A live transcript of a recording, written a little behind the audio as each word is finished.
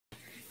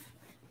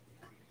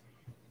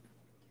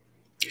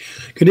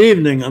Good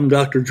evening. I'm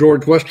Dr.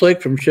 George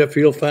Westlake from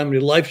Sheffield Family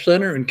Life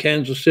Center in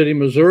Kansas City,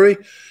 Missouri,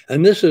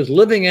 and this is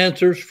Living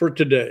Answers for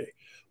Today.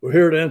 We're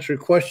here to answer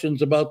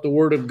questions about the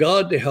Word of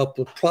God to help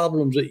with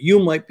problems that you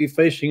might be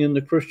facing in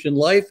the Christian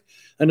life.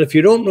 And if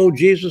you don't know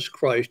Jesus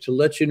Christ, to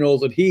let you know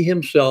that He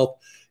Himself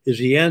is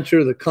the answer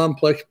to the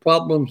complex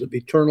problems of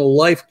eternal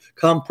life,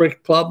 complex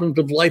problems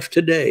of life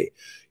today.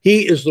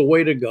 He is the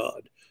way to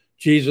God.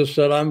 Jesus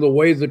said, I'm the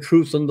way, the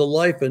truth, and the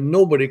life, and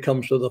nobody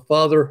comes to the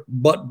Father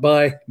but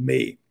by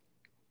me.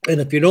 And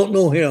if you don't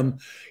know Him,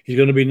 He's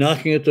going to be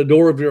knocking at the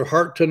door of your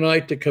heart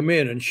tonight to come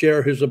in and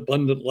share His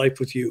abundant life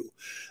with you.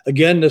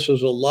 Again, this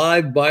is a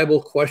live Bible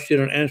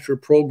question and answer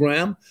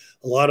program.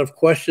 A lot of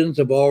questions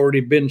have already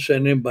been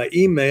sent in by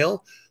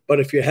email, but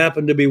if you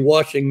happen to be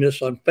watching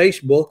this on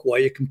Facebook,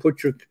 you can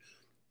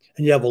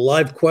and you have a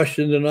live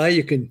question tonight,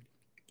 you can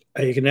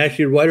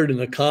actually write it in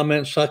the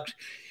comment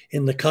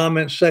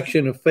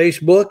section of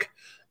Facebook.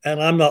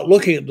 And I'm not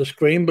looking at the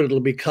screen, but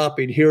it'll be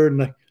copied here in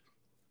the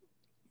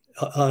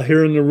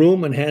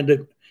room and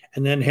handed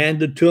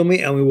to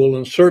me, and we will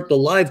insert the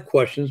live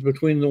questions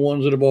between the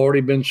ones that have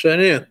already been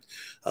sent in.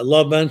 I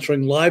love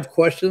answering live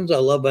questions. I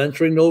love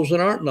answering those that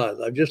aren't live.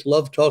 I just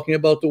love talking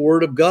about the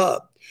Word of God.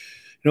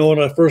 You know, when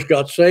I first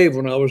got saved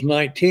when I was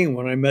 19,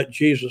 when I met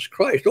Jesus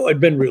Christ, I'd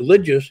been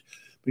religious,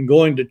 been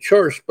going to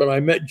church, but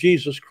I met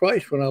Jesus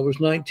Christ when I was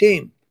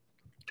 19.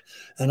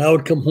 And I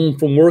would come home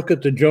from work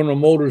at the General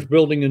Motors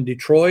building in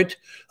Detroit.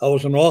 I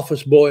was an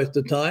office boy at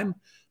the time.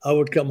 I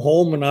would come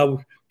home and I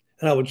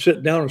would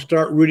sit down and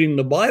start reading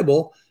the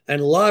Bible. And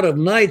a lot of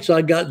nights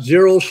I got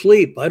zero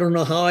sleep. I don't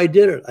know how I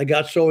did it. I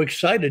got so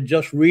excited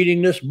just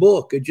reading this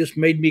book. It just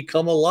made me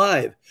come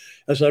alive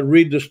as I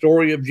read the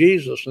story of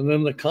Jesus and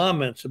then the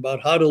comments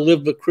about how to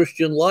live the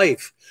Christian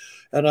life.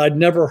 And I'd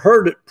never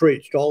heard it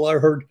preached. The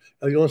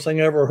only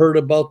thing I ever heard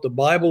about the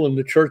Bible in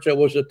the church I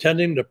was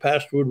attending, the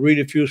pastor would read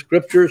a few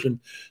scriptures and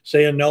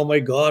say, and now may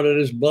God add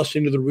His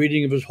blessing to the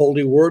reading of His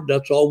holy word.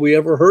 That's all we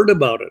ever heard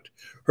about it.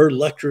 Heard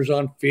lectures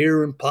on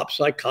fear and pop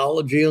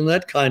psychology and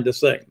that kind of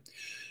thing.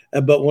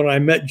 But when I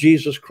met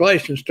Jesus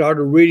Christ and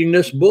started reading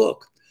this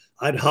book,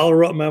 I'd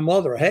holler at my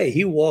mother, hey,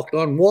 He walked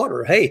on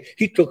water. Hey,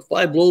 He took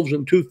 5 loaves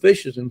and 2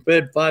 fishes and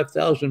fed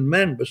 5,000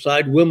 men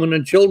beside women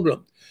and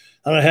children.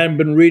 And I hadn't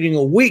been reading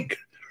a week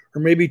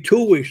or maybe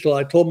 2 weeks till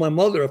I told my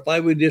mother, if I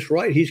read this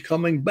right, He's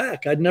coming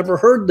back. I'd never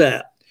heard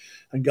that.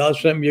 And God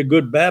sent me a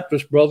good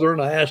Baptist brother,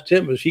 and I asked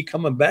him, is He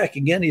coming back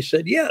again? He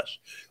said, yes.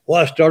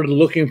 Well, I started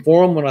looking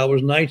for Him when I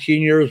was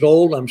 19 years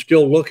old. I'm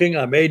still looking.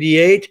 I'm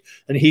 88,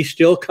 and He's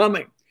still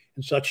coming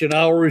in such an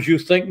hour as you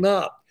think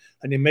not.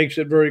 And He makes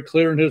it very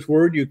clear in His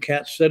word, you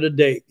can't set a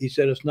date. He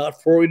said, it's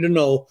not for you to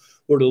know.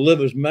 We're to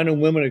live as men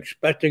and women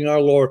expecting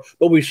our Lord.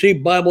 But we see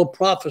Bible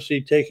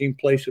prophecy taking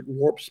place at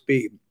warp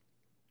speed.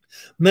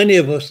 Many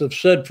of us have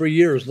said for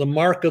years, the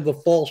mark of the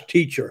false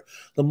teacher,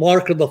 the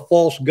mark of the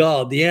false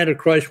God, the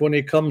Antichrist when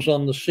he comes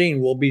on the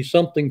scene will be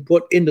something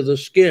put into the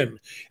skin.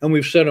 And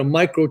we've said a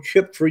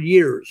microchip for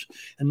years.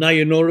 And now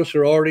you notice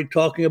they're already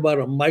talking about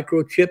a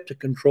microchip to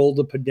control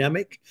the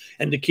pandemic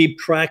and to keep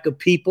track of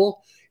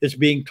people. It's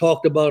being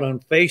talked about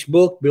on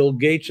Facebook. Bill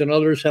Gates and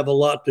others have a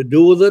lot to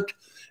do with it.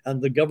 And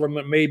the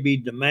government may be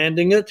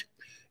demanding it.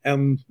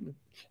 And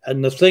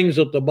the things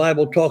that the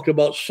Bible talked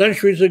about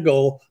centuries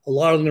ago, a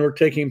lot of them are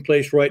taking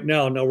place right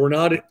now. Now, we're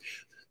not in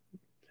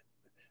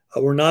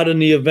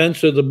the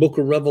events of the book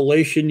of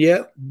Revelation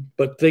yet,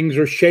 but things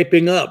are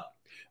shaping up.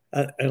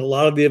 And a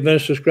lot of the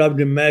events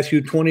described in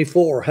Matthew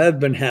 24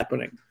 have been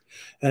happening.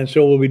 And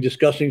so we'll be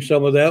discussing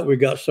some of that. We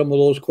got some of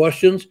those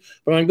questions,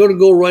 but I'm going to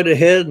go right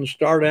ahead and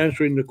start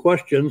answering the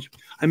questions.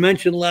 I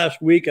mentioned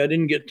last week I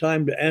didn't get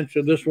time to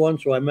answer this one,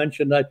 so I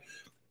mentioned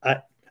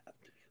I'd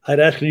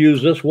actually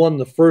use this one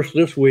the first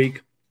this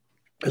week.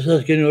 It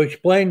says, can you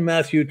explain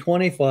Matthew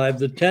 25,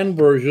 the 10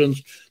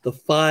 versions, the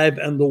 5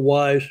 and the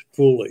wise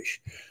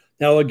foolish?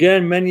 Now,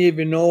 again, many of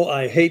you know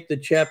I hate the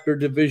chapter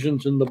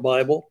divisions in the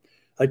Bible.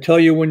 I tell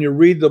you, when you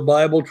read the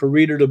Bible, to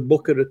read it a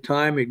book at a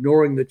time,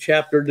 ignoring the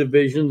chapter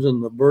divisions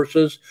and the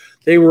verses.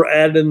 They were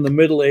added in the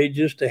Middle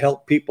Ages to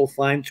help people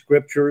find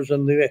scriptures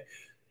and to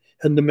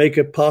make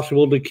it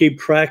possible to keep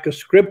track of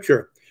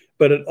scripture.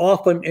 But it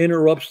often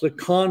interrupts the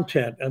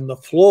content and the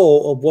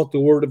flow of what the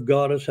Word of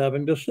God is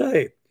having to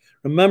say.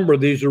 Remember,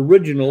 these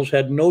originals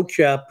had no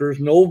chapters,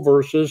 no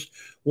verses,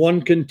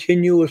 one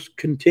continuous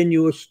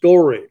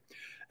story.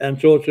 And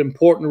so it's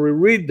important to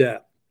reread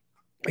that.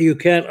 You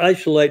can't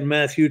isolate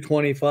Matthew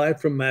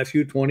 25 from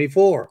Matthew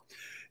 24.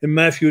 In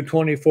Matthew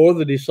 24,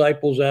 the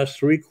disciples asked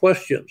 3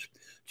 questions.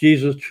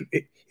 Jesus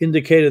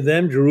indicated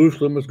them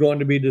Jerusalem was going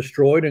to be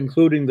destroyed,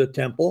 including the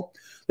temple.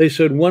 They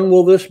said, when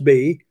will this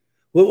be?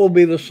 What will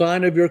be the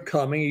sign of your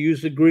coming? He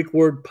used the Greek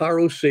word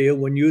parousia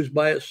when used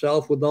by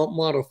itself without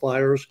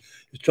modifiers.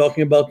 It's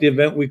talking about the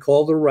event we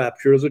call the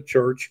rapture of the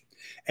church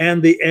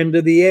and the end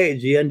of the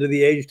age. The end of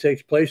the age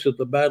takes place at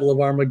the Battle of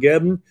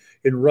Armageddon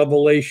in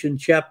Revelation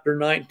chapter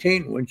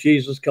 19, when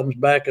Jesus comes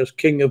back as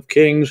King of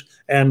Kings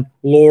and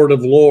Lord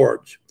of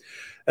Lords.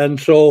 And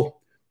so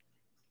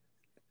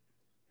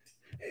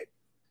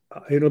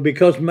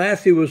Because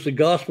Matthew was the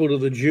gospel to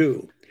the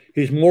Jew,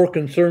 he's more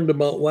concerned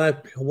about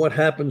what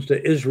happens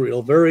to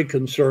Israel, very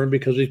concerned,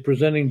 because he's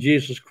presenting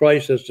Jesus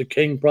Christ as the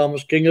king,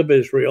 promised king of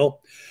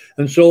Israel.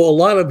 And so a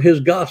lot of his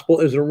gospel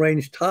is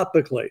arranged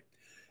topically.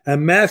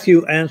 And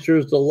Matthew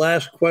answers the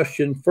last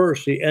question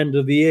first, the end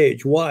of the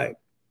age. Why?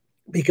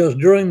 Because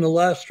during the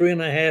last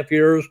 3.5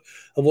 years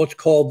of what's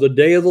called the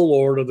day of the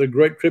Lord, or the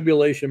Great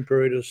Tribulation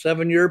period, a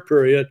 7-year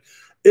period,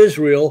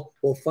 Israel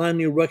will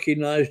finally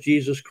recognize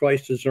Jesus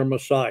Christ as their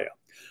Messiah.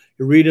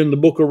 You read in the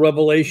book of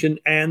Revelation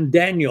and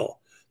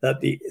Daniel that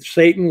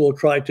Satan will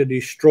try to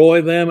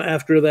destroy them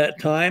after that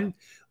time.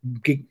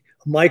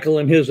 Michael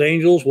and his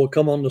angels will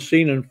come on the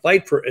scene and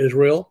fight for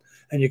Israel.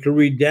 And you can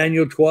read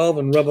Daniel 12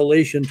 and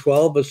Revelation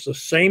 12. It's the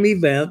same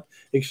event,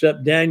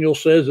 except Daniel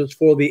says it's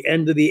for the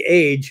end of the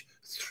age.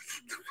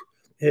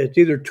 It's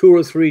either 2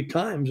 or 3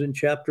 times in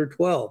chapter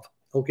 12,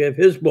 okay, of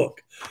his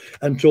book.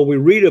 And so we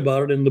read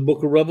about it in the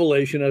book of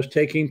Revelation as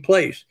taking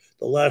place,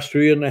 the last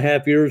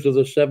 3.5 years of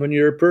the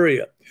 7-year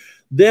period.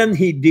 Then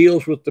he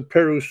deals with the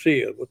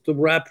parousia, with the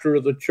rapture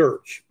of the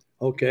church,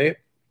 okay?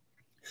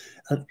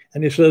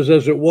 And he says,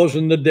 as it was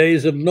in the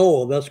days of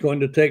Noah, that's going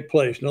to take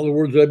place. In other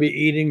words, they'll be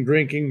eating,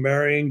 drinking,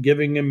 marrying,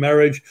 giving in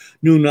marriage,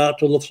 knew not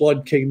till the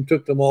flood came,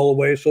 took them all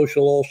away. So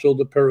shall also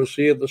the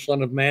parousia of the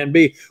Son of Man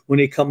be when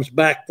he comes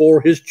back for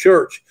his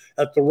church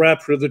at the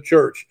rapture of the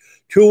church.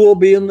 2 will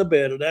be in the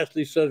bed. It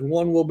actually says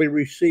 1 will be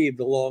received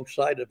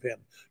alongside of him.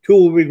 2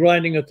 will be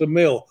grinding at the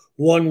mill.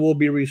 1 will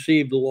be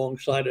received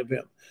alongside of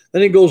him.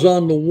 Then he goes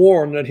on to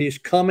warn that he's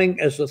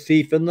coming as a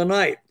thief in the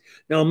night.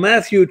 Now,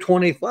 Matthew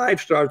 25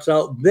 starts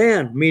out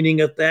then, meaning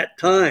at that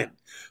time.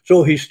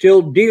 So he's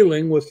still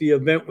dealing with the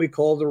event we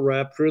call the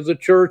rapture of the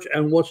church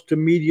and what's to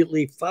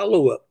immediately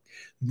follow it.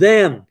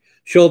 Then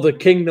shall the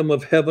kingdom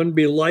of heaven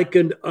be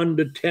likened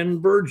unto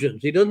 10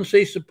 virgins. He doesn't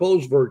say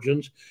supposed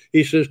virgins.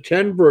 He says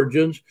 10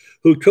 virgins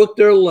who took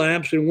their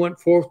lamps and went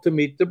forth to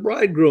meet the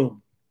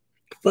bridegroom.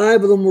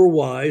 5 of them were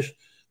wise,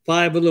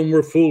 5 of them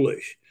were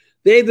foolish.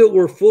 They that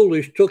were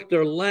foolish took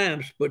their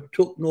lamps, but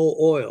took no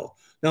oil.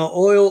 Now,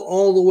 oil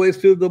all the way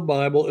through the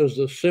Bible is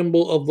the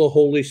symbol of the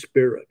Holy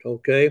Spirit,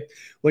 okay?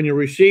 When you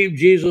receive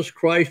Jesus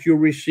Christ, you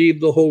receive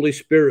the Holy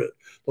Spirit.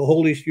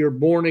 You're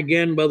born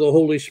again by the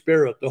Holy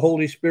Spirit. The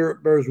Holy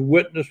Spirit bears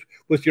witness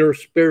with your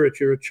spirit.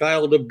 You're a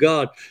child of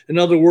God. In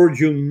other words,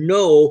 you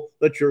know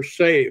that you're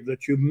saved,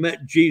 that you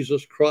met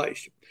Jesus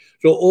Christ.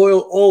 So oil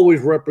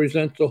always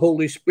represents the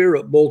Holy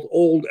Spirit, both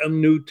Old and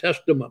New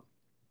Testament.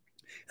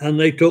 And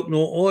they took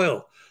no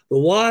oil. The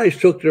wise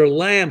took their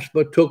lamps,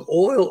 but took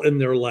oil in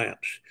their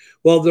lamps.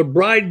 While the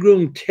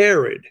bridegroom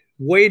tarried,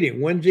 waiting,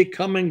 when's he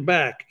coming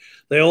back?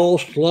 They all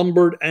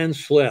slumbered and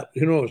slept.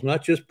 It's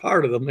not just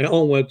part of them. They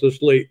all went to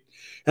sleep.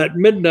 At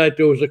midnight,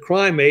 there was a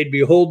cry made,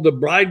 behold, the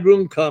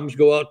bridegroom comes,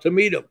 go out to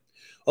meet him.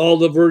 All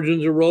the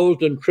virgins arose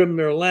and trimmed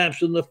their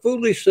lamps. And the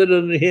foolish said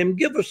unto him,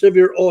 give us of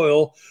your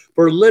oil,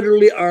 for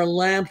literally our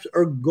lamps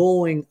are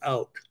going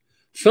out.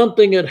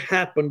 Something had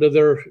happened to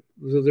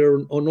their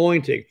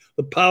anointing,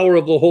 the power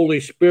of the Holy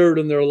Spirit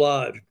in their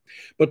lives.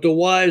 But the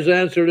wise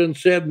answered and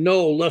said,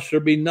 no, lest there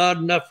be not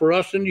enough for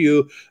us and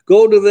you.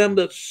 Go to them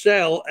that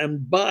sell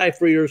and buy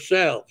for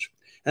yourselves.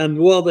 And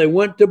while they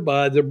went to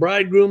buy, the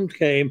bridegroom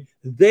came.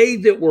 They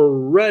that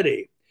were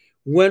ready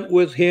went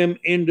with him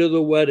into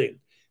the wedding.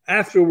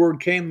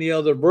 Afterward came the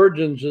other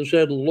virgins and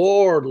said,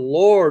 Lord,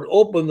 Lord,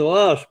 open to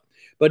us.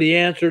 But he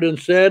answered and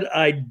said,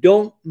 I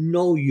don't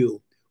know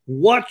you.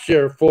 Watch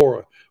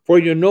therefore, for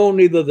you know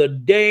neither the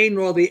day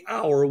nor the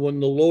hour when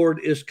the Lord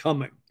is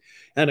coming.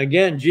 And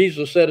again,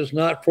 Jesus said it's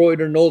not for you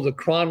to know the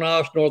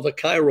chronos nor the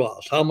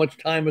kairos, how much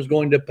time is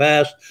going to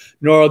pass,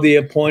 nor the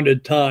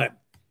appointed time.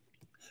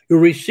 You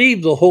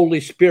receive the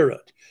Holy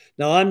Spirit.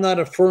 Now, I'm not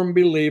a firm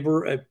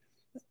believer,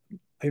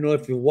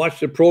 if you watch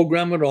the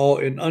program at all,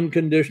 in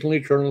unconditional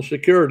eternal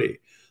security.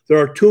 There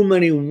are too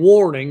many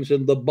warnings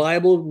in the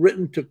Bible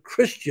written to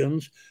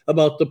Christians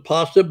about the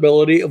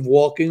possibility of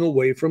walking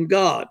away from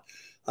God.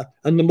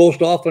 And the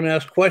most often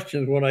asked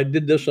questions, when I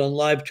did this on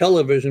live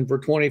television for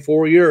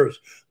 24 years,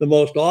 the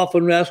most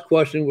often asked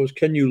question was,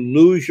 can you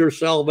lose your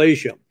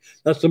salvation?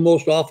 That's the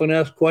most often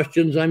asked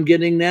questions I'm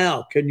getting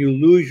now. Can you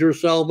lose your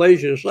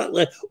salvation? It's not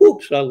like,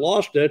 oops, I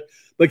lost it,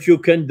 but you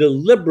can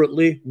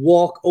deliberately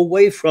walk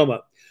away from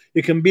it.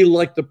 You can be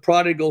like the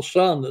prodigal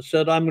son that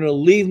said, I'm going to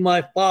leave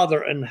my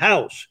father and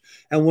house.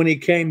 And when he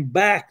came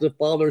back, the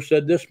father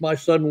said, this my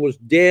son was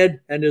dead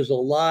and is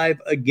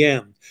alive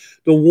again.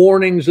 The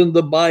warnings in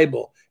the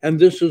Bible. And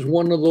this is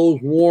one of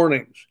those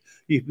warnings.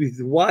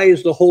 Why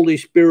is the Holy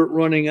Spirit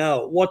running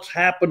out? What's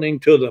happening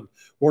to them?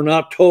 We're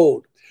not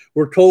told.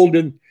 We're told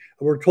in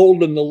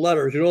the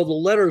letters. The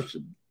letters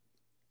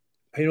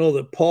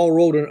that Paul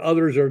wrote and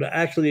others are to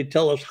actually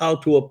tell us how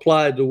to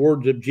apply the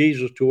words of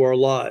Jesus to our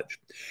lives.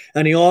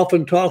 And he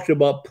often talks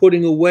about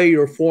putting away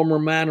your former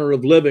manner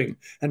of living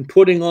and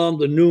putting on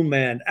the new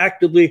man,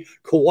 actively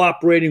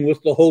cooperating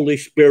with the Holy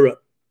Spirit.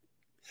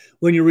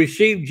 When you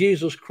receive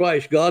Jesus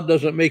Christ, God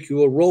doesn't make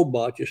you a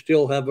robot. You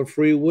still have a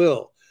free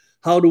will.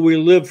 How do we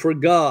live for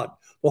God?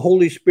 The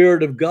Holy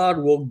Spirit of God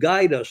will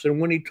guide us. And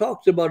when he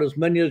talks about as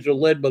many as are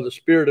led by the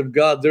Spirit of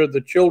God, they're the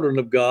children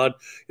of God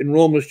in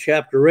Romans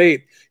chapter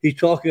 8, he's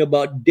talking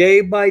about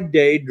day by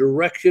day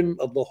direction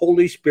of the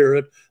Holy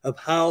Spirit of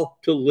how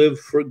to live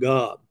for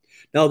God.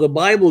 Now, the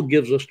Bible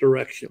gives us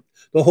direction.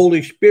 The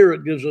Holy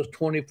Spirit gives us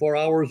 24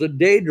 hours a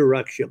day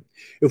direction.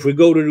 If we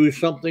go to do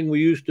something we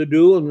used to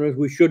do and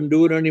we shouldn't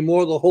do it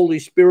anymore, the Holy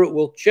Spirit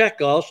will check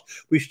us.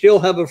 We still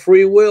have a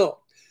free will.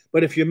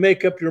 But if you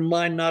make up your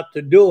mind not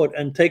to do it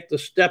and take the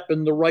step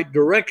in the right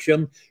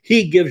direction,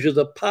 he gives you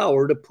the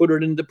power to put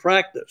it into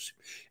practice.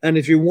 And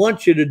if he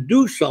wants you to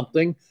do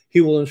something,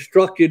 he will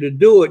instruct you to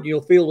do it. And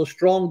you'll feel a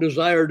strong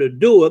desire to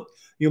do it.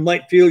 You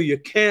might feel you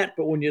can't,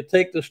 but when you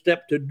take the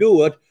step to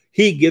do it,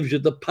 he gives you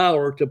the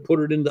power to put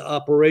it into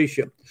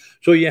operation.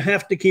 So you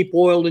have to keep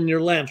oil in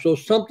your lamp. So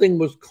something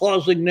was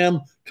causing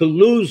them to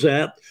lose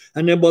that.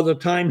 And then by the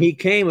time he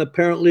came,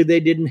 apparently they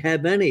didn't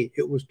have any.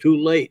 It was too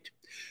late.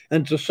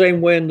 And it's the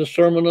same way in the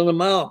Sermon on the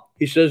Mount.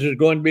 He says there's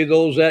going to be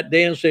those that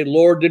day and say,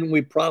 Lord, didn't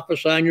we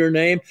prophesy in your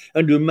name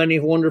and do many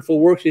wonderful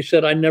works? He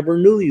said, I never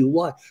knew you.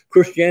 Why?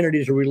 Christianity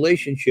is a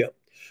relationship.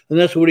 And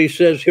that's what he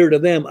says here to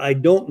them. I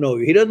don't know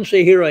you. He doesn't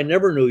say here, I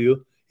never knew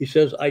you. He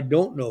says, I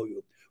don't know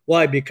you.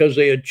 Why? Because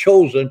they had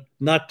chosen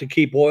not to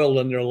keep oil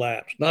in their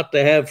lamps, not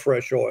to have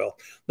fresh oil,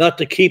 not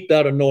to keep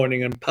that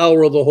anointing and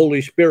power of the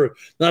Holy Spirit,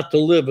 not to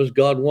live as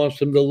God wants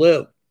them to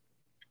live.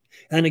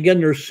 And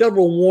again, there's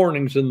several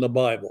warnings in the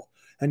Bible.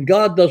 And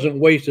God doesn't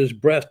waste his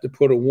breath to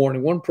put a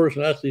warning. One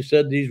person actually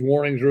said these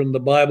warnings are in the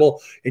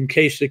Bible in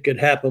case it could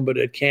happen, but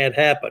it can't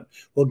happen.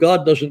 Well,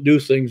 God doesn't do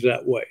things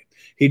that way.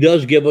 He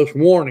does give us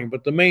warning,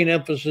 but the main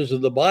emphasis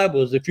of the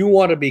Bible is if you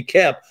want to be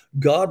kept,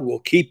 God will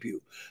keep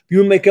you. If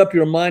you make up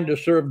your mind to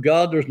serve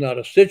God, there's not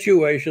a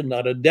situation,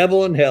 not a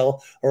devil in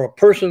hell, or a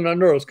person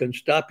on earth can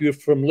stop you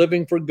from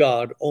living for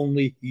God,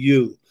 only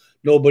you.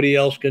 Nobody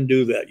else can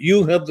do that.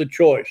 You have the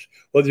choice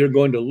whether you're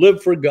going to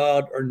live for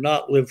God or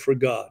not live for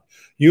God.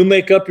 You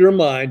make up your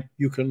mind,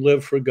 you can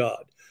live for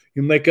God.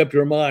 You make up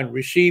your mind,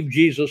 receive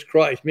Jesus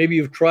Christ. Maybe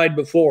you've tried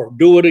before,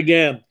 do it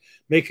again.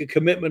 Make a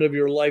commitment of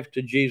your life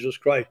to Jesus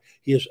Christ.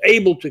 He is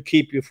able to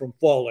keep you from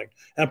falling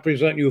and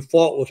present you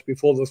faultless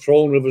before the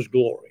throne of his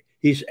glory.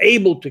 He's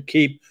able to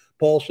keep,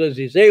 Paul says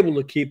he's able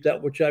to keep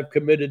that which I've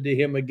committed to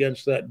him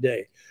against that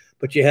day.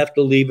 But you have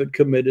to leave it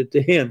committed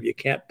to him. You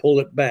can't pull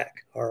it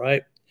back, all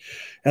right?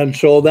 And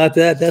so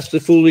that's the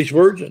foolish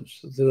virgins.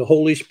 The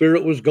Holy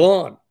Spirit was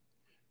gone,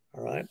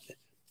 all right?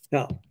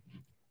 Now,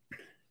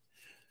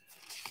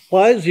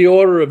 why is the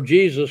order of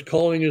Jesus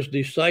calling his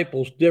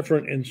disciples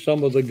different in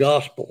some of the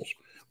Gospels?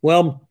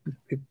 Well,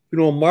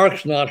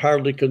 Mark's not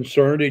hardly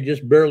concerned. He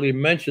just barely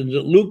mentions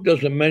it. Luke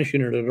doesn't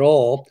mention it at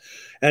all.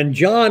 And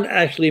John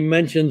actually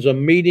mentions a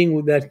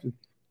meeting that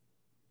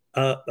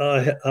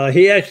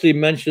he actually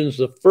mentions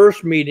the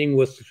first meeting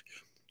with,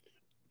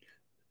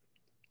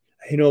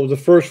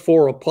 the first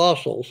four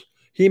apostles.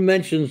 He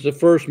mentions the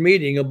first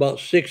meeting about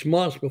 6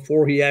 months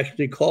before he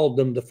actually called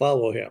them to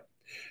follow him.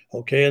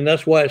 Okay, and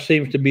that's why it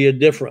seems to be a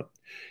different.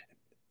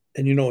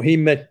 And he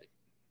met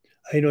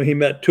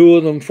two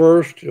of them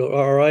first,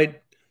 all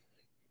right,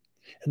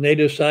 and they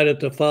decided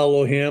to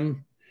follow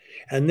him.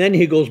 And then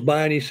he goes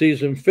by and he sees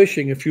them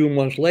fishing a few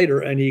months later,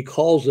 and he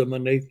calls them,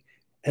 and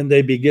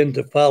they begin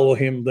to follow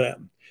him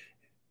then.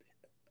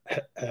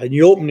 And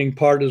the opening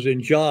part is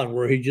in John,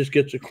 where he just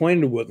gets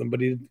acquainted with them, but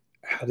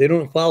they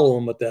don't follow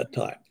him at that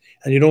time.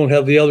 And you don't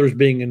have the others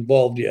being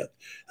involved yet.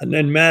 And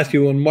then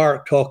Matthew and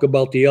Mark talk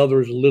about the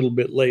others a little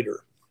bit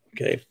later.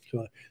 Okay,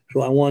 so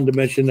I wanted to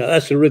mention that.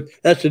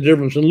 That's the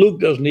difference. And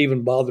Luke doesn't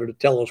even bother to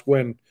tell us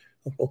when.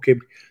 Okay,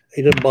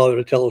 he doesn't bother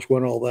to tell us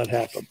when all that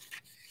happened.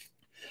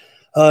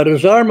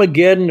 Does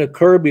Armageddon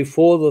occur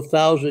before the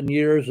 1,000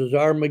 years? Is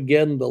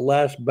Armageddon the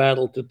last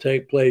battle to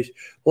take place?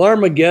 Well,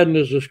 Armageddon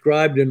is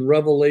described in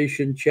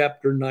Revelation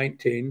chapter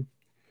 19.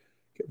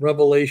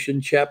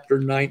 Revelation chapter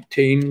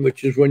 19,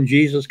 which is when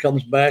Jesus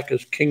comes back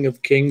as King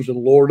of Kings and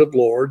Lord of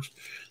Lords.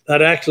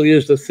 That actually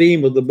is the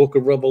theme of the book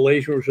of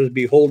Revelation, which says,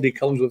 behold, he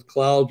comes with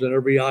clouds, and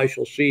every eye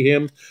shall see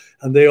him,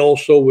 and they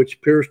also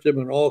which pierced him,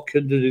 and all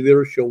kindred of the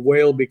earth shall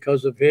wail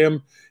because of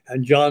him.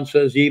 And John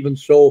says, even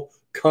so,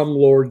 come,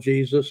 Lord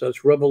Jesus.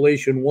 That's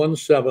Revelation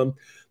 1:7.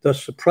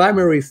 That's the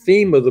primary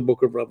theme of the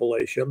book of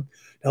Revelation.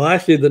 Now,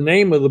 actually, the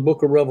name of the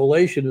book of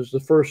Revelation is the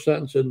first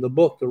sentence in the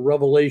book, the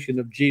revelation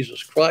of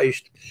Jesus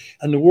Christ.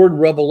 And the word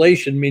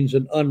revelation means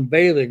an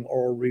unveiling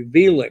or a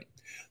revealing.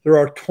 There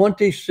are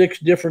 26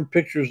 different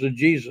pictures of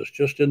Jesus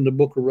just in the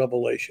book of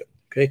Revelation.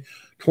 Okay,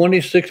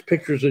 26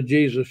 pictures of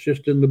Jesus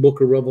just in the book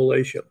of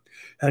Revelation.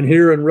 And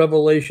here in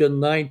Revelation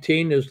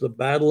 19 is the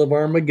Battle of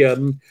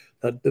Armageddon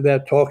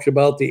that talks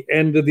about the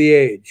end of the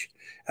age.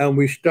 And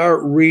we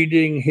start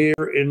reading here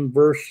in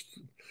verse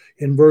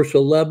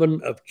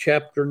 11 of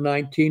chapter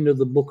 19 of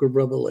the book of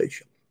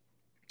Revelation.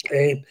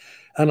 Okay,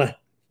 and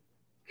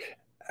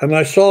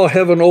I saw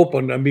heaven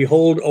opened, and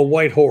behold, a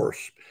white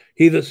horse.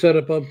 He that sat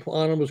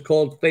upon him was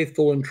called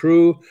Faithful and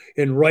True.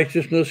 In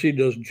righteousness he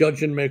does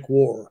judge and make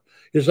war.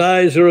 His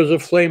eyes are as a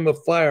flame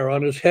of fire.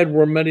 On his head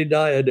were many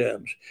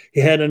diadems.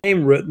 He had a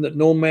name written that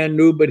no man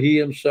knew but he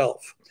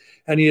himself.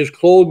 And he is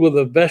clothed with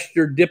a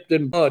vesture dipped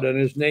in blood, and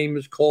his name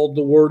is called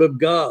the Word of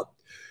God.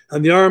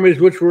 And the armies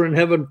which were in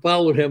heaven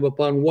followed him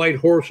upon white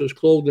horses,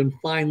 clothed in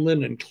fine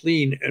linen,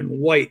 clean and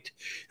white.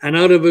 And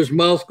out of his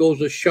mouth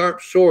goes a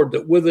sharp sword,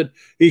 that with it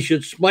he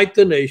should smite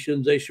the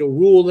nations. They shall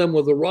rule them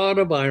with a rod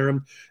of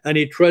iron. And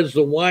he treads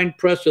the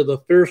winepress of the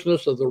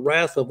fierceness of the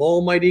wrath of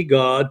Almighty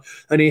God.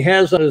 And he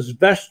has on his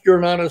vesture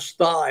and on his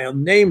thigh a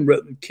name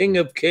written, King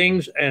of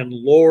Kings and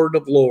Lord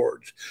of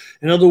Lords.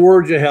 In other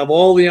words, you have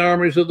all the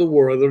armies of the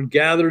world that are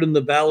gathered in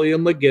the valley of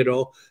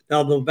Megiddo.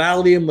 Now, the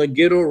valley of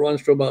Megiddo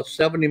runs for about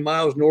 70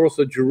 miles north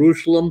of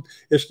Jerusalem.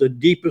 It's the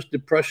deepest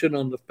depression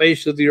on the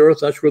face of the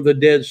earth. That's where the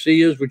Dead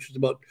Sea is, which is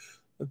about,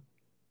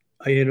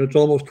 it's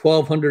almost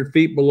 1,200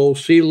 feet below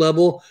sea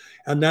level.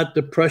 And that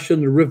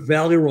depression, the Rift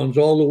Valley, runs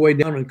all the way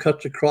down and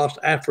cuts across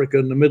Africa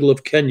in the middle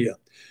of Kenya.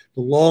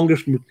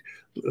 The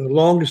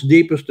longest,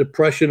 deepest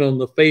depression on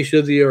the face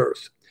of the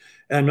earth.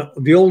 And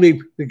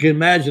you can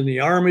imagine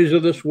the armies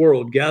of this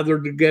world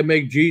gathered to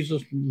make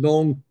Jesus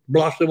known,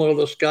 blossom out of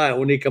the sky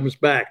when he comes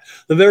back.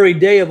 The very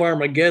day of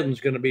Armageddon is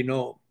going to be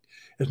known.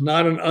 It's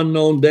not an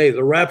unknown day.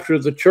 The rapture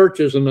of the church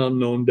is an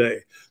unknown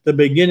day. The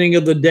beginning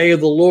of the day of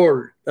the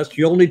Lord. That's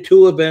the only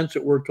two events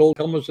that we're told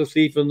come as a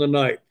thief in the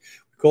night.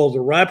 We call the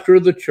rapture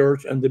of the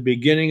church and the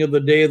beginning of the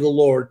day of the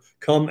Lord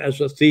come as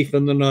a thief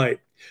in the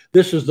night.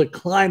 This is the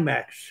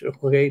climax,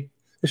 okay?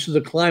 This is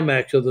the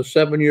climax of the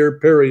 7-year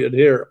period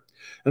here.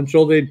 And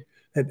so they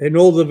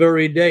know the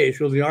very day.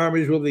 So the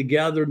armies will be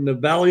gathered in the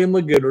valley of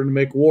Megiddo to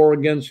make war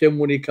against him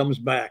when he comes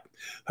back.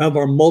 Have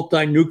our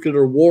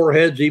multi-nuclear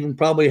warheads, even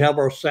probably have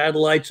our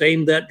satellites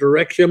aimed that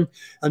direction.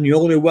 And the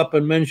only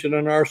weapon mentioned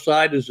on our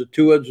side is the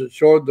two-edged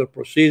sword that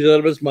proceeds out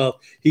of his mouth.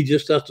 He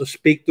just has to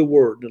speak the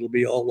word, and it'll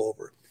be all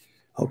over.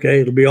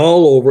 Okay, it'll be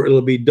all over.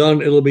 It'll be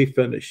done. It'll be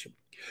finished.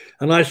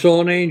 And I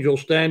saw an angel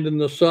stand in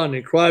the sun.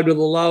 He cried with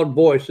a loud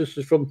voice. This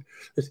is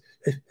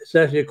it's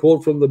actually a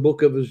quote from the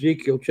book of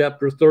Ezekiel,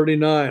 chapter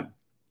 39.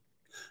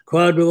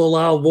 Cried with a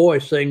loud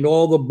voice, saying to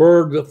all the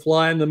birds that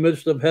fly in the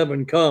midst of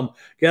heaven, come,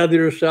 gather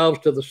yourselves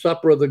to the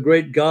supper of the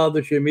great God,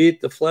 that you may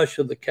eat the flesh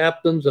of the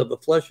captains, of the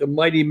flesh of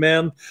mighty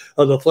men,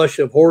 of the flesh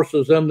of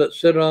horses, them that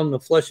sit on the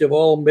flesh of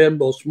all men,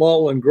 both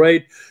small and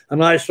great.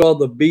 And I saw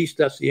the beast,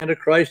 that's the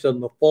Antichrist,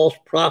 and the false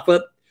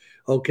prophet.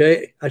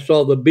 Okay, I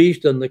saw the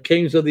beast and the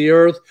kings of the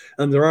earth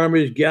and their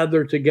armies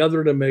gathered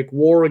together to make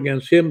war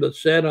against him that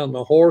sat on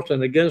the horse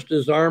and against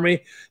his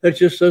army. It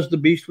just says the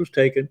beast was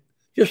taken.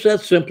 Just that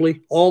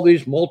simply, all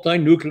these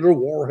multi-nuclear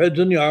warheads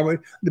in the army,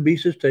 the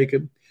beast is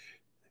taken.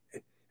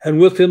 And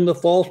with him the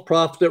false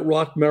prophet that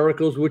wrought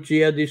miracles, which he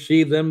had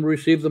deceived them to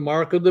receive the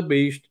mark of the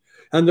beast,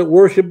 and that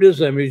worshipped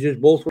his images,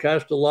 both were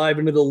cast alive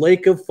into the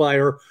lake of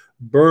fire,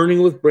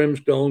 burning with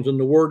brimstones. And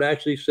the word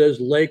actually says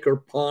lake or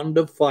pond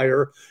of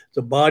fire. It's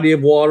a body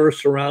of water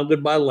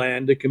surrounded by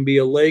land. It can be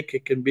a lake,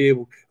 it can be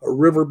a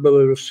river, but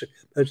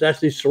it's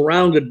actually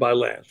surrounded by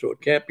land, so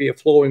it can't be a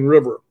flowing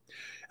river.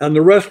 And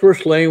the rest were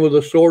slain with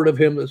the sword of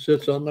him that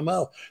sits on the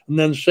mouth. And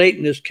then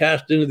Satan is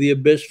cast into the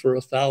abyss for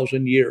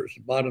 1,000 years,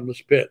 the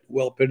bottomless pit,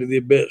 well pit of the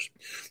abyss.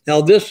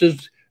 Now this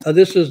is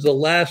the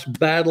last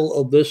battle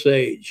of this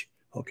age.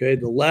 Okay,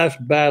 the last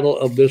battle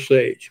of this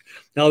age.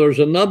 Now there's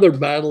another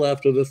battle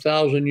after the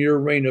 1,000-year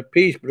reign of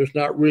peace, but it's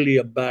not really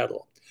a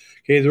battle.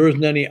 Okay, there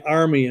isn't any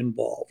army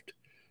involved.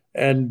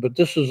 But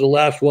this is the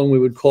last one we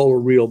would call a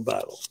real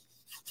battle.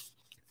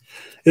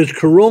 Is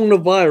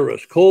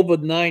coronavirus,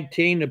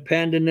 COVID-19, a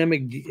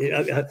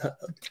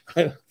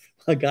pandemic?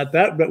 I got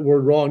that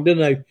word wrong,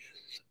 didn't I?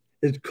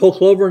 Is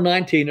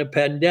COVID-19 a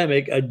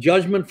pandemic, a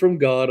judgment from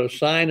God, a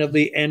sign of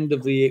the end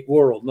of the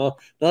world? No,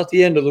 not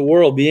the end of the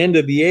world, the end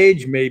of the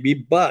age maybe,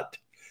 but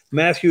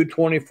Matthew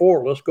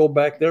 24, let's go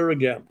back there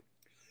again.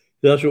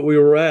 That's what we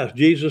were asked.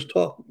 Jesus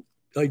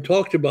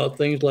talked about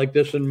things like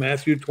this in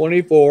Matthew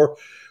 24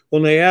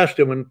 when they asked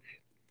him,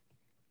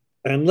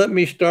 and let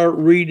me start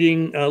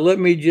reading. Let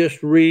me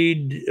just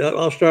read.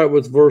 I'll start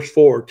with verse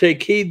 4.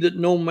 Take heed that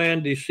no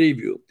man deceive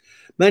you.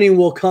 Many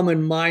will come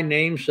in my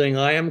name, saying,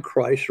 I am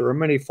Christ. There are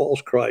many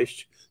false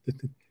Christs.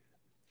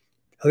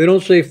 They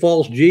don't say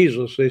false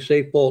Jesus. They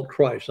say false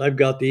Christ. I've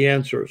got the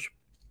answers.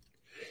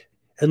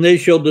 And they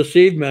shall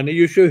deceive many.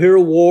 You shall hear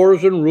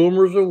wars and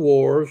rumors of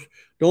wars.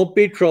 Don't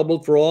be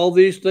troubled, for all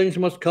these things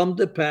must come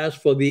to pass,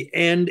 for the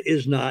end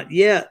is not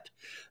yet.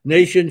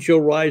 Nation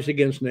shall rise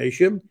against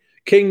nation,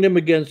 kingdom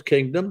against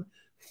kingdom,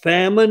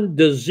 famine,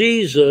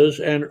 diseases,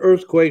 and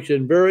earthquakes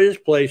in various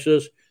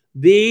places.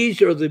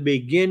 These are the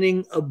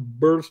beginning of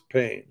birth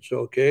pains,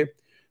 okay?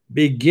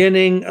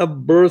 Beginning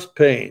of birth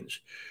pains.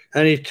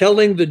 And he's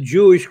telling the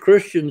Jewish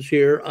Christians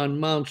here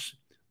on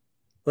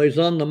he's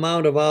on the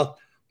Mount of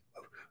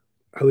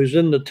who's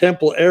in the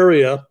temple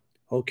area,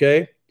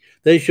 okay?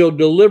 They shall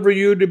deliver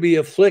you to be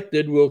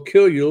afflicted, will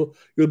kill you.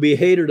 You'll be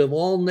hated of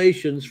all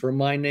nations for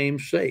my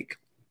name's sake.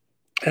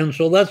 And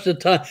so that's the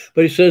time.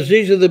 But he says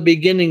these are the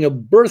beginning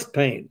of birth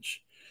pains.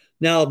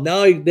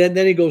 Then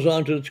he goes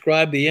on to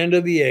describe the end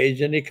of the age,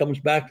 and he comes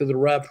back to the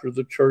rapture of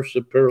the church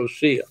of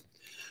Parousia,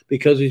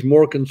 because he's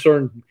more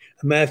concerned,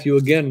 Matthew,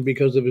 again,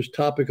 because of his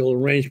topical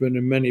arrangement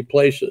in many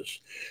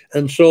places.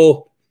 And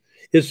so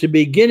it's the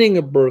beginning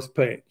of birth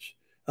pains.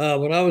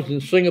 When I was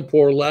in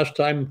Singapore last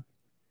time,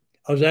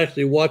 I was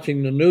actually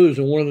watching the news,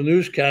 and one of the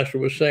newscasters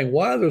was saying,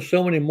 why are there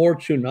so many more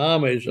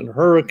tsunamis and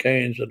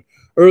hurricanes and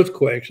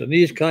earthquakes and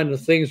these kind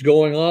of things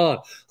going on?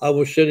 I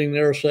was sitting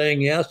there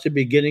saying, yeah, it's the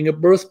beginning of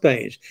birth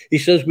pains. He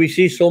says, we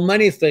see so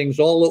many things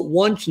all at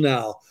once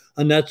now,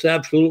 and that's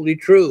absolutely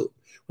true.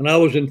 When I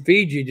was in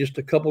Fiji just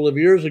a couple of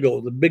years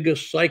ago, the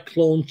biggest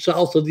cyclone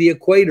south of the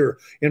equator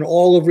in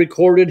all of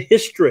recorded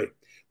history.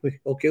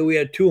 We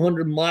had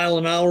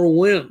 200-mile-an-hour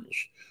winds.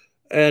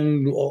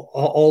 And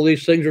all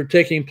these things are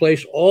taking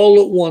place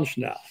all at once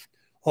now,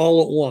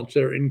 all at once.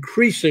 They're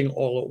increasing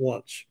all at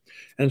once.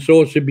 And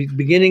so it's the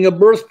beginning of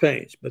birth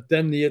pains. But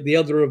then the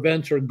other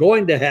events are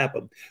going to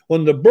happen.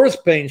 When the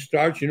birth pain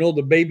starts, you know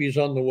the baby's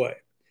on the way.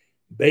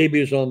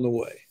 Baby's on the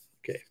way.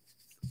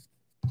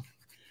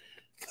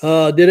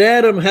 Okay. Did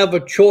Adam have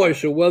a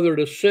choice of whether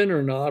to sin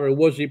or not, or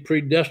was he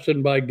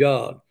predestined by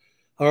God?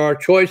 Are our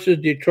choices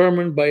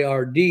determined by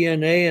our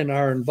DNA and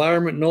our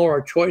environment? No,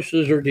 our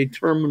choices are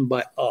determined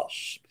by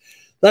us.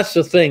 That's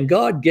the thing.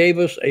 God gave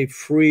us a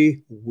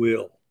free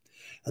will.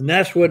 And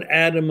that's what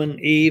Adam and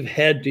Eve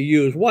had to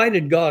use. Why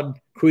did God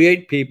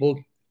create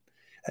people?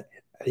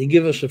 He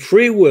gave us a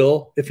free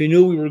will if he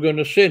knew we were going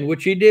to sin,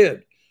 which he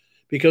did.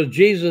 Because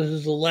Jesus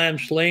is the lamb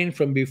slain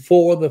from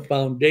before the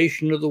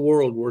foundation of the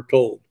world, we're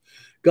told.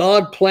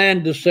 God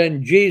planned to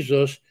send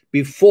Jesus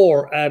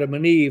before Adam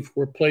and Eve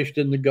were placed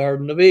in the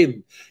Garden of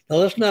Eden. Now,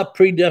 that's not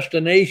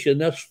predestination,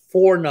 that's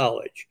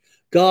foreknowledge.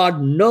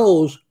 God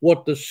knows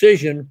what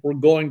decision we're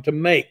going to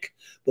make,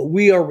 but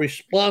we are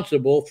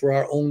responsible for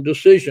our own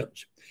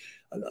decisions.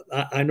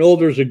 I know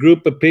there's a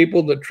group of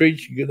people that treat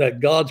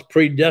that God's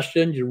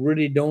predestined. You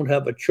really don't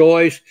have a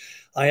choice.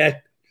 I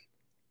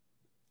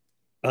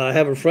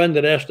have a friend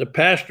that asked the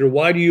pastor,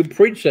 why do you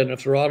preach then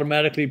if they're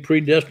automatically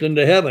predestined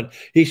to heaven?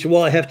 He said,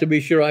 well, I have to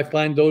be sure I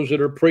find those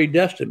that are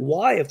predestined.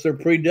 Why? If they're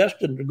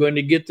predestined, they're going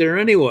to get there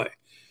anyway.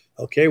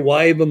 Okay,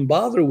 why even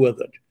bother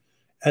with it?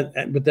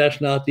 But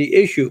that's not the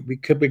issue,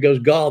 because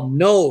God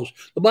knows.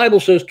 The Bible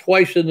says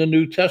twice in the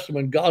New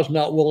Testament, God's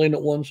not willing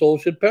that one soul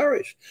should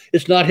perish.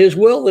 It's not his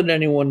will that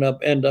anyone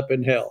end up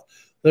in hell.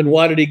 Then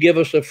why did he give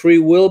us a free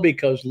will?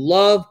 Because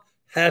love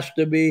has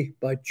to be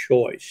by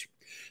choice.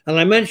 And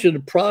I mentioned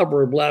a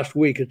proverb last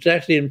week. It's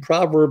actually in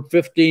Proverb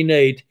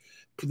 15:8.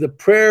 The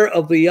prayer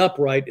of the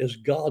upright is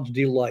God's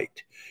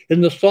delight. In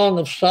the Song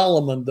of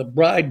Solomon, the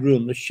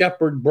bridegroom, the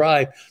shepherd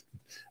bride,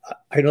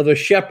 the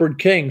shepherd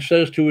king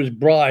says to his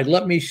bride,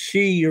 let me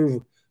see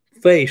your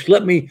face.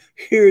 Let me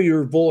hear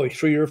your voice,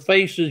 for your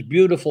face is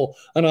beautiful,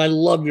 and I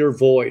love your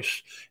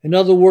voice. In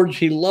other words,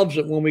 he loves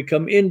it when we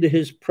come into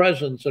his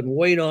presence and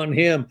wait on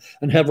him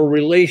and have a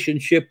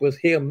relationship with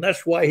him.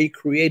 That's why he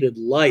created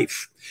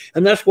life.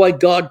 And that's why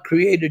God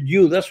created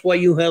you. That's why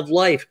you have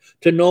life,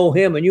 to know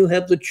him. And you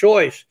have the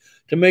choice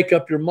to make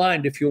up your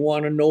mind if you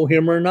want to know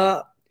him or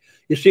not.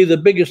 You see, the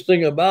biggest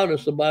thing about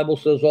us, the Bible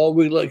says, all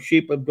we like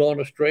sheep have gone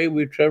astray.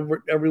 We've traveled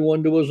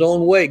everyone to his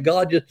own way.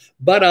 God just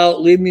butt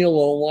out, leave me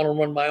alone, want to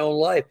run my own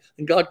life.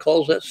 And God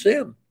calls that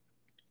sin.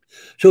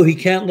 So he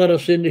can't let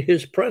us into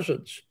his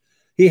presence.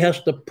 He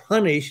has to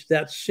punish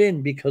that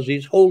sin because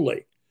he's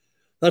holy.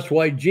 That's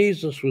why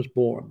Jesus was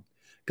born.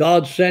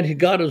 God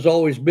has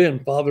always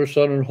been Father,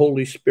 Son, and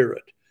Holy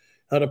Spirit.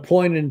 At a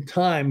point in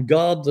time,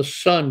 God the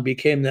Son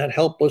became that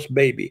helpless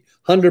baby,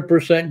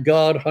 100%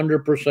 God,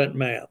 100%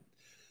 man.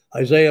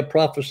 Isaiah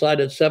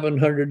prophesied it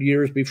 700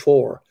 years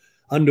before.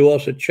 Unto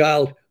us a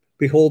child,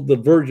 behold, the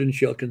virgin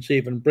shall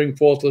conceive and bring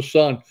forth a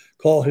son,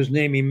 call his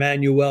name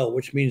Emmanuel,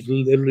 which means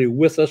literally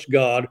with us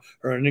God,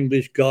 or in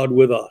English, God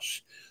with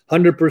us.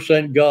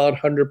 100% God,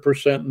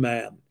 100%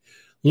 man.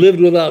 Lived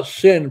without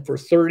sin for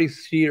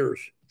 33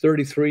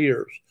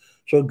 years.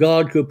 So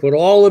God could put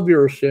all of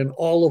your sin,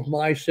 all of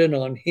my sin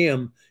on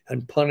him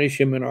and punish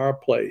him in our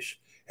place.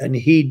 And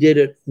he did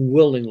it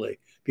willingly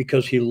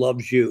because he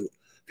loves you.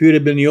 If you'd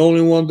have been the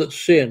only one that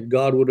sinned,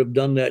 God would have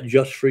done that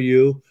just for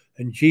you,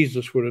 and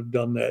Jesus would have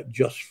done that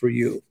just for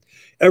you.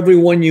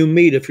 Everyone you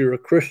meet, if you're a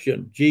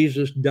Christian,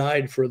 Jesus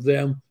died for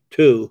them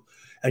too,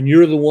 and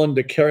you're the one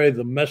to carry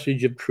the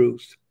message of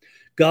truth.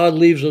 God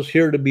leaves us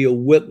here to be a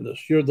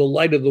witness. You're the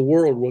light of the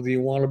world, whether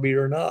you want to be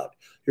or not.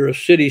 You're a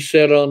city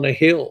set on the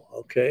hill,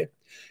 okay?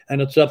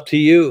 And it's up to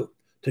you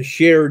to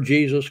share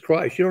Jesus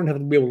Christ. You don't have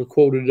to be able to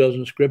quote a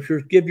dozen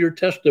scriptures. Give your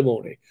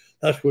testimony.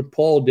 That's what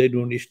Paul did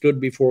when he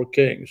stood before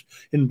kings.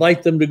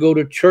 Invite them to go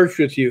to church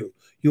with you.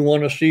 You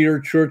want to see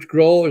your church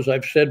grow? As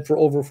I've said for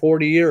over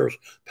 40 years,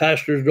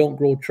 pastors don't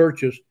grow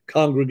churches,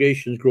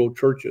 congregations grow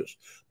churches.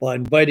 by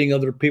inviting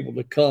other people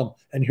to come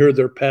and hear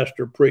their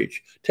pastor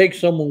preach. Take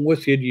someone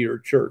with you to your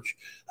church.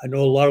 I know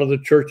a lot of the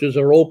churches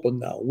are open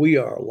now. We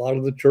are. A lot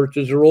of the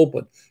churches are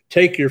open.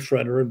 Take your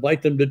friend or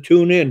invite them to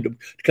tune in, to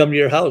come to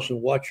your house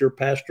and watch your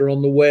pastor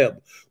on the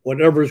web,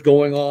 whatever's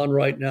going on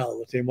right now,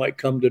 that they might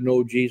come to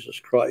know Jesus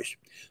Christ.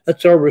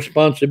 That's our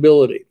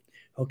responsibility.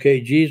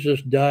 Okay,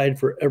 Jesus died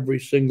for every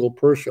single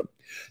person.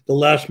 The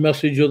last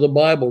message of the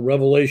Bible,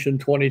 Revelation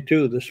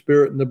 22, the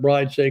Spirit and the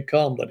bride say,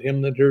 come. Let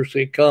him that hears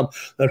say, come.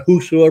 Let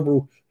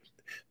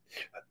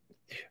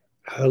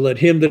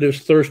him that is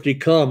thirsty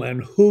come,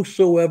 and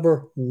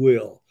whosoever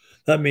will.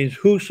 That means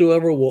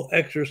whosoever will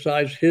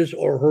exercise his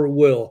or her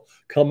will,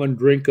 come and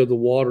drink of the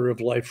water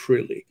of life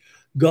freely.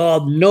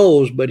 God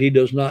knows, but he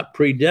does not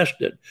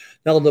predestine.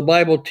 Now, the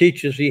Bible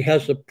teaches he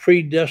has a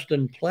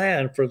predestined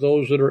plan for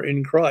those that are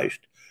in Christ.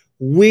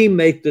 We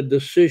make the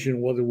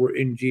decision whether we're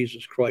in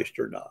Jesus Christ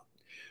or not.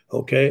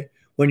 Okay?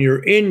 When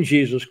you're in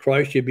Jesus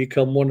Christ, you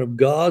become one of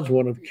God's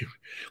elect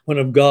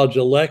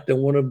and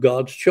one of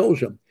God's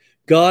chosen.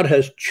 God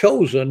has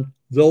chosen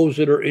those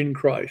that are in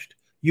Christ.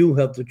 You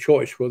have the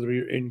choice whether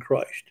you're in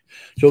Christ.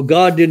 So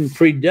God didn't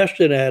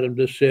predestine Adam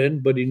to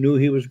sin, but he knew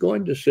he was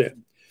going to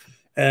sin.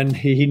 And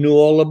he knew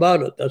all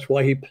about it. That's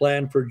why he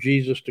planned for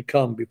Jesus to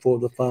come before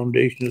the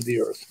foundation of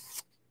the earth.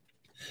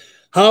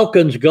 How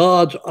can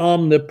God's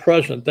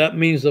omnipresent? That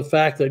means the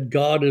fact that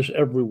God is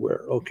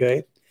everywhere,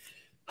 okay?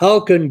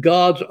 How can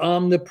God's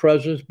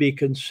omnipresence be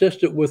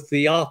consistent with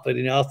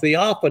theophany? Now,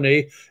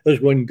 theophany is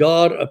when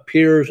God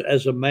appears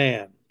as a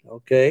man,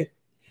 okay?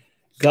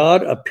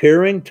 God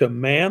appearing to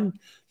man.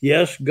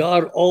 Yes,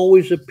 God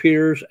always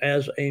appears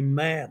as a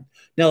man.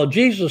 Now,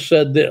 Jesus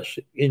said this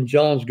in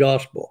John's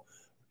gospel,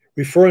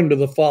 referring to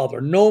the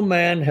Father, no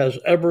man has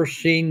ever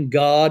seen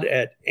God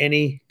at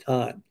any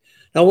time.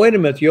 Now, wait a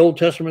minute. The Old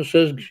Testament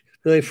says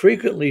they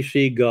frequently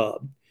see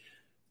God.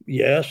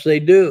 Yes, they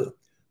do.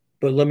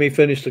 But let me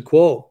finish the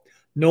quote.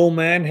 No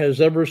man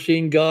has ever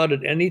seen God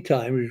at any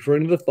time,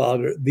 referring to the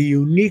Father, the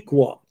unique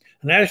one.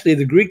 And actually,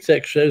 the Greek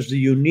text says the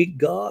unique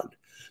God,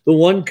 the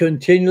one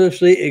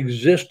continuously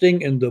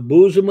existing in the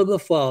bosom of the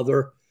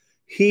Father.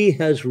 He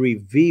has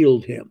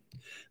revealed him,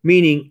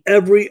 meaning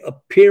every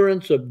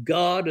appearance of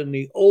God in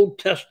the Old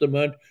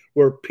Testament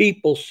where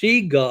people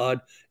see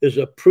God is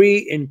a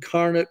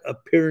pre-incarnate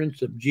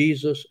appearance of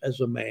Jesus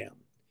as a man.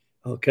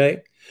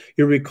 Okay?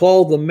 You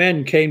recall the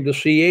men came to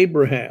see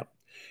Abraham,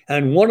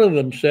 and one of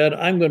them said,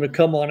 I'm going to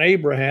come on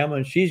Abraham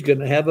and she's going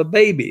to have a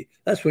baby.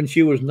 That's when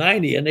she was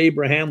 90 and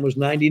Abraham was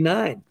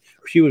 99.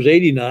 She was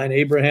 89,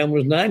 Abraham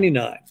was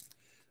 99.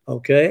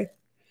 Okay?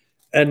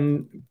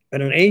 And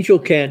an angel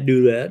can't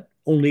do that.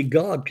 Only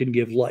God can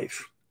give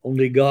life.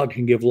 Only God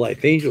can give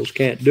life. Angels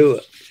can't do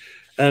it.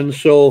 And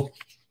so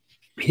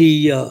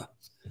he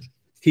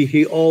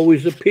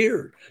always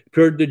appeared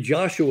to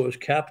Joshua as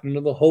captain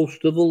of the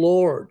host of the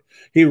Lord.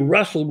 He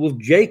wrestled with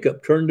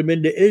Jacob, turned him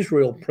into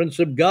Israel, Prince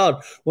of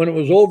God. When it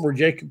was over,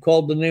 Jacob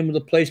called the name of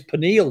the place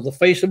Peniel, the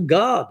face of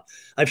God.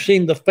 I've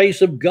seen the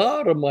face of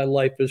God, and my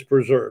life is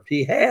preserved.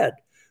 He had.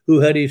 Who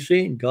had he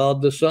seen?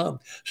 God the Son.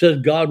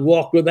 Says God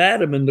walked with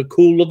Adam in the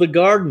cool of the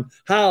garden.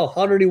 How?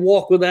 How did he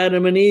walk with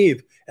Adam and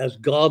Eve? As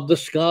God the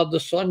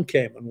Son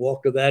came and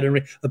walked with Adam.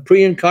 A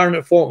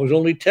pre-incarnate form was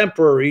only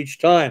temporary each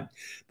time.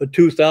 But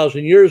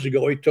 2,000 years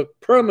ago, he took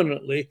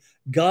permanently,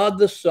 God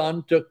the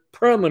Son took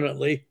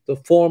permanently the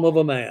form of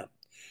a man.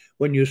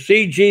 When you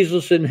see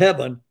Jesus in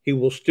heaven, he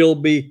will still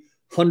be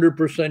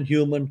 100%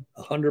 human,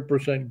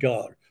 100%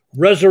 God.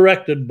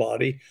 Resurrected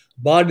body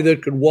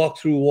that could walk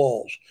through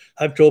walls.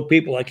 I've told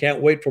people I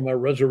can't wait for my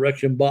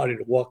resurrection body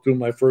to walk through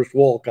my first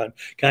wall,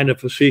 kind of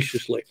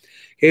facetiously.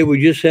 Okay, we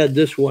just had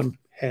this one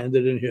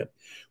handed in here.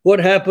 What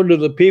happened to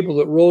the people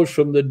that rose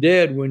from the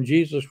dead when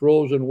Jesus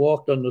rose and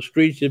walked on the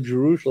streets of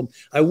Jerusalem?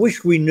 I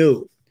wish we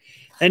knew.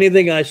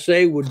 Anything I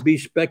say would be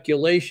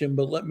speculation,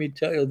 but let me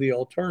tell you the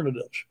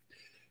alternatives.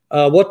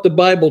 What the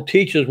Bible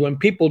teaches, when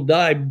people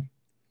died,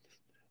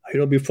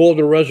 before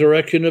the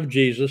resurrection of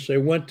Jesus, they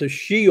went to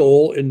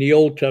Sheol in the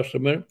Old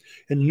Testament.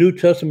 In the New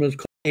Testament, it's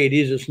called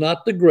Hades. It's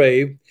not the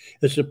grave.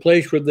 It's a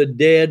place where the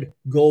dead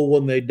go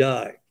when they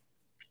die.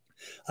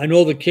 I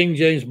know the King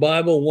James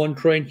Bible,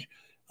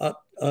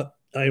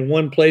 in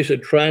one place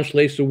it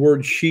translates the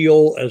word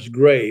Sheol as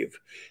grave.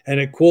 And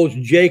it quotes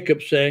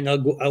Jacob saying, I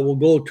will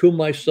go to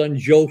my son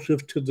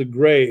Joseph to the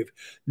grave.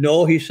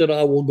 No, he said,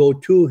 I will go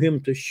to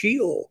him to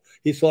Sheol.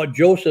 He thought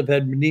Joseph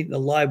had been eaten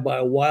alive by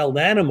a wild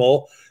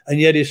animal, and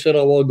yet he said,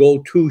 I will go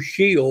to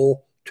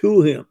Sheol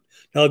to him.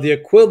 Now, the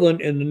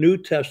equivalent in the New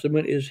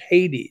Testament is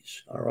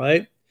Hades, all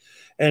right?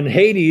 And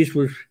Hades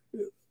was,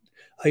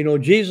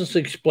 Jesus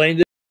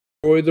explained it.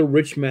 Story of the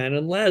rich man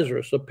and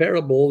Lazarus, a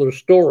parable, their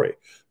story.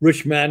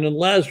 Rich man and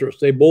Lazarus,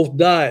 they both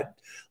died.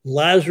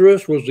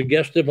 Lazarus was the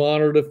guest of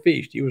honor at a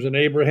feast. He was in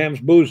Abraham's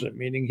bosom,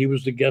 meaning he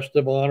was the guest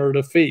of honor at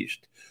a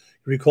feast.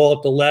 Recall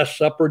at the Last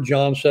Supper,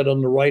 John sat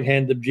on the right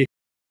hand of Jesus.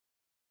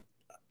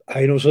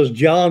 It says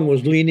John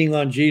was leaning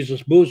on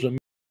Jesus' bosom. He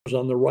was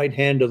on the right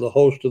hand of the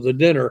host of the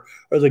dinner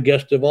or the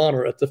guest of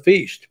honor at the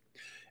feast.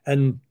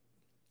 And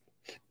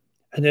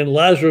And then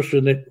Lazarus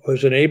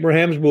was in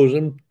Abraham's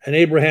bosom, and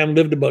Abraham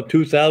lived about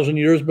 2,000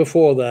 years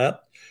before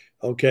that.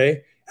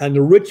 Okay. And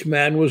the rich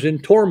man was in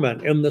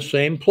torment in the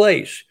same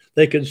place.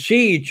 They could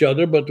see each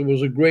other, but there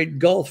was a great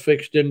gulf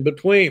fixed in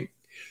between.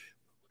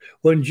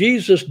 When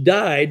Jesus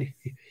died,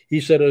 he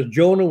said, as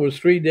Jonah was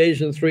 3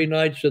 days and 3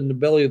 nights in the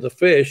belly of the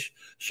fish,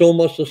 so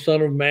must the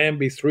Son of Man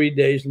be 3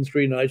 days and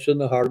 3 nights in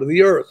the heart of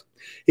the earth.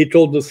 He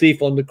told the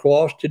thief on the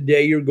cross,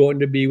 today you're going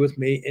to be with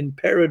me in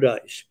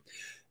paradise.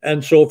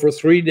 And so for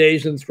 3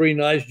 days and 3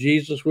 nights,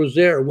 Jesus was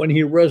there. When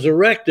he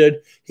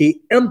resurrected,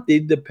 he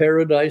emptied the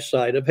paradise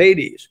side of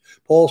Hades.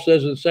 Paul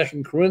says in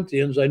 2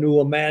 Corinthians, I knew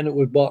a man that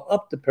was brought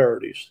up to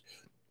paradise.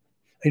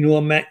 I knew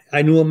a man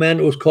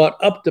that was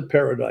caught up to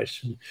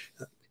paradise.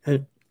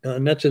 And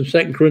that's in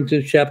 2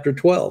 Corinthians chapter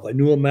 12. I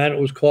knew a man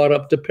that was caught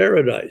up to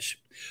paradise.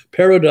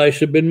 Paradise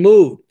had been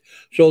moved.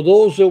 So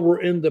those that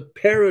were in the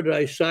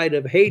paradise side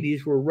of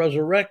Hades were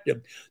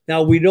resurrected.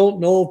 Now, we don't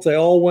know if they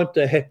all went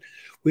to heaven.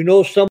 We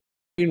know some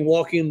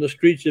walking in the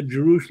streets of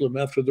Jerusalem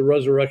after the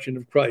resurrection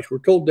of Christ. We're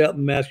told that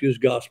in Matthew's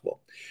gospel.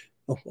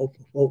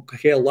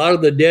 Okay, a lot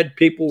of the dead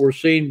people were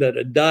seen that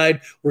had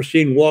died were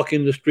seen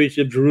walking the streets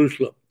of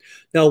Jerusalem.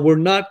 Now, we're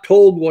not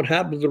told what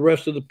happened to the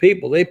rest of the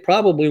people. They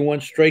probably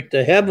went straight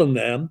to heaven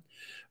then,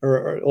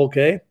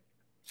 okay?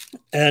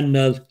 And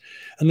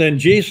then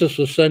Jesus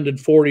ascended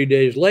 40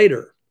 days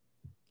later.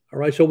 All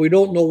right, so we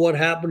don't know what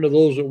happened to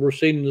those that were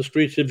seen in the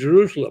streets of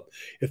Jerusalem.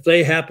 If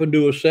they happened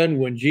to ascend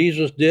when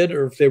Jesus did,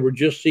 or if they were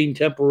just seen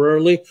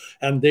temporarily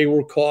and they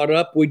were caught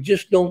up, we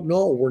just don't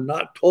know. We're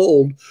not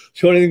told.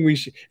 So anything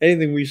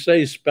we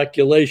say is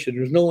speculation.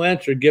 There's no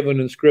answer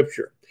given in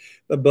Scripture.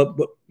 But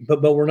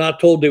we're not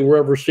told they were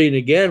ever seen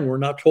again. We're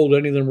not told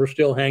any of them were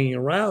still hanging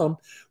around.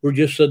 We're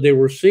just said they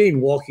were seen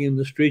walking in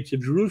the streets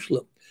of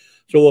Jerusalem.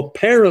 So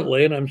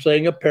apparently, and I'm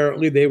saying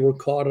apparently, they were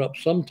caught up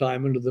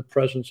sometime into the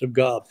presence of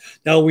God.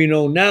 Now we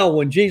know now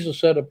when Jesus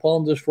said,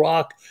 upon this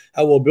rock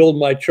I will build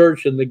my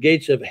church and the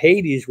gates of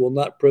Hades will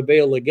not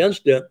prevail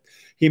against it.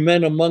 He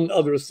meant, among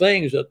other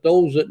things, that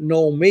those that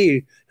know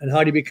me, and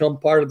how to become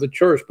part of the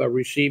church, by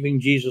receiving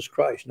Jesus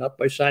Christ, not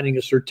by signing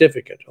a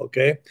certificate,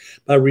 okay?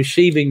 By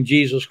receiving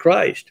Jesus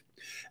Christ.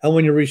 And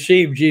when you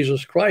receive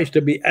Jesus Christ,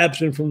 to be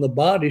absent from the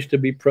bodies, to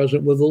be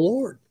present with the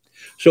Lord.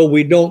 So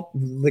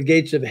the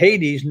gates of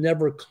Hades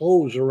never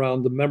close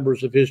around the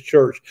members of his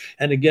church.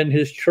 And again,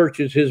 his church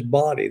is his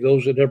body,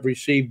 those that have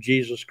received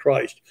Jesus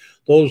Christ.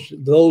 Those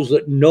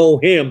that know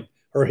him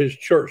are his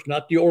church,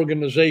 not the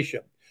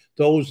organization.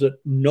 Those that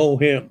know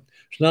him.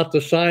 It's not the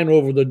sign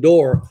over the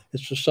door,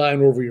 it's the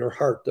sign over your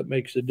heart that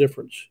makes the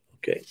difference.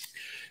 Okay.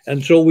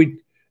 And so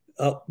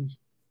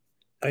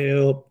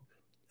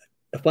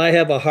if I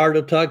have a heart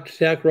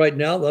attack right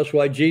now, that's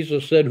why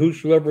Jesus said,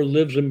 whosoever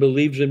lives and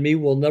believes in me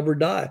will never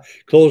die.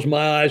 Close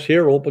my eyes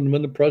here, open them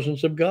in the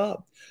presence of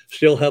God.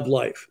 Still have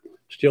life.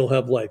 Still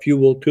have life. You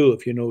will too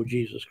if you know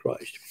Jesus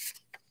Christ.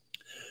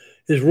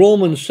 Is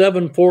Romans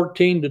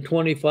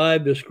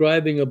 7:14-25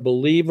 describing a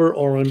believer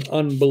or an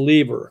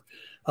unbeliever?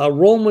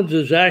 Romans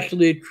is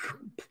actually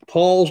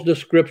Paul's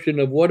description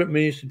of what it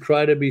means to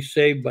try to be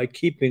saved by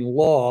keeping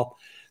law.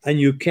 And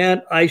you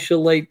can't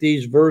isolate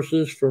these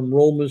verses from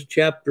Romans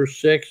chapter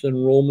 6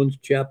 and Romans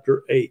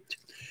chapter 8.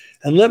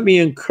 And let me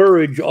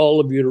encourage all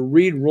of you to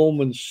read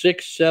Romans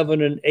 6,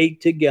 7, and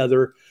 8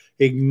 together,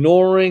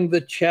 ignoring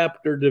the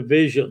chapter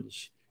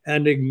divisions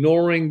and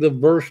ignoring the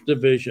verse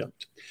divisions.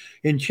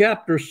 In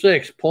chapter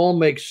 6, Paul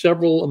makes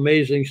several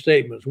amazing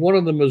statements. One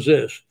of them is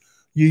this: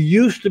 you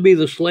used to be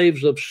the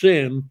slaves of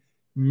sin,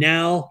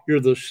 now you're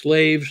the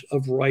slaves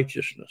of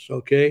righteousness,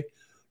 okay?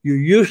 You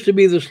used to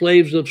be the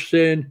slaves of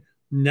sin,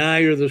 now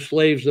you're the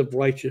slaves of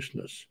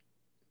righteousness,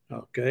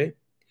 okay?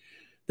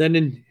 Then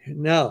in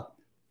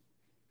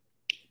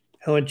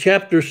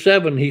chapter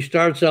 7, he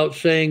starts out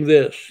saying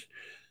this: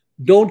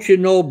 don't you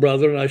know,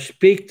 brethren, I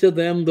speak to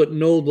them that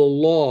know the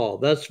law.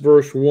 That's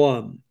verse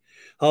 1.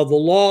 How the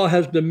law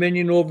has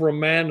dominion over a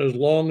man as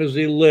long as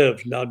he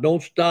lives. Now,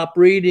 don't stop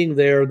reading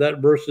there. That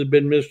verse has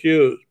been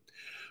misused.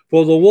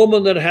 For the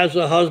woman that has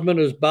a husband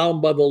is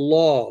bound by the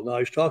law. Now,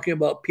 he's talking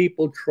about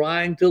people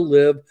trying to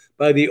live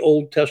by the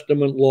Old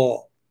Testament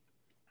law.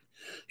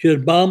 She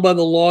is bound by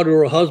the law to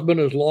her husband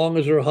as long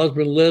as her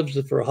husband lives.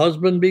 If her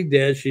husband be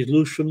dead, she's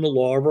loose from the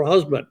law of her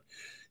husband.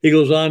 He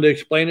goes on to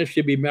explain, if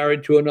she be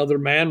married to another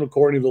man,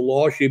 according to the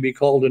law, she'd be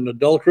called an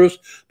adulteress.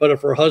 But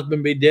if her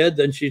husband be dead,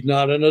 then she's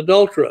not an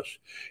adulteress.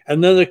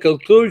 And then the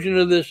conclusion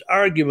of this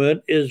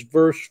argument is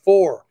verse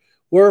 4.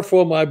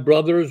 Wherefore, my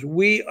brothers,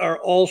 we are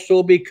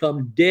also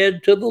become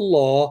dead to the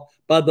law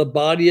by the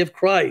body of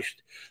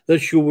Christ, that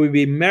should we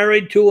be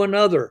married to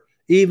another,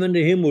 even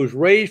to him who was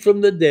raised from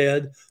the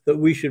dead, that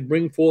we should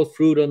bring forth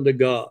fruit unto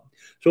God.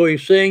 So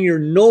he's saying you're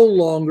no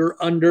longer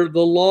under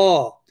the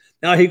law.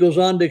 Now he goes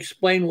on to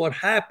explain what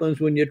happens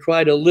when you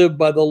try to live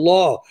by the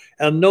law.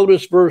 And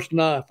notice verse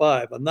 5.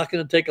 I'm not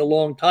going to take a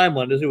long time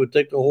on this. It would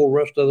take the whole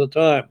rest of the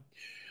time.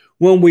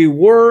 When we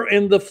were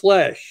in the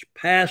flesh,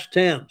 past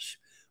tense.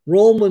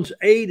 Romans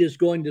 8 is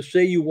going to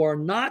say you are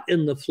not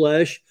in the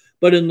flesh,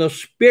 but in the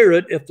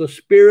spirit, if the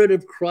spirit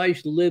of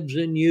Christ lives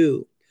in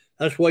you.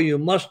 That's why you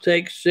must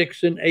take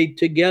 6 and 8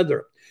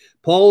 together.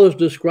 Paul is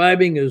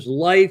describing his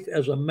life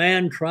as a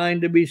man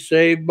trying to be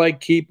saved by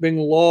keeping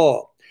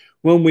law.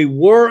 When we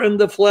were in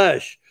the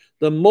flesh,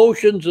 the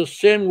motions of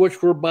sin,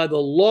 which were by the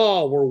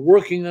law, were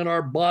working in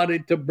our body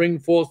to bring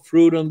forth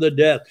fruit unto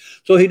death.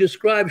 So he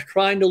describes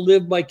trying to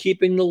live by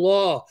keeping the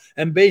law.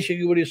 And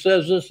basically what he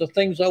says is the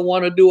things I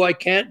want to do, I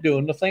can't do.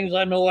 And the things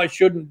I know I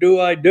shouldn't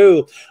do, I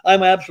do.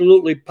 I'm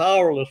absolutely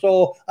powerless.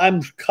 Oh,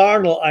 I'm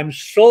carnal. I'm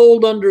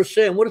sold under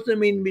sin. What does it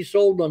mean to be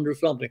sold under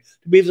something?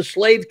 To be the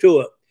slave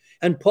to it.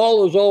 And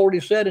Paul has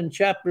already said in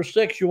chapter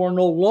 6, you are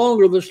no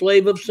longer the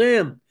slave of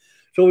sin.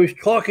 So he's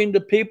talking to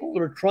people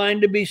that are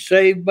trying to be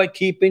saved by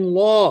keeping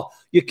law.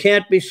 You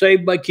can't be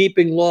saved by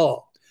keeping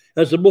law.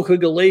 As the book of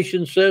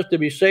Galatians says, to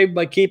be saved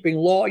by keeping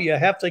law, you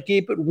have to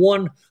keep it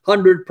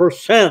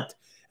 100%.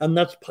 And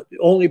that's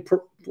only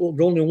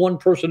one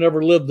person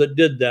ever lived that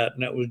did that,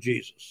 and that was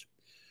Jesus.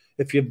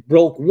 If you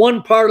broke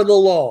one part of the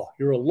law,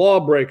 you're a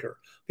lawbreaker.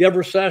 If you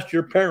ever sassed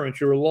your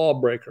parents, you're a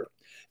lawbreaker.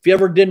 If you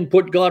ever didn't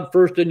put God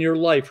first in your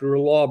life, you're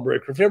a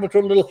lawbreaker. If you ever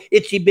told a little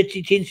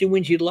itsy-bitsy,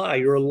 teensy-weensy lie,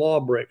 you're a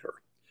lawbreaker.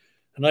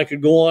 And I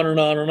could go on and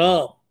on and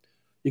on.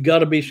 You got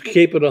to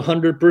keep it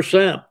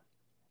 100%.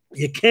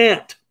 You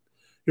can't.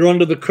 You're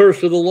under the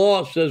curse of the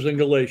law, it says in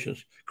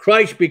Galatians.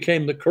 Christ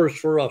became the curse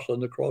for us on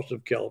the cross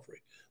of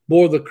Calvary.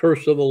 Bore the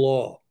curse of the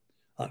law.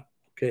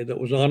 Okay, that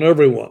was on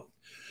everyone.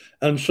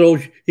 And so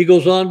he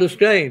goes on to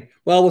say,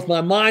 well, with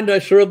my mind I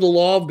serve the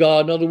law of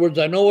God. In other words,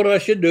 I know what I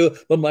should do,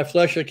 but my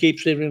flesh I keep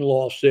serving the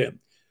law of sin.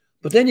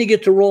 But then you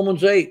get to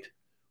Romans 8.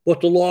 What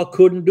the law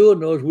couldn't do in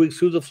those weeks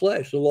through the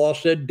flesh. The law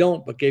said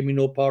don't, but gave me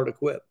no power to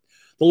quit.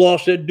 The law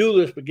said do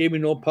this, but gave me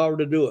no power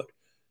to do it.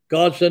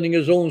 God sending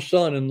his own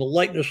son in the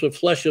likeness of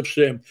flesh of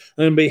sin,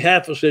 and in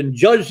behalf of sin,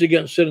 judged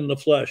against sin in the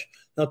flesh,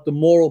 not the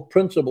moral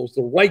principles,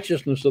 the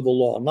righteousness of the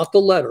law, not the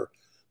letter.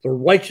 The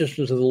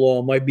righteousness of the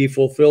law might be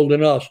fulfilled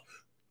in us.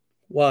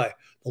 Why?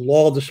 The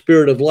law of the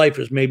Spirit of life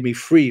has made me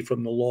free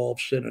from the law of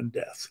sin and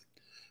death.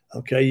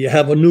 Okay, you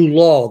have a new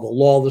law, the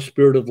law of the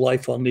Spirit of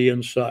life on the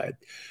inside.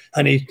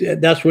 And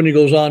that's when he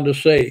goes on to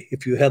say,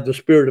 if you have the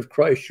Spirit of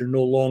Christ, you're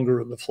no longer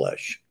in the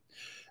flesh.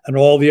 And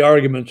all the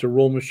arguments of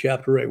Romans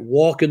chapter 8,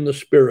 walk in the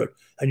Spirit,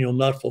 and you'll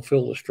not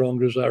fulfill the strong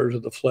desires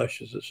of the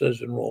flesh, as it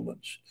says in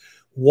Romans.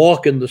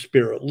 Walk in the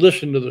Spirit.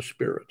 Listen to the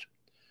Spirit.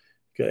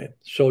 Okay,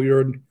 so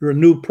you're a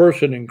new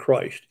person in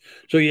Christ.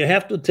 So you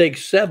have to take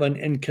 7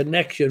 in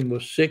connection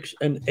with 6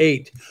 and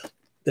 8.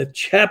 The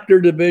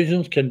chapter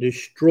divisions can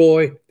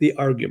destroy the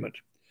argument.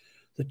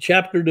 The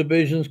chapter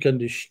divisions can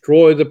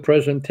destroy the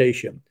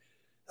presentation.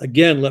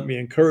 Again, let me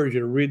encourage you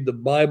to read the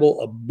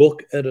Bible a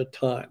book at a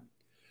time.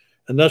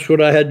 And that's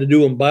what I had to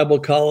do in Bible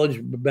college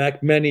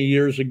back many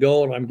years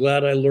ago, and I'm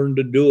glad I learned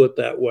to do it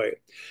that way.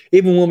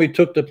 Even when we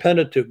took the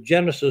Pentateuch,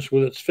 Genesis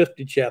with its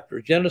 50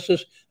 chapters,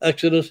 Genesis,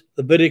 Exodus,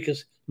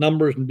 Leviticus,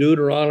 Numbers, and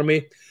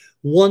Deuteronomy,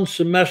 one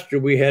semester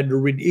we had to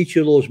read each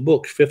of those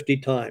books 50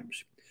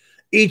 times.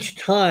 Each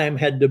time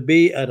had to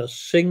be at a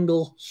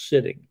single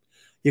sitting.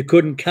 You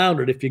couldn't count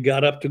it if you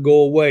got up to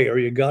go away or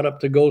you got up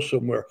to go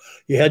somewhere.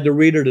 You had to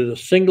read it at a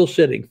single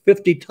sitting,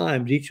 50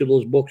 times each of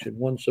those books in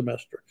one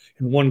semester,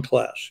 in one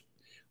class.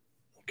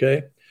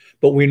 Okay?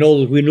 But we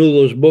knew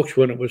those books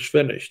when it was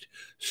finished.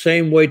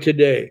 Same way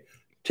today.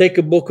 Take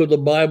a book of the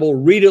Bible,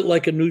 read it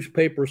like a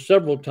newspaper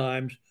several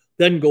times,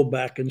 then go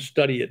back and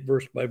study it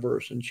verse by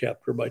verse and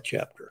chapter by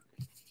chapter.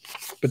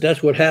 But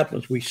that's what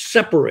happens. We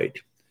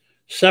separate,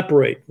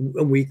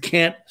 and we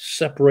can't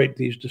separate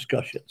these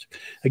discussions.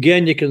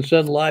 Again, you can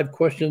send live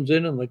questions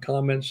in the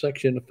comment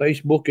section of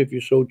Facebook if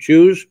you so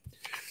choose.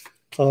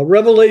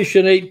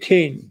 Revelation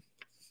 18.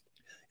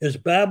 Is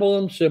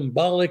Babylon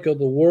symbolic of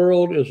the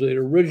world? Is it the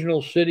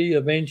original city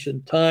of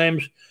ancient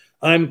times?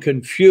 I'm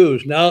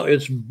confused. Now,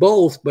 it's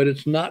both, but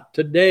it's not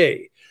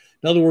today.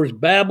 In other words,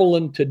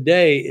 Babylon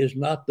today is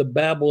not the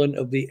Babylon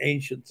of the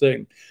ancient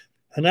thing.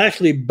 And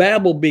actually,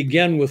 Babel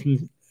began with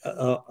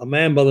a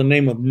man by the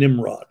name of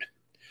Nimrod.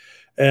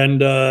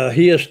 And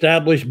he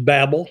established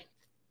Babel.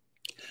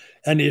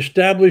 And he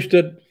established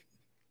it,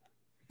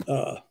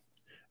 how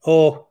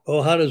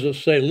does it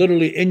say?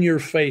 Literally in your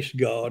face,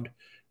 God.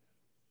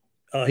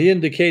 He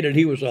indicated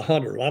he was a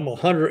hunter. I'm a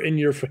hunter in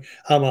your face.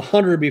 I'm a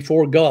hunter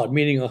before God,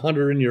 meaning a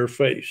hunter in your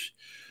face.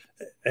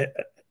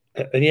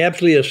 And he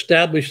actually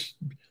established,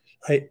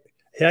 he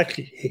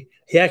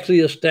actually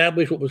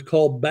established what was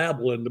called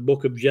Babel in the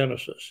book of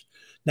Genesis.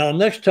 Now,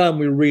 next time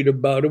we read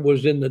about it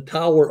was in the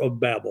Tower of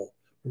Babel,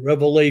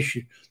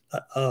 Revelation,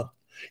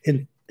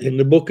 in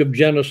the book of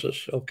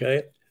Genesis,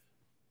 okay?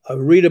 I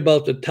read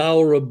about the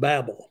Tower of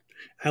Babel.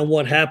 And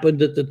what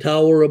happened at the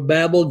Tower of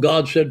Babel?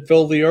 God said,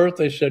 fill the earth.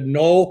 They said,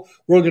 no,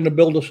 we're going to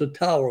build us a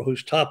tower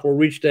whose top will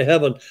reach to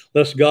heaven,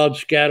 lest God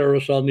scatter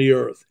us on the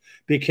earth.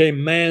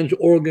 Became man's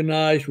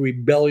organized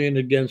rebellion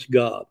against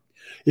God.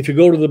 If you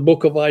go to the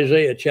book of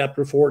Isaiah,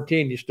 chapter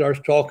 14, he starts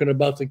talking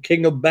about the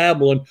king of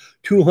Babylon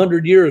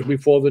 200 years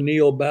before the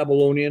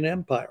Neo-Babylonian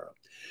Empire.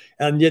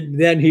 And yet,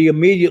 then he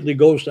immediately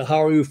goes to,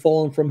 how are you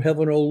fallen from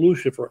heaven, O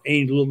Lucifer,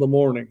 angel of the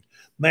morning?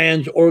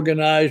 Man's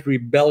organized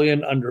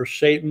rebellion under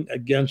Satan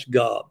against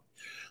God.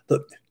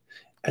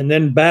 And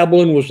then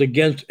Babylon was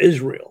against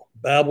Israel.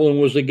 Babylon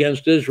was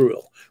against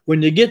Israel.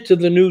 When you get to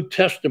the New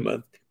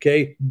Testament,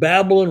 okay,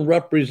 Babylon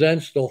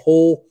represents the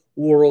whole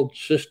world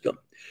system.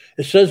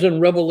 It says in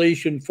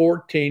Revelation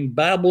 14,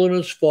 Babylon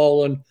is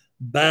fallen,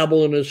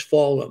 Babylon is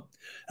fallen.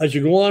 As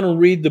you go on and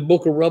read the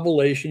book of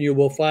Revelation, you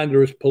will find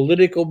there is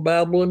political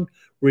Babylon,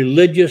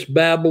 religious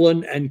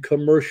Babylon, and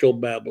commercial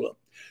Babylon.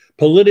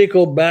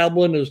 Political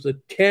Babylon is the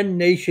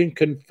 10-nation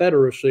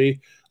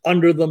confederacy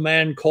under the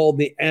man called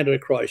the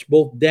Antichrist.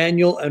 Both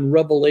Daniel and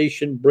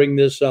Revelation bring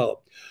this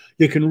out.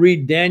 You can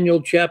read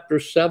Daniel chapter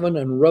 7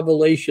 and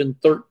Revelation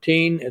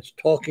 13. It's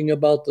talking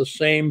about the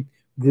same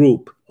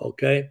group,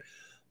 okay?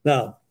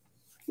 Now,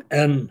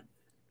 and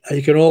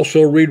you can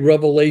also read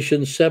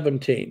Revelation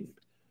 17.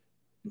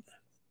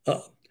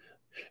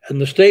 And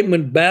the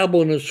statement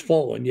Babylon is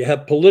fallen. You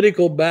have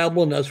political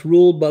Babylon that's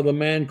ruled by the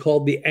man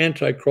called the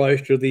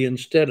Antichrist, or the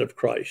instead of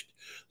Christ.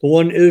 The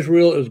one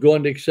Israel is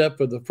going to accept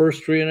for the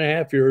first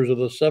 3.5 years of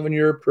the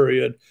 7-year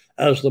period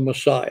as the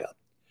Messiah.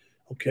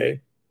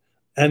 Okay.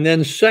 And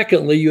then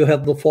secondly, you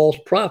have the false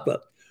prophet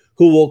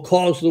who will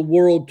cause the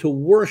world to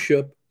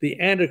worship the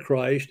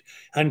Antichrist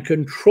and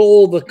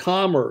control the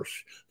commerce.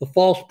 The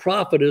false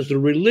prophet is the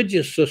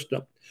religious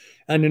system.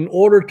 And in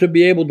order to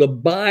be able to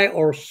buy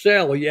or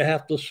sell, you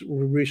have to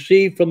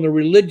receive from the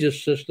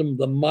religious system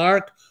the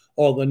mark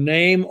or the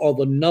name or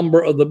the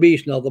number of the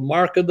beast. Now, the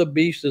mark of the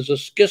beast is a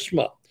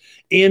schisma,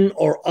 in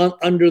or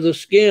under the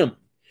skin.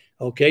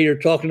 Okay, you're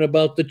talking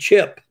about the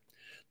chip,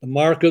 the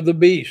mark of the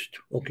beast,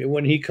 okay,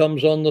 when he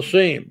comes on the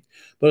scene.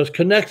 But it's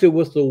connected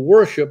with the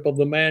worship of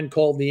the man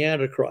called the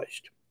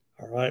Antichrist.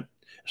 All right.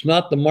 It's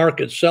not the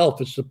mark itself,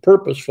 it's the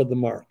purpose for the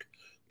mark.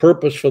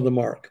 Purpose for the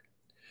mark.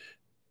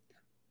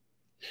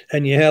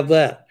 And you have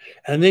that.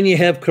 And then you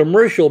have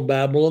commercial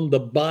Babylon, the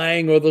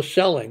buying or the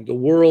selling, the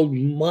world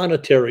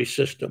monetary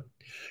system.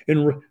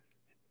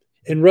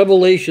 In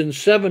Revelation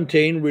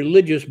 17,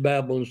 religious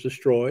Babylon is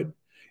destroyed.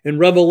 In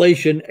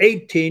Revelation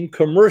 18,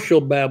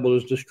 commercial Babylon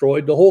is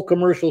destroyed. The whole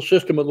commercial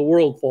system of the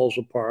world falls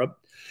apart.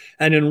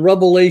 And in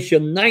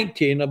Revelation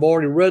 19, I've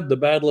already read the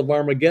Battle of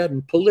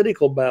Armageddon,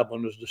 political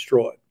Babylon is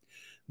destroyed.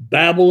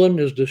 Babylon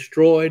is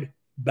destroyed.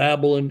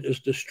 Babylon is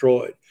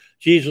destroyed.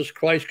 Jesus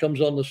Christ comes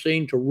on the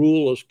scene to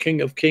rule as King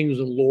of Kings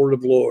and Lord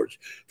of Lords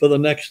for the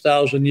next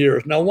 1,000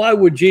 years. Now, why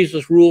would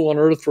Jesus rule on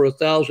earth for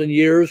 1,000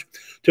 years?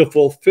 To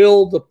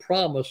fulfill the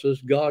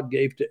promises God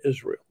gave to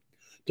Israel,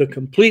 to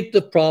complete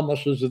the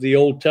promises of the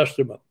Old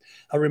Testament.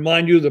 I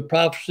remind you, the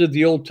prophecies of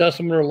the Old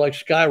Testament are like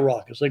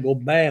skyrockets. They go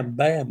bam,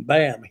 bam,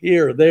 bam,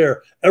 here,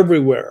 there,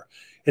 everywhere.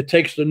 It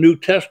takes the New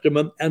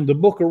Testament and the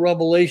book of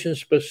Revelation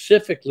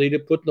specifically to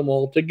put them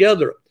all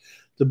together.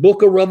 The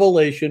book of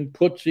Revelation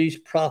puts these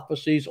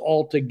prophecies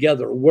all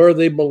together, where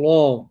they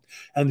belong,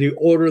 and the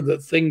order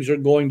that things are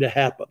going to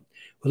happen.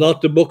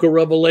 Without the book of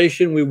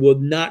Revelation, we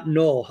would not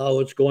know how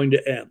it's going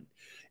to end.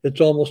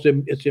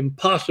 It's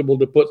impossible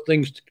to put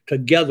things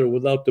together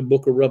without the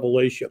book of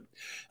Revelation.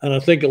 And I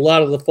think a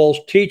lot of the false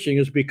teaching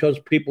is because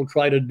people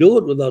try to do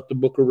it without the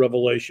book of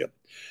Revelation.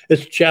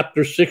 It's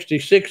chapter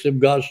 66 of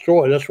God's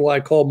story. That's why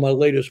I called my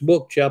latest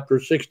book chapter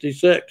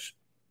 66.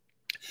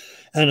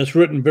 And it's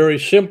written very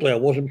simply. I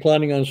wasn't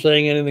planning on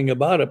saying anything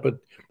about it, but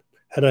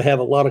had to have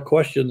a lot of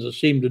questions that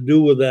seem to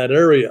do with that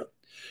area.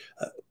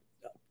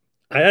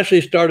 I actually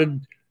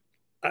started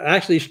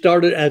as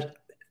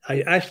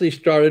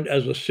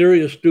a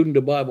serious student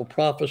of Bible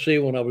prophecy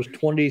when I was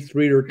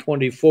 23 or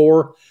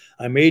 24.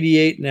 I'm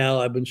 88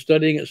 now. I've been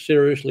studying it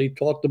seriously,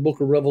 taught the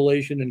book of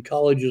Revelation in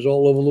colleges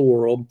all over the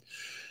world.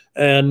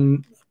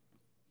 And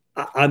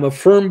I'm a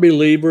firm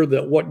believer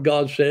that what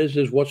God says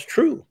is what's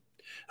true.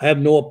 I have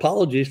no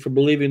apologies for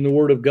believing the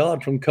word of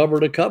God from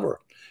cover to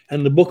cover.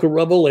 And the book of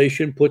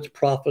Revelation puts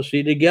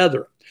prophecy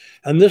together.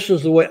 And this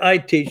is the way I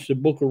teach the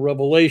book of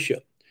Revelation.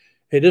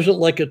 It isn't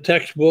like a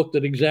textbook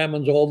that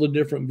examines all the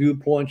different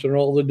viewpoints and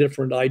all the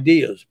different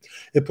ideas.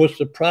 It puts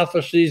the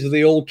prophecies of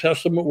the Old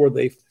Testament where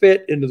they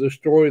fit into the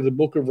story of the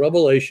book of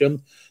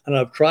Revelation. And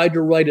I've tried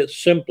to write it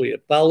simply.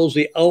 It follows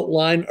the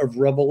outline of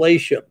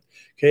Revelation.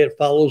 Okay, it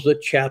follows the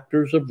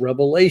chapters of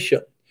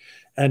Revelation.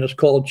 And it's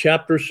called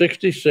Chapter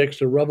 66,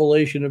 The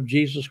Revelation of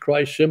Jesus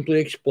Christ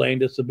Simply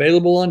Explained. It's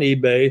available on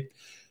eBay.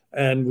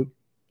 And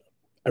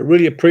I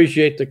really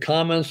appreciate the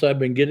comments I've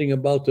been getting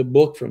about the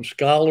book from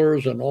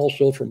scholars and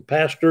also from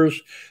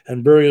pastors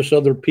and various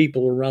other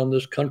people around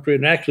this country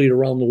and actually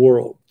around the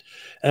world.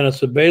 And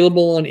it's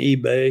available on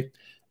eBay.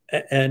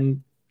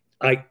 And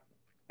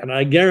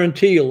I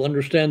guarantee you'll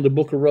understand the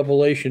book of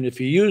Revelation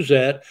if you use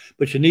that,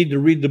 but you need to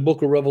read the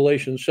book of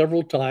Revelation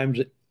several times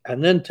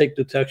and then take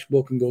the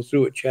textbook and go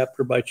through it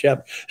chapter by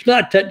chapter. It's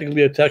not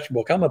technically a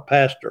textbook. I'm a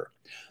pastor,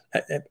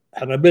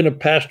 and I've been a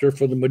pastor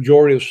for the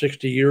majority of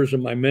 60 years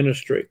of my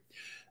ministry.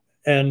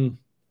 And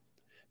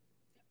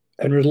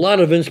there's a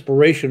lot of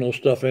inspirational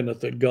stuff in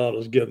it that God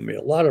has given me,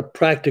 a lot of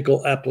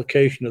practical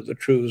application of the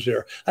truths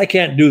there. I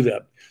can't do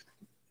that.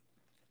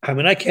 I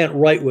mean, I can't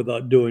write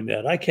without doing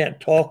that. I can't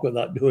talk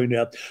without doing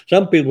that.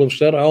 Some people have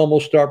said I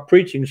almost start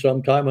preaching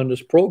sometime on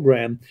this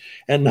program,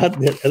 and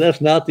that's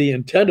not the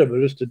intent of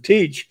it, is to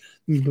teach,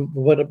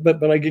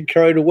 but I get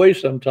carried away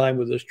sometime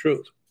with this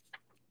truth.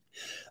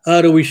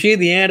 Do we see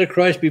the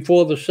Antichrist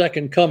before the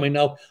second coming?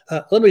 Now,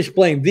 let me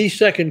explain. The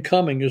second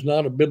coming is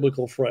not a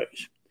biblical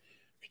phrase.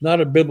 It's not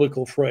a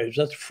biblical phrase.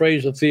 That's a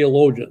phrase of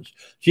theologians.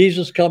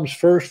 Jesus comes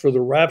first for the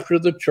rapture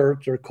of the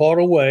church. They're caught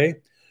away.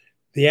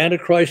 The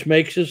Antichrist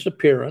makes his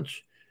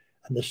appearance,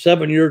 and the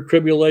 7-year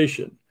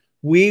tribulation.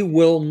 We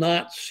will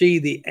not see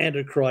the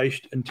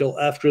Antichrist until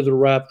after the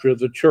rapture of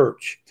the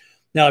church.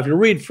 Now, if you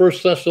read 1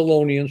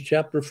 Thessalonians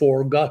chapter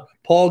 4,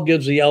 Paul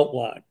gives the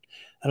outline,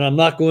 and I'm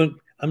not going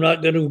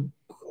to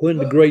go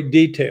into great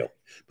detail,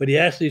 but he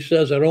actually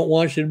says, I don't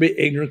want you to be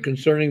ignorant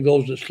concerning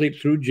those that sleep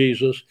through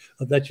Jesus,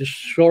 that you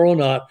sorrow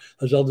not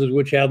as others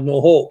which have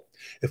no hope.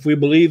 If we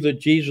believe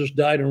that Jesus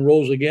died and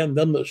rose again,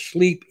 them that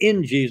sleep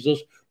in Jesus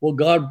will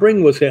God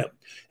bring with him.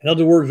 In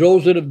other words,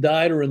 those that have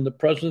died are in the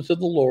presence of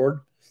the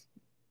Lord.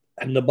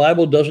 And the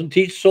Bible doesn't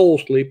teach soul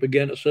sleep.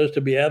 Again, it says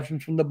to be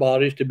absent from the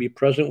bodies, to be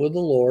present with the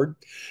Lord.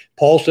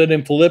 Paul said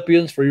in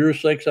Philippians, for your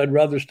sakes, I'd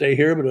rather stay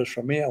here, but as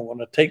for me, I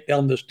want to take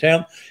down this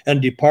tent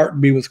and depart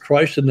and be with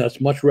Christ, and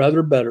that's much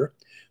rather better.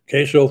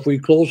 Okay, so if we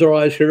close our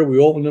eyes here, we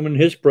open them in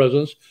his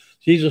presence.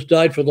 Jesus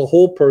died for the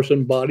whole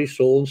person, body,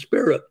 soul, and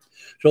spirit.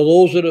 So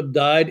those that have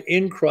died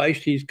in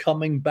Christ, he's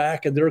coming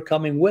back, and they're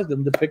coming with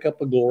him to pick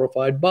up a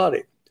glorified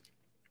body.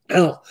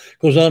 Now,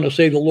 goes on to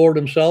say, the Lord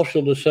himself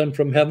shall descend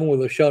from heaven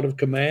with a shout of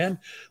command,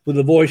 with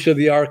the voice of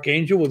the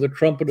archangel, with the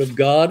trumpet of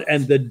God,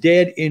 and the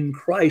dead in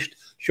Christ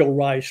shall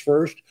rise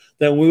first.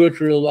 Then we which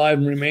are alive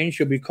and remain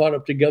shall be caught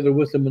up together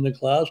with them in the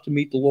clouds to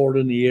meet the Lord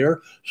in the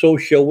air. So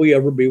shall we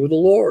ever be with the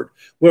Lord.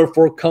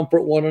 Wherefore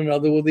comfort one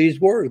another with these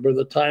words. By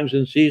the times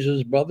and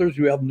seasons, brothers,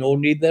 you have no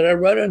need that I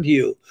write unto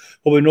you.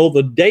 For we know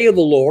the day of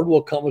the Lord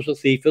will come as a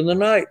thief in the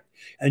night.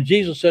 And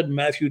Jesus said in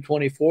Matthew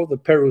 24, the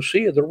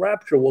parousia, the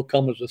rapture, will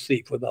come as a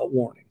thief without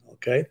warning.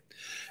 Okay?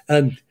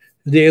 And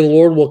the day of the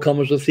Lord will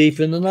come as a thief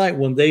in the night.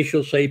 When they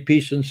shall say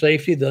peace and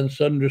safety, then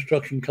sudden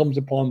destruction comes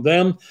upon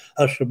them,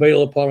 as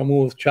travail upon a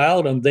woman with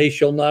child, and they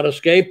shall not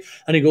escape.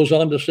 And he goes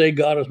on to say,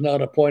 God has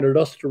not appointed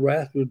us to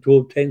wrath, but to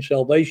obtain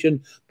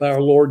salvation by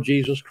our Lord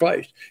Jesus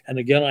Christ. And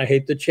again, I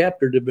hate the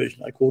chapter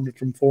division. I quoted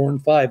from 4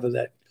 and 5 of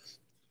that.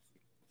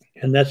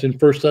 And that's in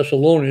 1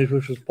 Thessalonians,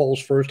 which was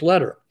Paul's first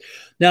letter.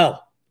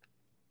 Now,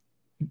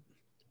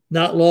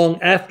 not long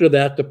after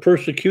that, the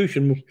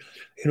persecution,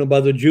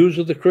 by the Jews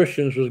of the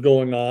Christians was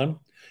going on,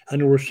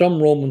 and there were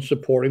some Romans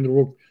supporting.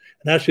 And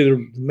actually,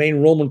 the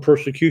main Roman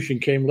persecution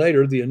came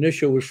later. The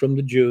initial was from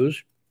the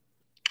Jews.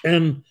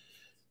 And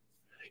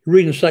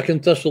reading 2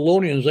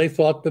 Thessalonians, they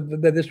thought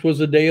that this was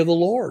the day of the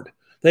Lord.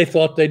 They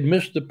thought they'd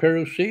missed the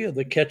parousia,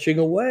 the catching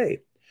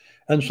away.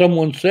 And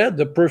someone said,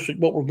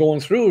 what we're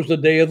going through is the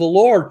day of the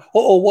Lord.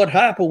 Oh, what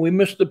happened? We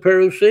missed the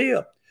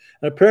parousia.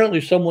 And apparently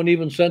someone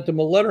even sent him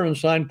a letter and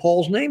signed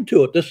Paul's name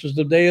to it. This is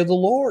the day of the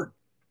Lord.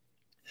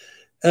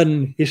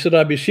 And he said,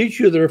 I beseech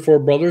you, therefore,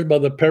 brothers, by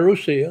the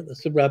parousia,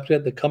 that's the rapture,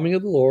 the coming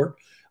of the Lord.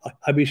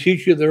 I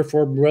beseech you,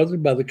 therefore,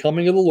 brethren, by the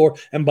coming of the Lord,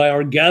 and by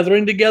our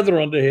gathering together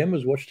unto him,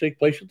 is what's take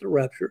place at the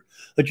rapture,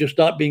 that you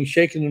stop being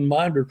shaken in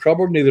mind or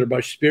troubled, neither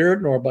by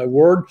spirit, nor by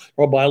word,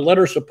 nor by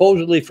letter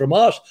supposedly from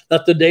us,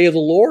 that the day of the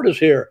Lord is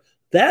here.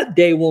 That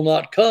day will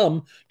not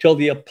come till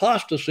the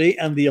apostasy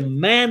and the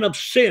man of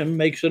sin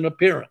makes an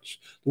appearance.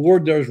 The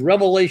word there is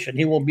revelation.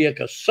 He will be like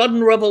a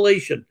sudden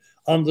revelation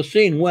on the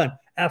scene. When?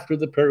 After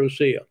the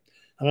parousia.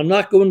 And I'm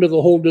not going to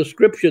the whole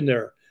description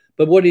there,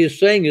 but what he is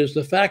saying is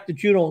the fact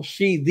that you don't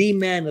see the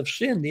man of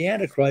sin, the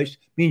Antichrist,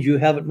 means you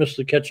haven't missed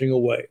the catching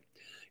away.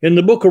 In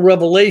the book of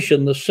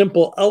Revelation, the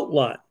simple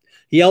outline,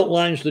 he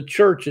outlines the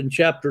church in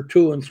chapter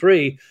 2 and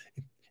 3.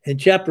 In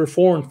chapter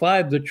 4 and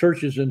 5, the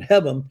church is in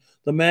heaven.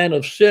 The man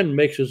of sin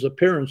makes his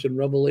appearance in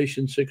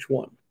Revelation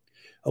 6:1.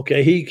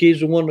 Okay, he's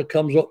the one that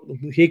comes up.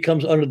 He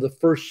comes under the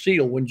first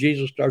seal when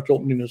Jesus starts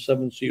opening the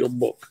 7-seal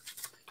book.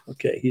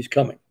 Okay, he's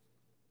coming.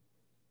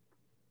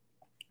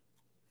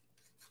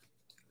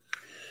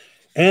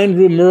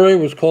 Andrew Murray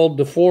was called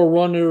the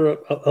forerunner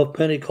of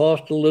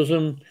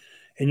Pentecostalism.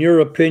 In your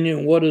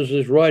opinion, what is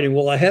his writing?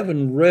 Well, I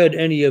haven't read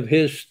any of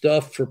his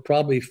stuff for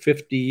probably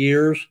 50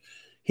 years.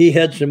 He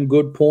had some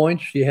good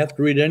points. You have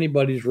to read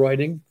anybody's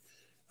writing.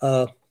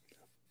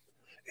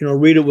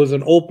 Read it with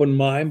an open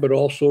mind, but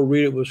also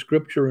read it with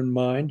scripture in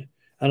mind.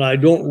 And I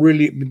don't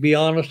really, to be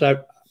honest, I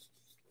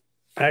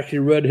actually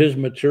read his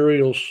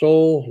material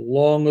so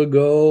long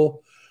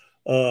ago.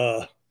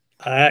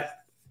 I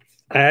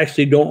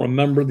actually don't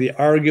remember the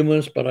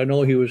arguments, but I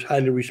know he was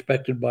highly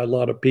respected by a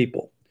lot of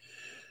people.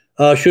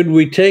 Should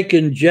we take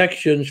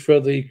injections for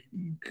the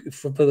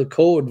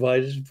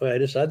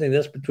COVID-19? I think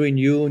that's between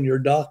you and your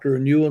doctor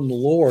and you and the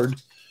Lord.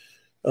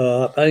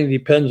 I think it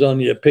depends on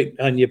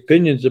the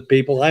opinions of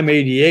people. I'm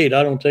 88.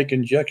 I don't take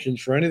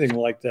injections for anything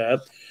like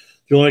that.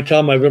 The only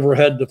time I've ever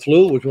had the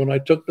flu was when I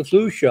took the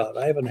flu shot.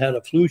 I haven't had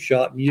a flu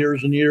shot in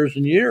years and years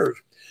and years.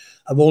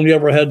 I've only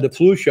ever had the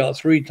flu shot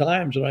 3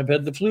 times, and I've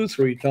had the flu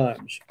 3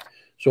 times.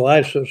 So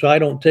I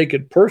don't take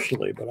it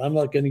personally, but I'm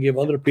not going to give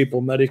other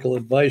people medical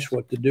advice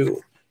what to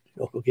do.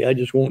 Okay, I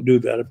just won't do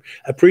that.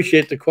 I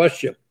appreciate the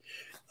question.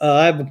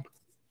 I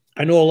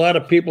know a lot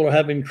of people are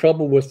having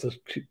trouble with this.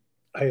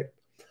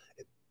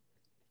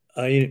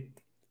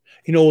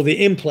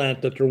 The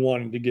implant that they're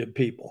wanting to give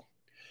people,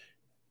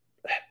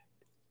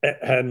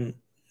 and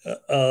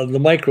the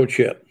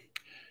microchip,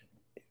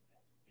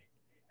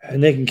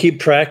 and they can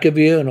keep track of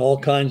you and all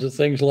kinds of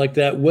things like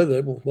that with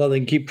it. Well, they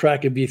can keep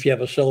track of you if you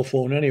have a cell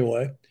phone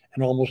anyway,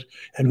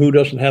 and who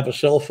doesn't have a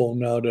cell phone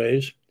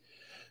nowadays?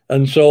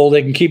 And so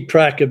they can keep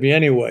track of you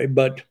anyway.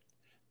 But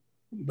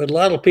a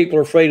lot of people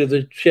are afraid of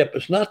the chip.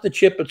 It's not the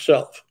chip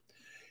itself.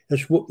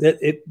 There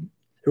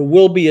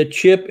will be a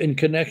chip in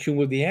connection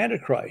with the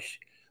Antichrist,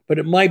 but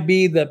it might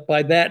be that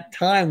by that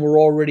time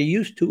we're already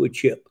used to a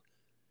chip.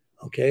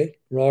 Okay,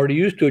 we're already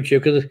used to a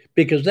chip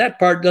because that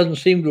part doesn't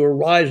seem to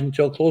arise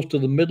until close to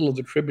the middle of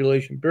the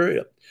tribulation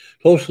period,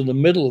 close to the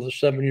middle of the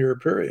 7-year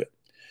period.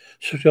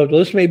 So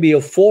this may be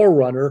a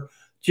forerunner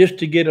just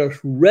to get us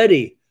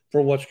ready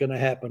for what's going to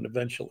happen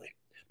eventually,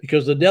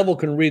 because the devil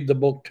can read the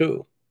book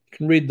too,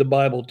 can read the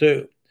Bible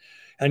too.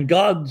 And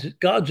God's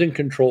in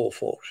control,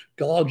 folks.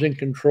 God's in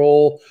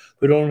control.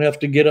 We don't have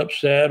to get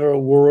upset or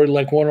worried.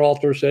 Like one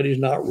author said, he's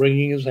not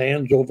wringing his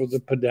hands over the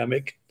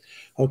pandemic.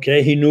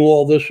 Okay, he knew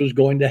all this was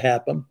going to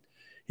happen.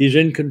 He's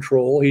in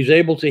control. He's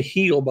able to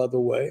heal, by the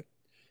way,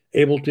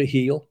 able to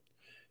heal.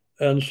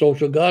 And so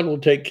God will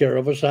take care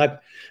of us.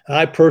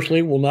 I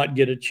personally will not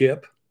get a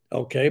chip,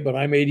 okay, but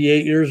I'm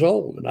 88 years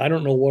old, and I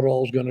don't know what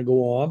all is going to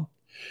go on.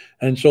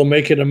 And so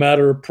make it a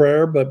matter of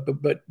prayer,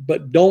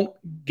 but don't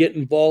get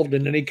involved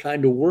in any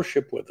kind of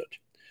worship with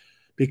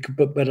it.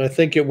 But I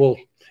think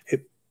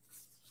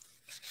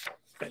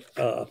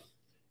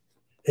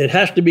it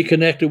has to be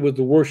connected with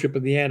the worship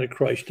of the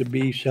Antichrist to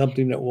be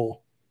something that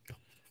will,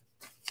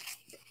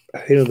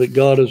 that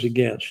God is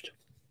against.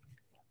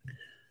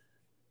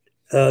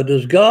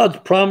 Does God's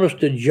promise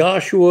to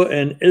Joshua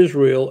and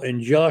Israel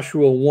in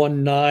Joshua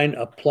 1:9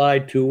 apply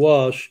to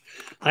us?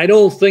 I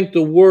don't think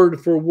the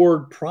word for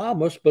word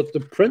promise, but the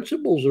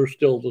principles are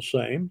still the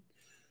same.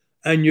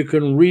 And you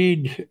can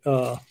read,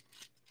 let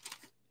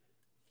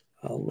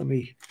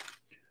me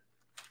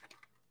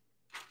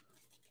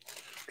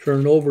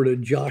turn over to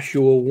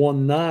Joshua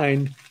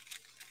 1:9.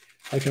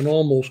 I can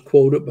almost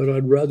quote it, but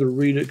I'd rather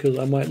read it because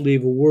I might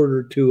leave a word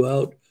or two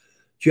out.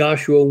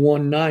 Joshua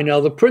 1:9. Now,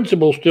 the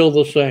principle's still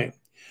the same.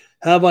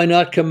 Have I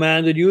not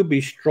commanded you,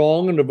 be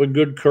strong and of a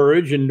good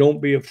courage and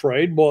don't be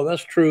afraid? Boy,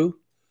 that's true.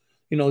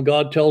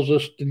 God tells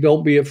us to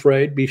don't be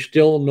afraid, be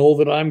still and know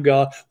that I'm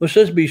God. When it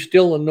says be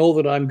still and know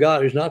that I'm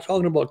God, he's not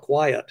talking about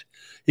quiet.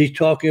 He's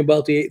talking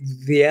about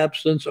the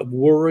absence of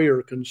worry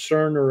or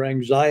concern or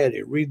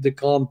anxiety. Read the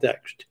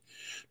context.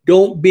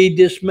 Don't be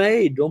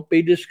dismayed. Don't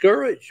be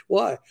discouraged.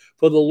 Why?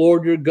 For the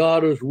Lord your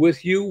God is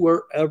with you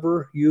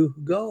wherever you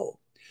go.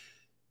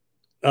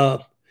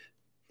 And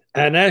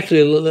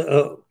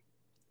actually,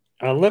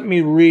 let me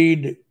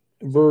read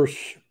verse.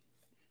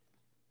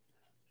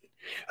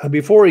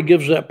 Before he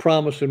gives that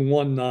promise in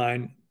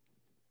 1:9,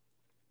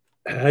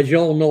 as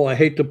y'all know, I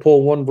hate to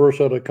pull one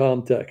verse out of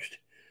context.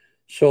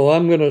 So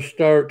I'm going to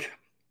start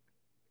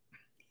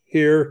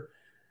here.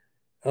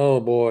 Oh,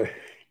 boy.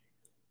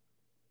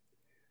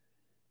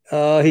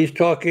 He's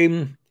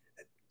talking.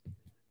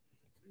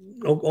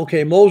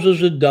 Okay, Moses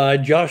had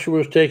died. Joshua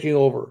is taking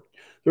over.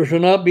 There shall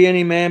not be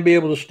any man be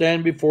able to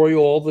stand before you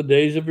all the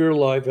days of your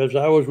life. As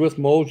I was with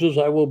Moses,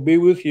 I will be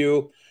with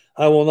you.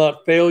 I will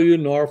not fail you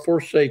nor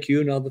forsake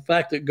you. Now, the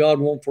fact that God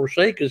won't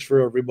forsake is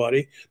for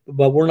everybody,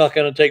 but we're not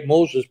going to take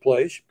Moses'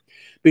 place.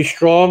 Be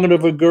strong and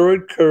of a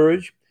good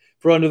courage,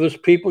 for unto this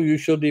people you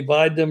shall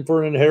divide them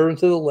for an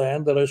inheritance of the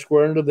land that I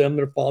swear unto them,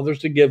 their fathers,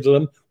 to give to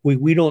them.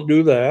 We don't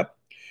do that.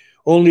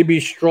 Only be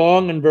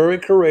strong and very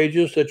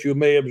courageous, that you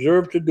may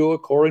observe to do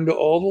according to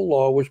all the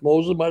law which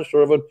Moses my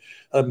servant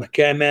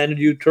commanded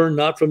you. Turn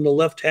not from the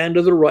left hand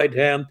to the right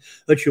hand,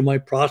 that you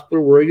might prosper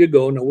where you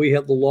go. Now we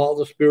have the law of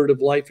the Spirit of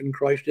life in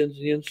Christ in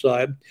the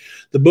inside.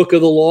 The book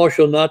of the law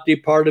shall not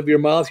depart of your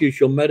mouth. You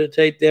shall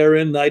meditate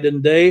therein night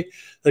and day,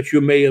 that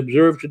you may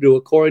observe to do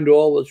according to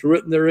all that's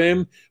written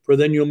therein. For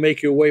then you'll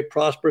make your way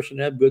prosperous and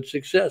have good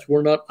success.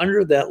 We're not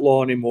under that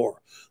law anymore.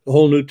 The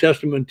whole New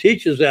Testament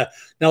teaches that.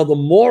 Now, the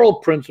moral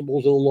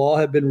principles of the law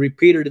have been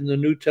repeated in the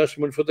New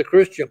Testament for the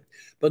Christian,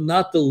 but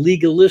not the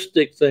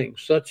legalistic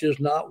things, such as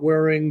not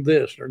wearing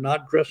this or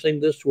not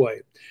dressing this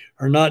way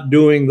or not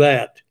doing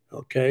that,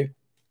 okay?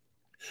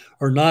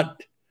 Or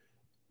not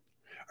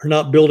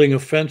building a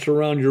fence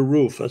around your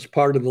roof. That's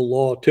part of the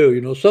law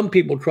too. Some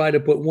people try to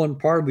put one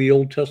part of the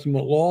Old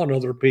Testament law on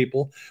other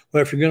people.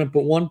 Well, if you're going to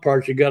put one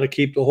part, you got to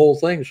keep the whole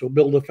thing. So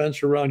build a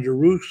fence around your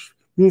roof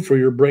or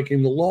you're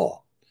breaking the law.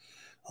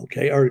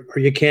 Okay, or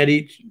you can't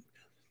eat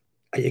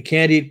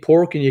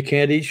pork and you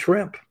can't eat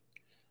shrimp.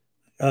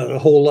 A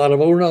whole lot of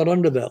we're not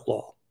under that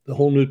law. The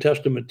whole New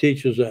Testament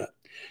teaches that.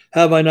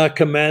 Have I not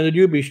commanded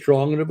you? Be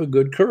strong and of a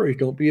good courage.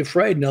 Don't be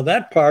afraid. Now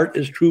that part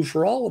is true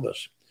for all of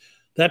us.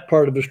 That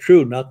part of it is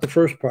true, not the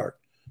first part.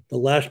 The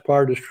last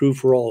part is true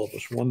for all of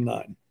us.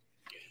 1:9.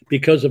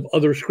 because of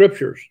other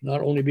scriptures,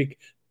 not only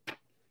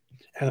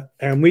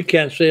and we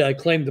can't say I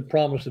claim the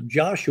promise of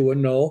Joshua,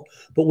 no,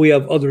 but we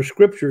have other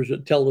scriptures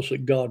that tell us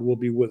that God will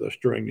be with us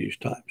during these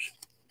times.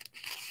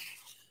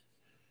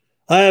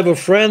 I have a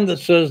friend that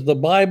says the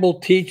Bible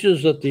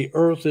teaches that the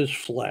earth is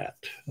flat,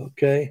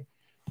 okay?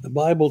 The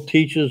Bible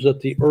teaches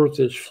that the earth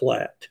is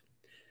flat.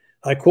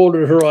 I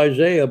quoted her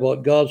Isaiah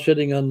about God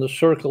sitting on the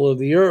circle of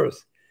the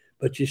earth,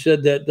 but she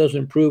said that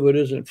doesn't prove it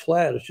isn't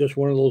flat. It's just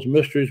one of those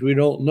mysteries we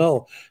don't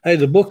know. Hey,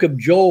 the book of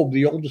Job,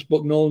 the oldest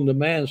book known to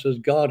man, says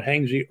God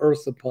hangs the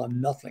earth upon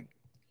nothing.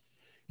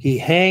 He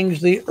hangs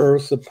the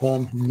earth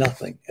upon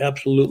nothing,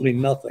 absolutely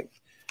nothing.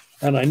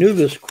 And I knew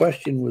this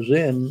question was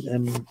in,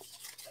 and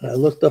I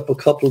looked up a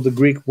couple of the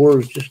Greek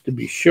words just to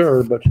be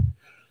sure, but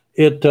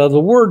the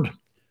word,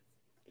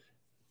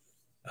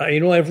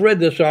 I've read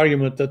this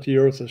argument that the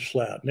earth is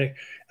flat.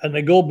 And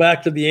they go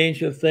back to the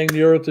ancient thing,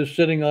 the earth is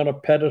sitting on a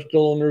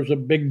pedestal and there's a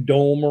big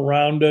dome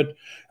around it.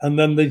 And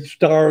then the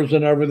stars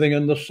and everything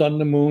and the sun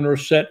and the moon are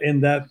set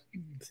in that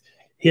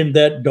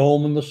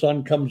dome, and the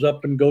sun comes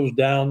up and goes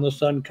down. The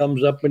sun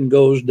comes up and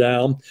goes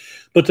down.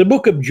 But the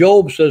book of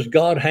Job says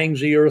God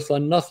hangs the earth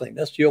on nothing.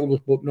 That's the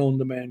oldest book known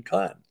to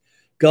mankind.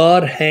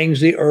 God hangs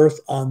the earth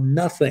on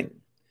nothing,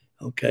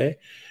 okay?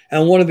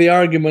 And one of the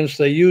arguments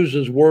they use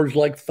is words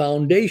like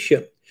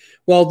foundation.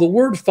 Well, the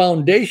word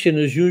foundation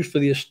is used for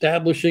the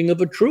establishing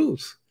of a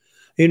truth.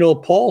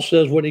 Paul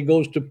says when he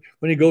goes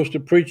to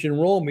preach in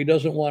Rome, he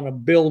doesn't want to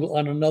build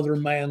on another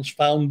man's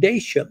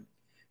foundation,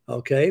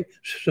 okay?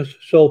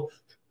 So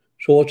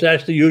it's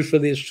actually used for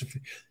this.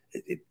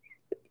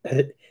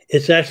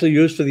 It's actually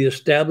used for the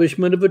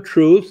establishment of a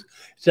truth.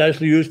 It's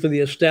actually used for the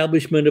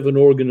establishment of an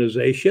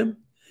organization.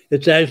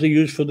 It's actually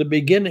used for the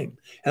beginning.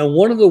 And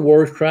one of the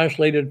words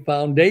translated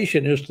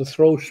foundation is to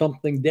throw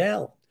something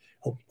down.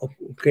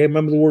 Okay,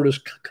 remember the word is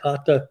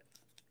kata,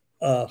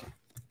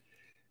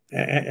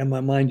 and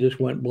my mind just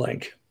went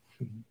blank.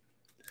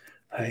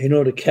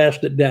 To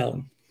cast it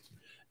down.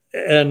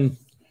 And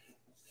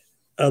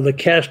the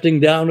casting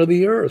down of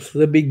the earth,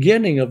 the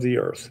beginning of the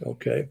earth,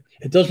 okay?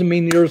 It doesn't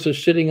mean the earth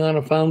is sitting on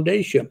a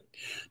foundation.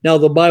 Now,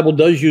 the Bible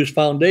does use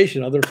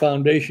foundation. Other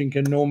foundation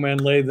can no man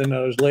lay than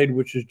that is laid,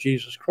 which is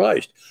Jesus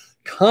Christ.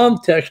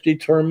 Context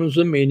determines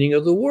the meaning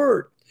of the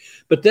word.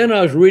 But then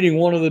I was reading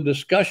one of the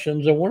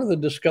discussions, and one of the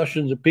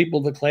discussions of people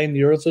that claim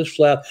the earth is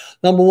flat.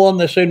 Number one,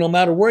 they say no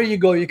matter where you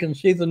go, you can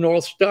see the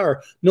North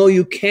Star. No,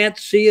 you can't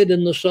see it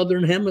in the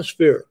southern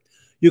hemisphere.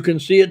 You can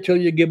see it till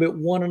you give it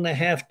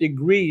 1.5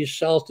 degrees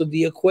south of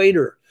the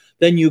equator.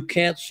 Then you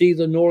can't see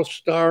the North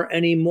Star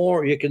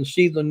anymore. You can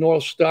see the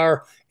North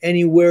Star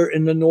anywhere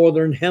in the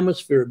northern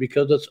hemisphere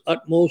because it's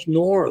utmost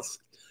north.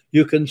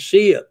 You can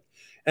see it.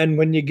 And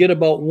when you get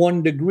about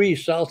 1 degree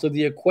south of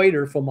the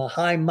equator from a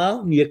high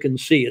mountain, you can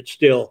see it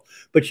still.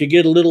 But you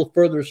get a little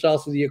further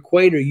south of the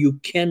equator, you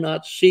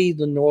cannot see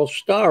the North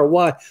Star.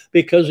 Why?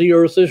 Because the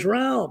earth is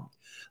round.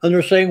 And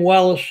they're saying,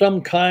 well, it's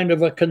some kind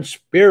of a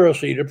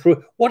conspiracy to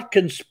prove. What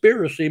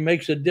conspiracy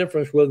makes a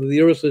difference whether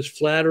the earth is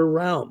flat or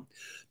round?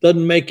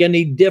 Doesn't make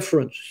any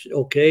difference,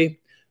 okay?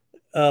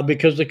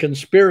 Because the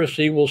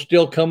conspiracy will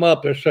still come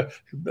up.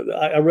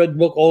 I read a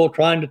book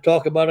trying to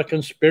talk about a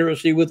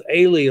conspiracy with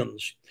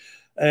aliens.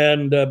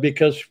 And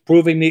because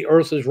proving the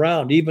earth is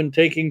round, even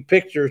taking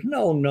pictures.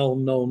 No.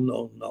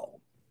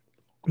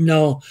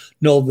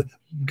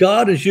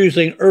 God is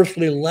using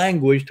earthly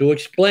language to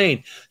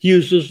explain. He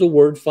uses the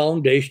word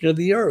foundation of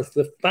the earth,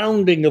 the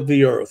founding of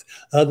the earth,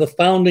 the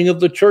founding of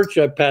the church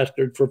I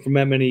pastored for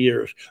many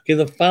years. Okay,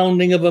 the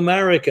founding of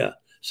America,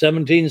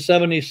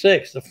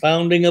 1776, the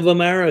founding of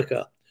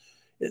America.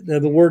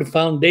 The word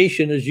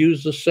foundation is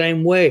used the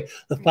same way.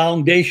 The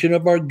foundation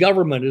of our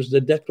government is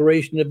the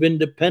Declaration of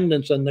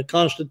Independence and the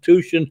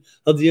Constitution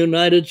of the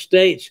United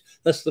States.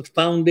 That's the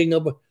foundation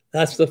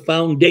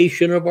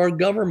of our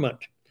government.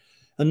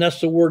 And that's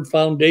the word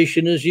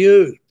foundation is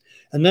used.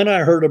 And then I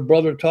heard a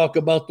brother talk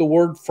about the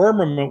word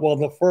firmament. Well,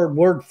 the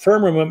word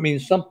firmament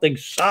means something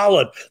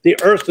solid. The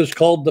earth is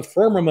called the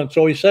firmament.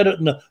 So he said it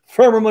in the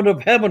firmament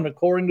of heaven,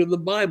 according to the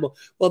Bible.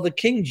 Well, the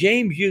King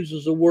James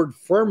uses the word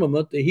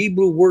firmament. The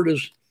Hebrew word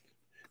is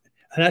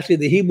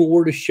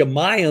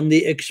shemayim,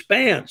 the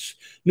expanse.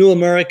 New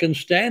American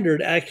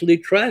Standard actually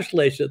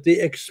translates it. The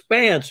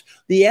expanse,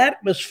 the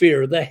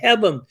atmosphere, the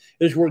heaven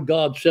is where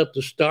God set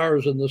the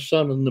stars and the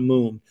sun and the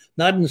moon,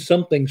 not in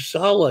something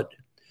solid.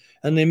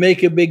 And they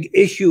make a big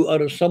issue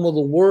out of some of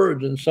the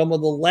words and some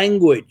of the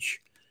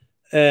language.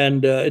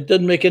 And it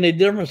doesn't make any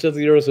difference if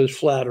the earth is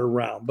flat or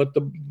round. But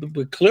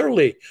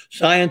clearly,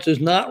 science is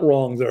not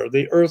wrong there.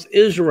 The earth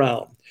is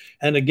round.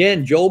 And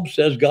again, Job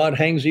says God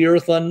hangs the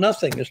earth on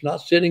nothing. It's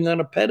not sitting on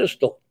a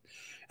pedestal.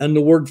 And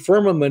the word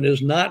firmament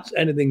is not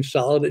anything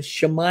solid. It's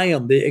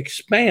shemayim, the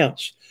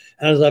expanse.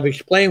 And as I've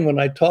explained when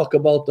I talk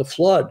about the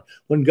flood,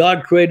 when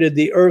God created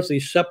the earth, he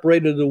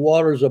separated the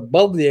waters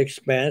above the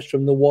expanse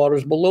from the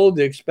waters below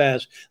the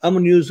expanse. I'm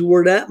going to use the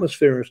word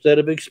atmosphere instead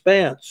of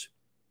expanse.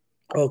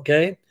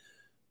 Okay?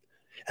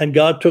 And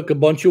God took a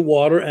bunch of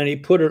water and he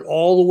put it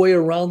all the way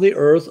around the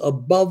earth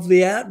above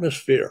the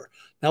atmosphere.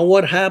 Now,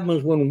 what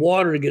happens when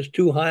water gets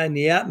too high in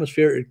the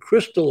atmosphere? It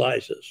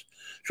crystallizes.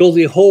 So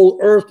the whole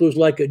earth was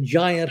like a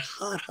giant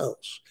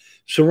hothouse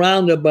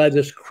surrounded by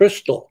this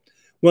crystal.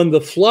 When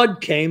the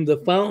flood came, the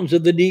fountains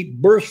of the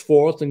deep burst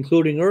forth,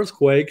 including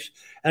earthquakes,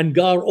 and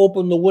God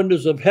opened the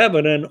windows of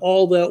heaven, and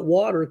all that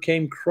water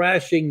came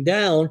crashing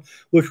down,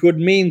 which would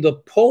mean the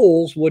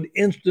poles would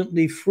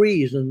instantly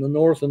freeze in the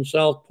North and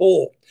South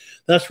Pole.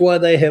 That's why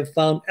they have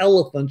found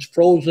elephants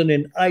frozen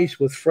in ice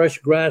with fresh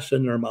grass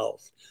in their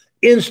mouth.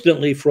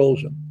 Instantly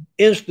frozen,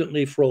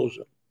 instantly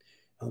frozen.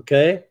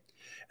 Okay?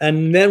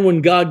 And then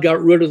when God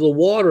got rid of the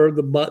water,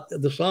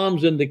 the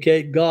Psalms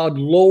indicate God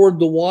lowered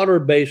the water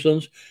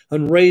basins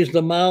and raised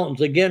the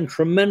mountains. Again,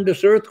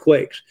 tremendous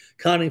earthquakes,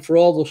 accounting for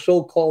all the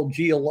so-called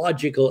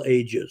geological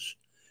ages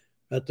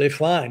that they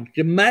find.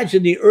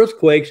 Imagine the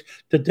earthquakes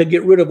to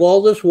get rid of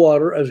all this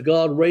water as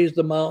God raised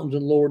the mountains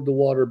and lowered the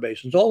water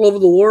basins all over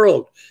the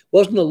world. It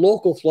wasn't a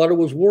local flood, it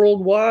was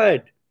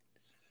worldwide.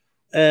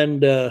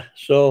 And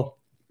so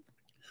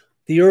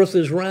the earth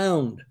is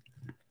round.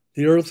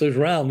 The earth is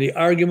round. The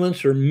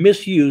arguments are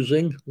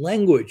misusing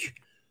language.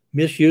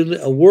 Misusing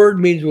a word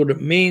means what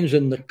it means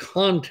in the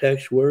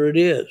context where it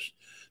is.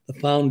 The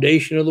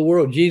foundation of the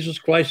world. Jesus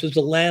Christ is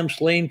the lamb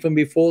slain from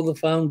before the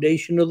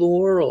foundation of the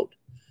world.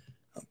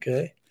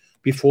 Okay?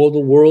 Before the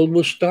world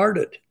was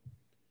started.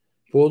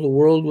 Before the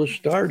world was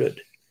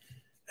started.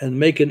 And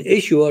make an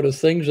issue out of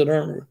things that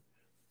aren't.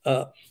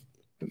 I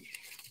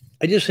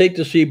just hate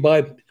to see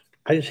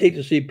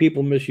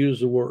people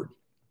misuse the word.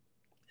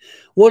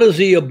 What is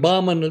the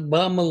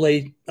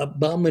abomination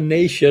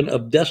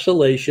of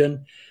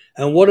desolation,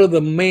 and what are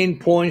the main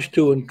points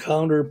to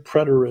encounter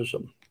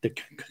preterism? To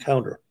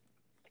counter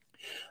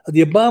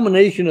the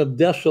abomination of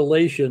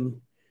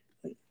desolation,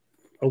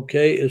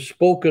 okay, is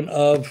spoken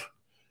of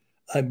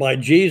by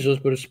Jesus,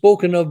 but it's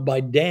spoken of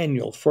by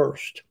Daniel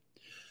first.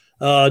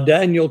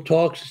 Daniel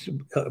talks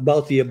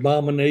about the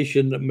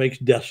abomination that makes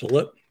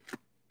desolate,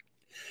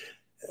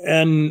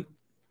 and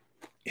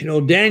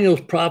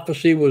Daniel's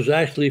prophecy was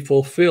actually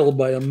fulfilled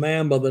by a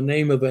man by the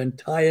name of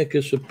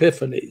Antiochus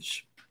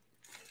Epiphanes.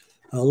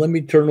 Let me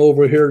turn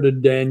over here to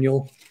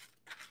Daniel.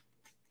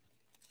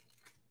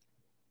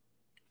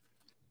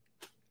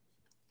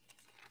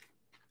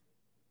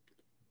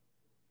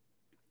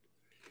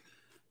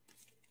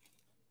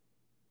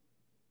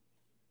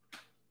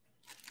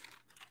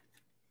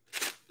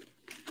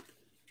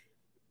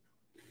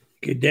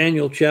 Okay,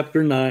 Daniel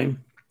chapter 9.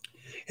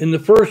 In the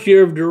first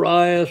year of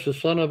Darius, the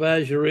son of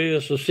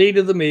Ahasuerus, the seed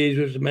of the Medes,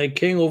 was made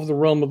king over the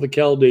realm of the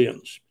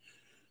Chaldeans.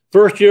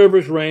 First year of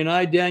his reign,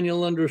 I,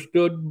 Daniel,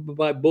 understood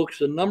by books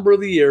the number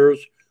of the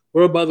years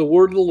whereby the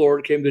word of the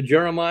Lord came to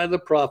Jeremiah the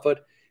prophet,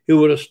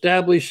 who would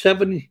establish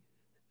 70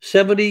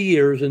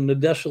 years in the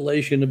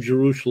desolation of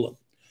Jerusalem.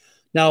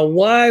 Now,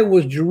 why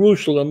were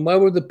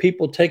the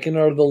people taken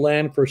out of the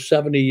land for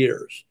 70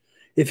 years?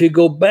 If you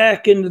go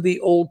back into the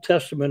Old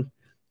Testament,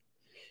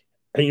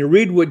 and you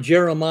read what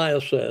Jeremiah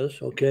says,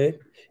 okay,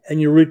 and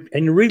you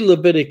read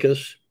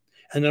Leviticus,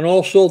 and then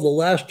also the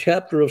last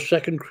chapter of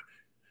Second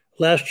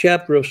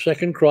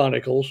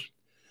Chronicles,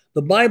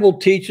 the Bible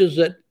teaches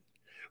that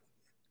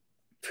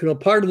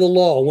part of the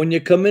law, when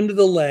you come into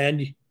the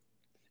land,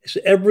 it's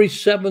every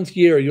 7th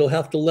year you'll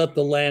have to let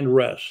the land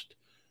rest.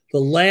 The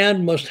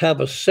land must have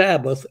a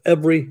Sabbath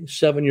every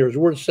 7 years. The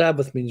word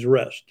Sabbath means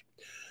rest.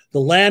 The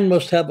land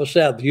must have a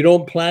Sabbath. You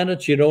don't plant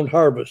it, you don't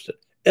harvest it.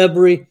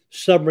 Every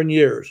 7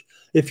 years.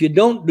 If you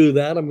don't do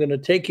that, I'm going to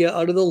take you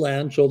out of the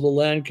land so the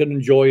land can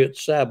enjoy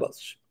its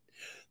Sabbaths.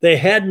 They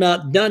had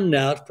not done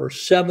that for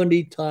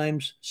 70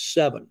 times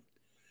 7.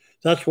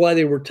 That's why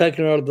they were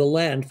taken out of the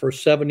land for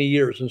 70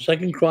 years. And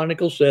Second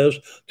Chronicles says,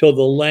 till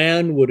the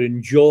land would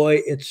enjoy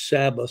its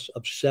Sabbaths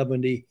of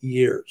 70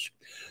 years.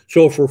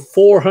 So for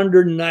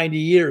 490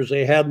 years,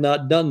 they had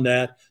not done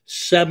that,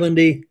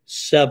 77s.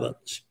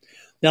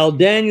 Now,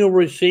 Daniel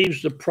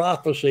receives the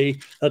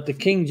prophecy that the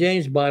King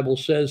James Bible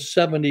says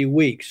 70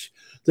 weeks.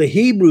 The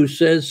Hebrew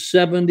says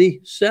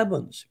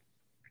 77s.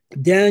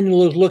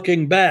 Daniel is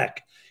looking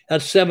back at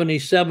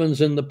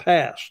 77s in the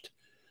past.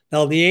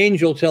 Now, the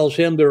angel tells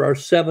him there are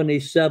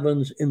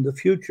 77s in the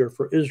future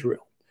for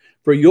Israel,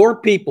 for your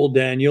people,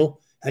 Daniel,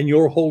 and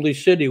your holy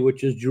city,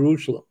 which is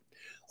Jerusalem.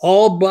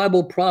 All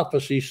Bible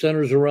prophecy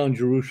centers around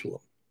Jerusalem.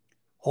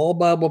 All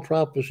Bible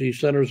prophecy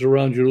centers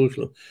around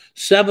Jerusalem.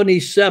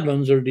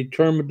 77s are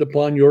determined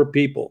upon your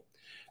people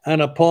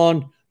and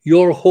upon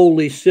your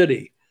holy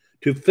city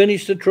to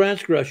finish the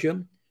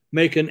transgression,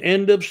 make an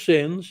end of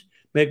sins,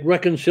 make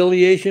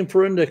reconciliation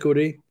for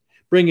iniquity,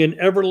 bring in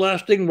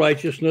everlasting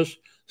righteousness,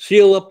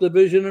 seal up the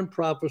vision and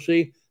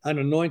prophecy, and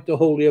anoint the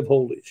Holy of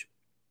Holies.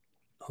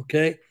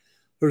 Okay?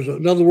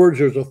 In other words,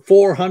 there's a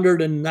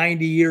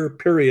 490-year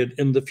period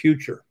in the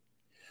future.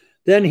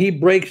 Then he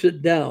breaks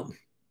it down.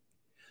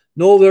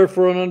 Know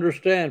therefore and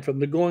understand from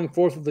the going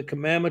forth of the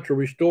commandment to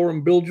restore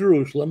and build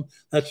Jerusalem,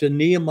 that's in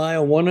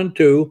Nehemiah 1 and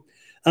 2,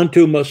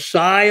 unto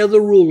Messiah the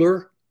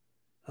ruler.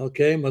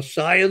 Okay,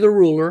 Messiah the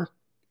ruler.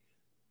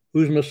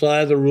 Who's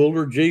Messiah the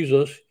ruler?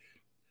 Jesus.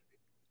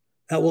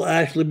 That will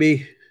actually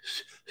be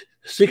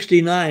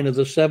 69 of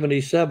the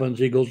 77s,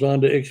 he goes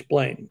on to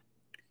explain.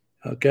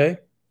 Okay?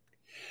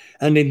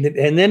 And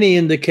then he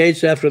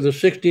indicates after the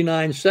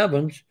 69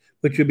 sevens,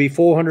 which would be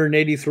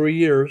 483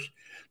 years,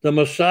 the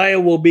Messiah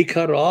will be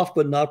cut off,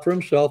 but not for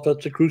himself.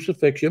 That's the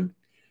crucifixion.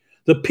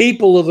 The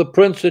people of the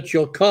prince that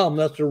shall come,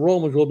 that's the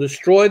Romans, will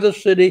destroy the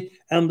city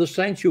and the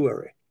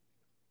sanctuary.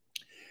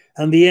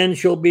 And the end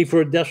shall be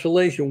for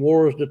desolation.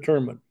 War is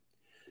determined.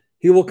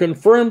 He will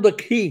confirm the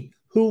key.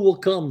 Who will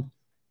come?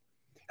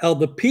 How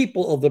the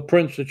people of the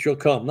prince that shall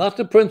come, not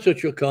the prince that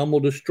shall come, will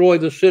destroy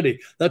the city.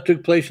 That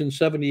took place in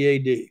 70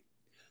 AD.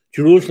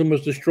 Jerusalem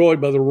was destroyed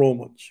by the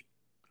Romans.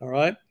 All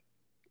right?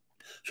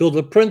 So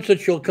the prince that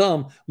shall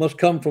come must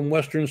come from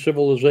Western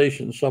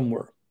civilization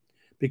somewhere,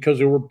 because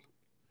there were,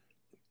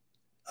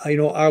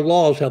 our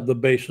laws have the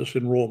basis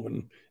in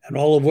Roman and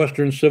all of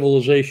Western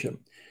civilization.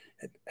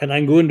 And I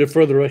can go into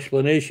further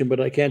explanation, but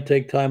I can't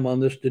take time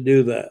on this to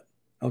do that.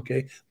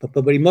 Okay?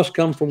 But he must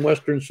come from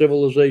Western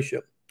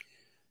civilization.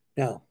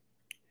 Now,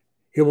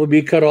 he will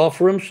be cut off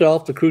for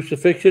himself, the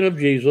crucifixion of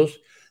Jesus.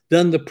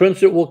 Then the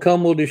prince that will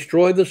come will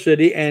destroy the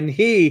city, and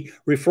he,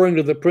 referring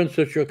to the prince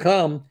that shall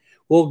come,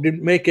 will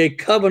make a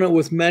covenant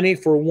with many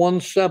for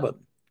 1 7.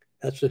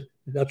 That's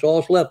all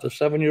that's left, a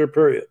 7-year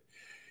period.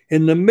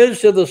 In the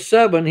midst of the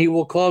 7, he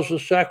will cause the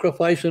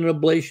sacrifice and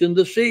oblation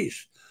to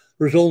cease.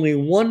 There's only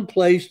one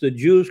place the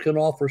Jews can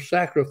offer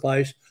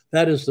sacrifice.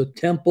 That is the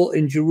temple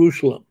in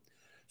Jerusalem.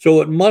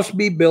 So it must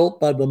be built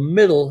by the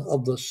middle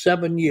of the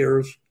 7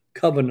 years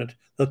covenant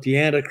that the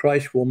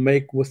Antichrist will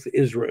make with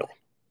Israel.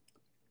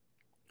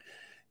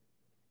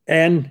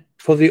 And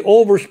for the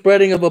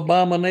overspreading of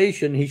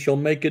abomination, he shall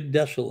make it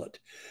desolate.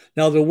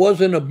 Now, there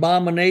was an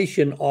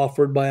abomination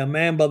offered by a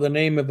man by the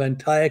name of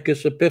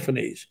Antiochus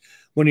Epiphanes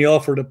when he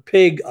offered a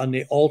pig on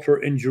the altar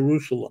in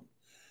Jerusalem.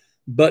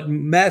 But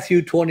in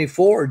Matthew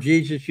 24,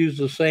 Jesus used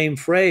the same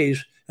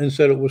phrase and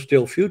said it was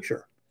still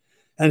future.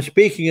 And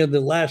speaking of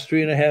the last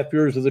 3.5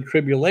 years of the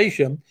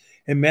tribulation,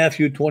 in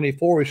Matthew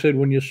 24, he said,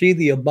 when you see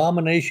the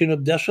abomination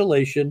of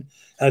desolation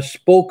as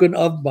spoken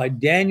of by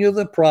Daniel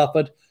the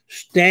prophet,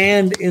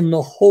 stand in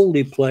the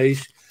holy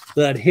place,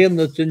 that him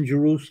that's in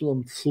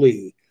Jerusalem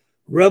flee.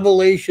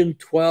 Revelation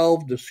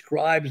 12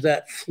 describes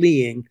that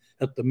fleeing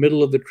at the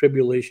middle of the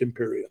tribulation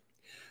period.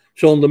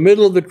 So in the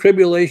middle of the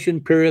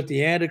tribulation period,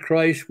 the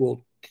Antichrist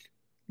will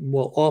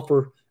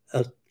offer,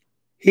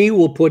 he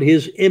will put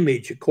his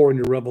image,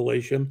 according to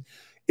Revelation,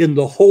 in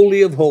the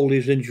Holy of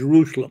Holies in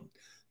Jerusalem,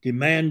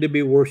 demand to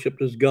be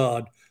worshipped as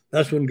God.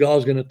 That's when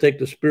God's going to take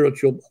the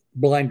spiritual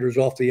blinders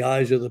off the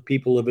eyes of the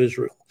people of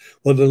Israel,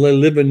 whether they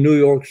live in New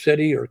York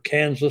City or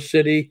Kansas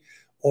City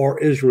or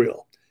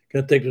Israel.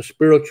 Going to take the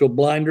spiritual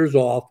blinders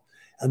off.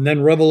 And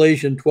then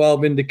Revelation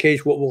 12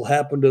 indicates what will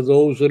happen to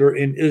those that are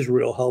in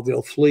Israel, how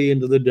they'll flee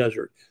into the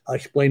desert. I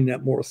explain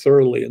that more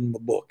thoroughly in the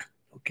book.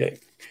 Okay.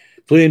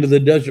 Flee into the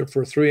desert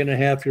for a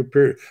 3.5-year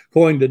period.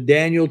 According to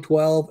Daniel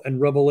 12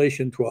 and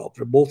Revelation 12.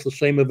 They're both the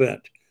same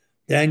event.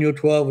 Daniel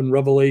 12 and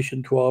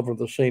Revelation 12 are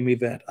the same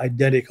event.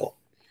 Identical.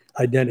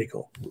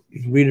 Identical.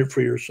 You can read it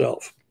for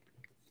yourself.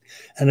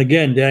 And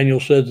again, Daniel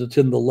says it's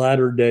in the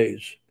latter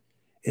days.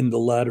 In the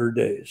latter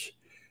days.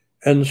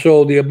 And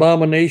so the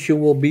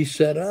abomination will be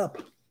set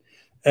up.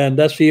 And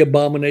that's the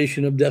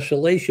abomination of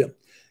desolation.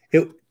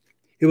 It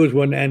was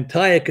when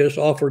Antiochus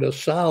offered a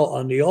sow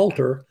on the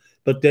altar,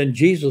 but then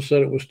Jesus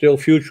said it was still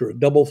future, a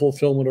double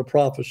fulfillment of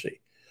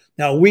prophecy.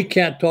 Now, we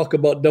can't talk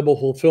about double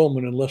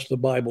fulfillment unless the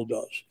Bible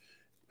does.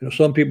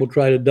 Some people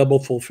try to double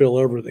fulfill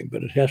everything,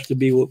 but it has to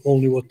be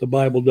only what the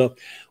Bible does.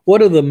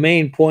 What are the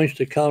main points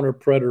to counter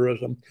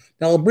preterism?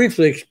 Now, I'll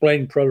briefly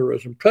explain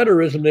preterism.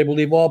 Preterism, they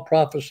believe all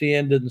prophecy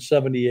ended in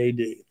 70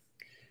 AD.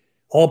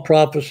 All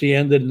prophecy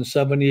ended in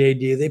 70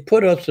 AD. They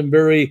put out some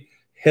very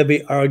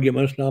heavy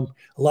arguments. Now,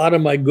 a lot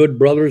of my good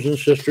brothers and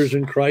sisters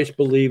in Christ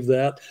believe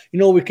that.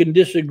 We can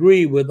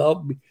disagree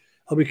without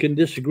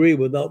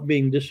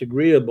being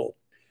disagreeable.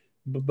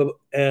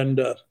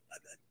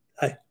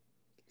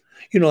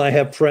 I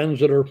have friends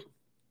that are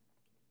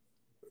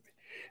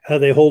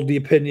they hold the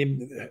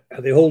opinion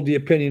of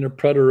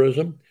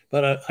preterism.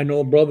 But I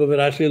know a brother that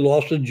actually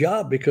lost his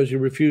job because he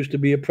refused to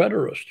be a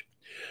preterist.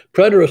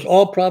 Preterist,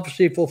 all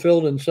prophecy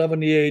fulfilled in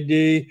 70 AD.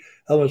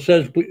 It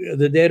says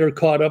the dead are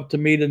caught up to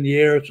meet in the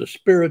air. It's a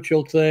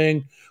spiritual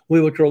thing.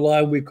 We which are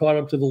alive, we caught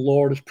up to the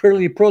Lord. It's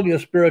purely a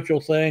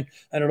spiritual thing,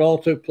 and it all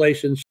took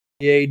place in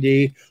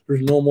 70 AD.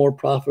 There's no more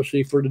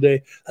prophecy for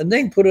today. And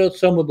they put out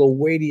some of the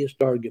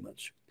weightiest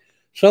arguments.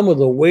 Some of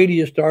the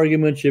weightiest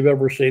arguments you've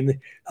ever seen.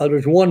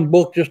 There's one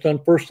book just on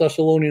 1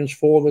 Thessalonians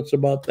 4 that's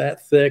about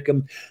that thick.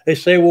 And they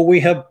say, well, we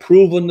have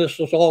proven this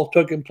has all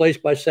taken place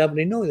by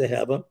 70. No, they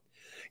haven't.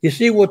 You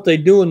see what they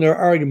do in their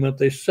argument,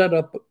 they set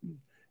up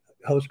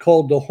what's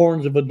called the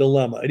horns of a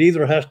dilemma. It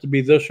either has to be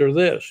this or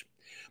this.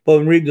 But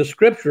when we read the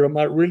scripture, it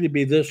might really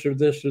be this or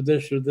this or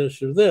this or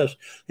this or this.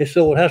 They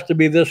say, well, it has to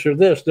be this or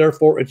this,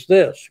 therefore it's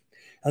this.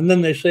 And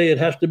then they say it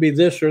has to be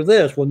this or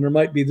this, when there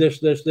might be this,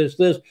 it's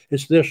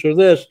this or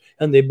this,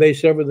 and they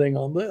base everything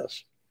on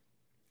this.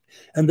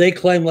 And they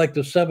claim, like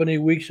the 70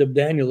 weeks of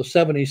Daniel, the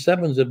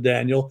 77s of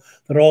Daniel,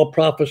 that all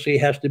prophecy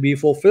has to be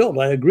fulfilled.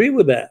 I agree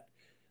with that.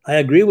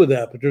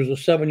 But there's a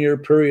 7-year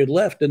period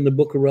left in the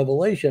book of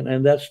Revelation,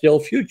 and that's still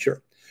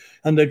future.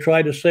 And they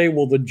try to say,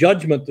 well, the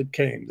judgment that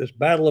came, this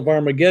battle of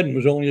Armageddon,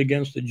 was only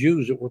against the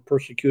Jews that were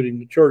persecuting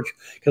the church,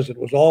 because it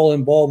was all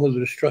involved with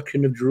the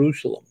destruction of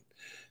Jerusalem.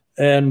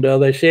 And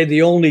they say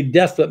the only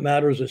death that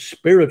matters is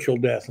spiritual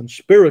death, and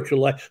spiritual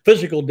life.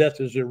 Physical death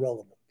is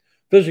irrelevant.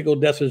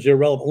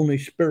 Only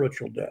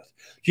spiritual death.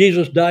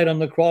 Jesus died on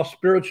the cross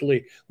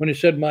spiritually when he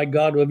said, my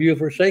God, have you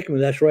forsaken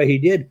me? That's right, he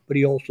did, but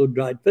he also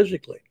died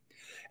physically.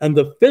 And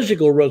the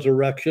physical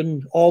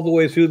resurrection all the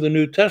way through the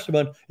New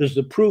Testament is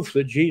the proof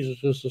that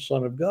Jesus is the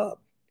Son of God.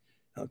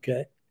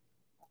 Okay.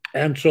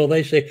 And so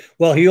they say,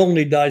 well, he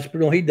only dies, but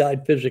no, he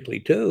died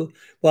physically too.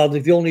 Well,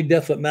 the only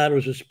death that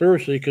matters is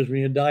spiritually, because when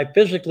you die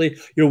physically,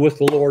 you're with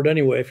the Lord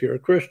anyway if you're a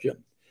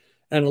Christian.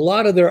 And a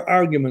lot of their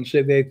arguments,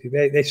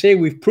 they say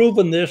we've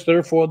proven this,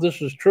 therefore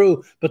this is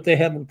true, but they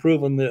haven't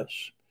proven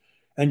this.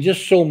 And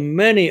just so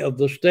many of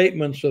the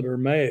statements that are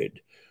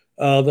made,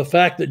 the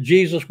fact that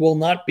Jesus will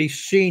not be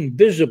seen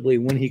visibly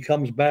when he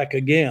comes back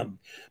again,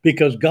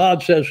 because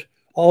God says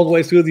all the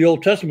way through the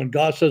Old Testament,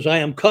 God says, I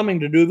am coming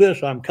to do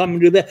this, I'm coming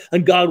to do that,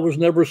 and God was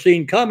never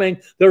seen coming.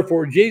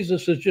 Therefore,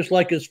 Jesus is just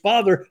like his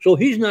Father, so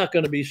he's not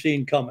going to be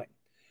seen coming.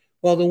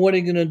 Well, then what are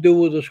you going to do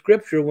with the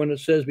scripture when it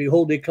says,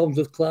 behold, he comes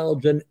with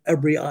clouds and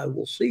every eye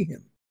will see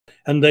him,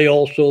 and they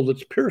also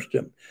that's pierced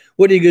him?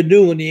 What are you going to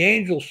do when the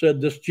angel said,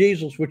 this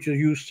Jesus, which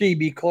you see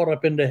be caught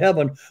up into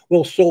heaven,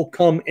 will so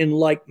come in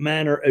like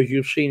manner as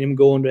you've seen him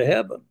go into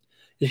heaven?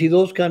 You see,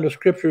 those kind of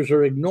scriptures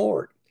are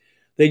ignored.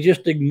 They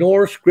just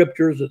ignore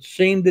scriptures that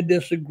seem to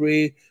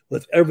disagree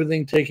with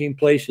everything taking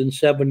place in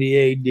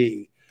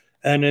 70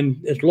 AD.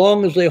 And as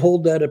long as they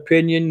hold that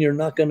opinion, you're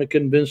not going to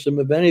convince them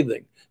of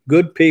anything.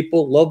 Good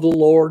people, love the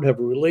Lord, have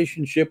a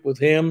relationship with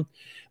him,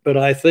 but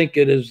I think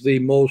it is the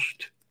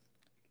most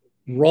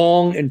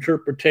wrong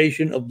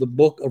interpretation of the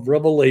book of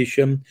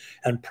Revelation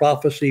and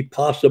prophecy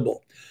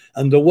possible.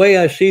 And the way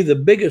I see the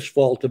biggest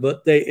fault of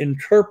it, they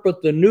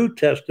interpret the New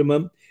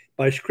Testament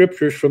by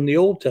scriptures from the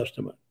Old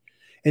Testament,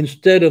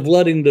 instead of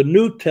letting the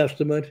New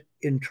Testament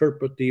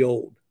interpret the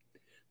Old.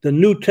 The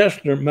New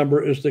Testament,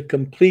 remember, is the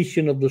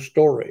completion of the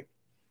story.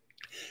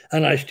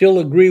 And I still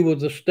agree with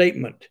the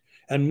statement,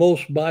 and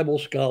most Bible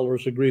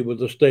scholars agree with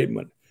the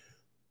statement.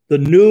 The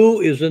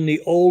new is in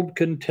the old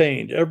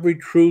contained. Every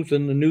truth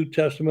in the New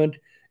Testament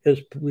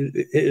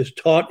is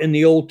taught in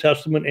the Old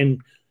Testament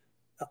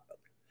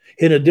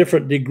in a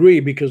different degree,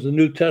 because the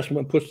New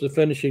Testament puts the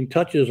finishing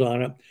touches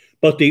on it,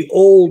 but the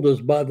old is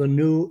by the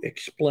new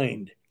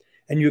explained.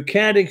 And you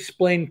can't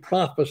explain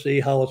prophecy,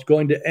 how it's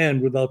going to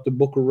end, without the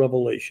book of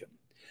Revelation.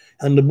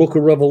 And the book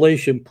of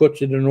Revelation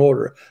puts it in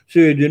order. So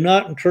you do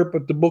not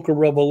interpret the book of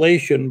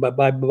Revelation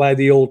by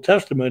the Old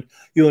Testament.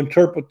 You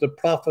interpret the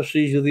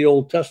prophecies of the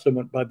Old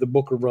Testament by the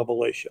book of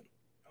Revelation.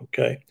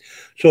 Okay?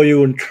 So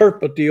you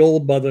interpret the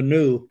old by the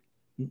new,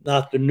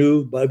 not the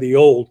new by the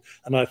old.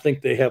 And I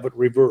think they have it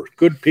reversed.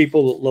 Good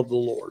people that love the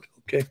Lord.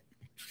 Okay?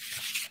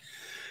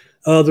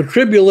 The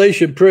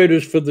tribulation period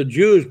is for the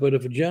Jews, but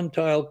if a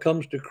Gentile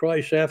comes to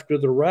Christ after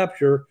the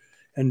rapture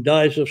and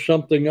dies of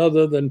something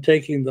other than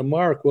taking the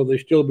mark, will they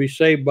still be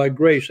saved by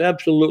grace?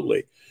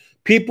 Absolutely.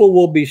 People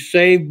will be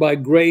saved by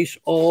grace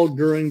all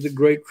during the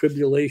Great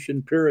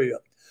Tribulation period.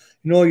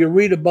 You know, you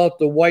read about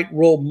the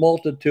white-robed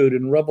multitude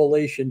in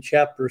Revelation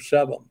chapter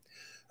 7.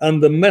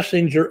 And the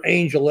messenger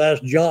angel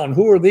asked John,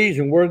 who are these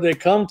and where do they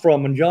come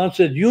from? And John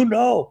said, you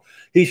know.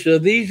 He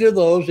said, these are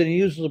those, and he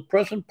uses the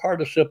present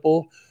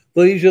participle,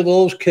 these are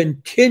those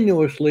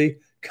continuously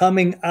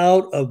coming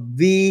out of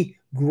the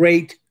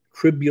Great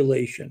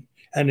Tribulation.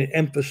 And it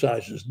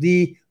emphasizes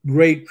the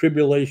Great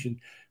Tribulation,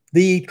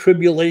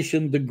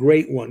 the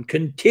great one,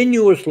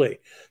 continuously.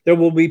 There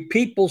will be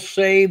people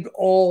saved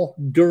all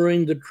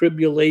during the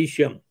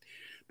tribulation,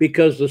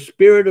 because the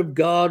Spirit of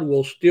God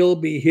will still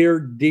be here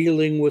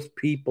dealing with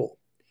people,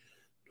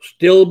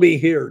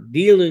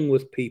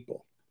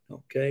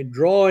 okay,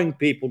 drawing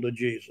people to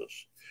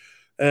Jesus.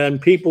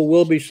 And people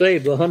will be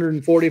saved. The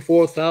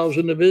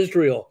 144,000 of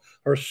Israel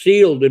are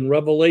sealed in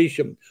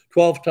Revelation.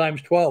 12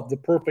 times 12, the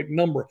perfect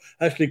number,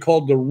 actually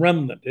called the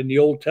remnant in the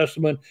Old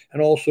Testament,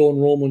 and also in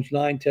Romans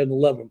 9, 10,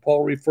 11.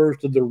 Paul refers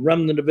to the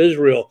remnant of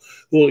Israel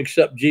who will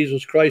accept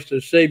Jesus Christ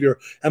as Savior.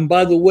 And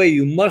by the way,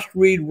 you must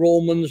read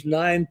Romans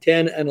 9,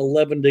 10, and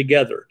 11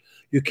 together.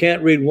 You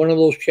can't read one of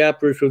those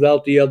chapters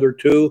without the other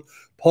two.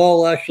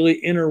 Paul actually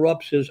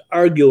interrupts his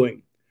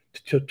arguing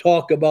to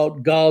talk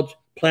about God's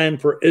plan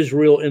for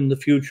Israel in the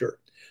future,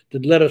 to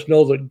let us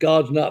know that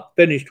God's not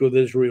finished with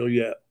Israel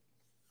yet.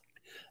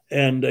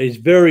 And he's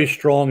very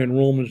strong in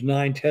Romans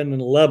 9, 10,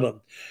 and 11.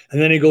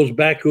 And then he goes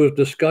back to his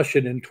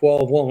discussion in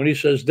 12:1 when he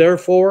says,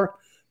 therefore,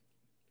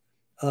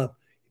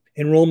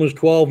 in Romans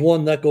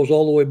 12:1, that goes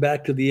all the way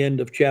back to the end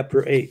of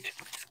chapter 8,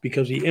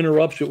 because he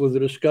interrupts it with a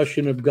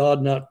discussion of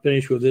God not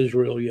finished with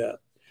Israel yet.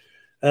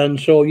 And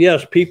so,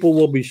 yes, people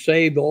will be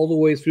saved all the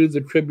way through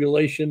the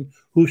tribulation.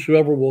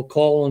 Whosoever will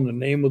call on the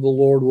name of the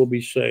Lord will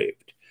be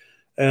saved.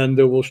 and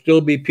there will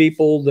still be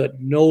people that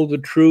know the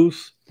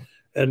truth,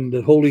 and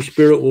the Holy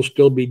Spirit will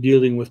still be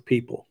dealing with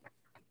people.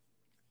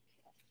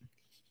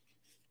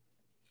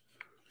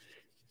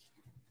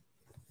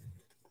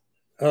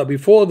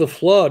 Before the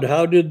flood,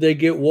 how did they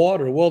get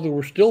water? Well, there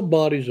were still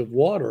bodies of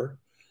water.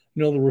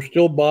 There were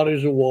still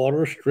bodies of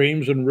water,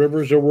 streams and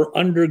rivers. There were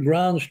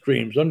underground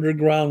streams,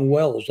 underground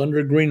wells,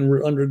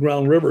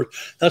 underground rivers.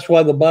 That's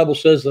why the Bible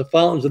says the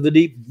fountains of the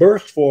deep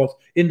burst forth,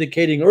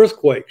 indicating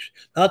earthquakes.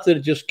 Not that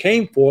it just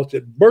came forth,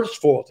 it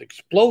burst forth,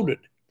 exploded.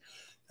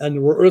 And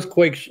there were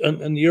earthquakes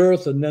in the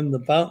earth, and then the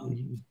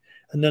fountain,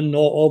 and then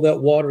all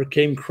that water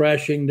came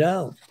crashing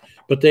down.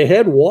 But they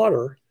had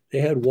water. They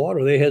had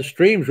water. They had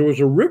streams. There was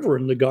a river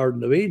in the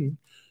Garden of Eden.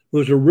 There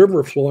was a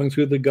river flowing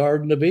through the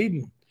Garden of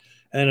Eden.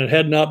 And it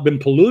had not been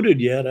polluted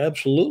yet,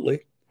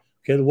 absolutely.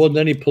 Okay, there wasn't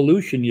any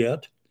pollution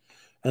yet.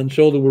 And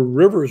so there were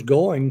rivers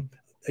going.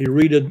 You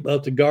read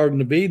about the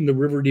Garden of Eden, the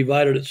river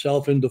divided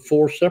itself into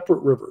 4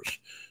 separate rivers.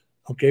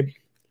 Okay.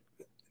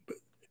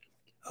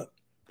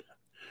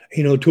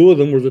 2 of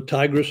them were the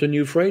Tigris and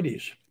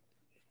Euphrates.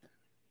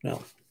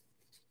 Now,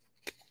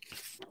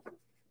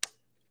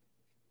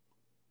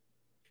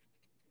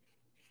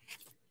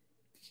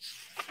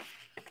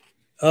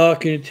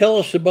 can you tell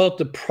us about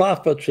the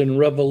prophets in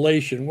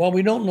Revelation? Well,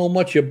 we don't know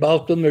much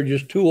about them. They're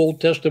just 2 Old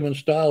Testament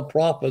style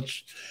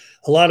prophets.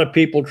 A lot of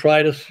people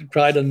try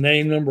to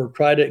name them or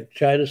try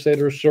to say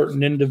they're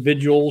certain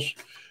individuals.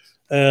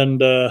 And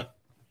the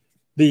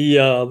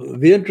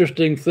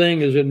interesting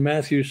thing is in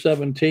Matthew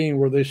 17,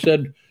 where they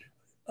said,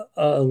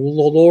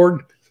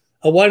 Lord,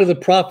 why do the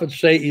prophets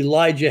say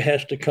Elijah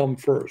has to come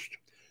first?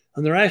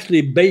 And they're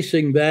actually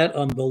basing that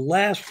on the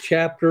last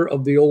chapter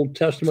of the Old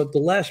Testament, the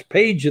last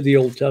page of the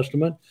Old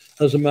Testament,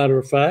 as a matter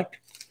of fact,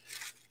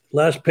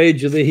 last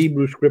page of the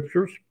Hebrew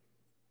Scriptures.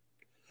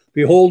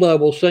 Behold, I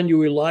will send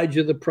you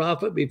Elijah the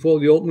prophet before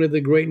the opening of the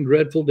great and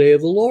dreadful day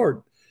of the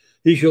Lord.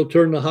 He shall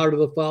turn the heart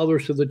of the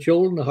fathers to the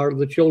children, the heart of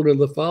the children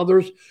to the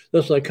fathers,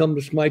 lest I come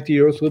to smite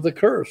the earth with a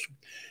curse.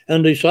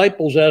 And the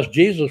disciples asked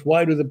Jesus,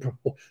 why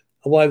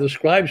the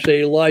scribes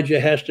say Elijah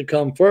has to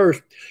come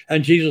first?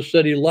 And Jesus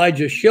said,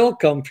 Elijah shall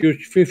come,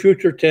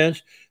 future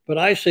tense, but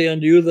I say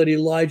unto you that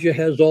Elijah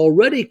has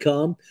already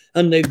come,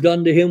 and they've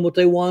done to him what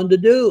they wanted to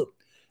do.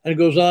 And it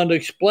goes on to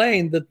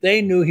explain that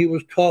they knew he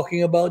was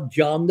talking about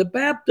John the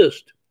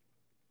Baptist.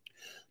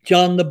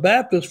 John the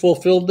Baptist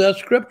fulfilled that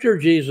scripture,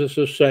 Jesus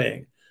is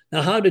saying.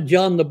 Now, how did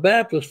John the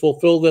Baptist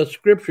fulfill that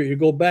scripture? You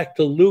go back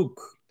to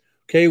Luke,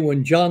 okay,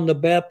 when John the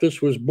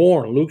Baptist was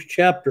born, Luke's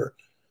chapter,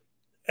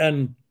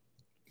 and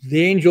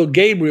the angel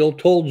Gabriel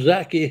told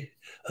Zacchaeus,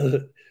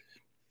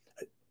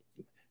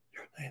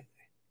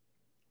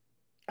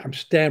 I'm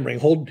stammering.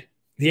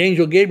 The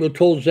angel Gabriel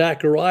told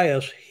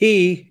Zacharias,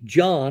 he,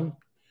 John,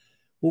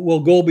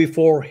 will go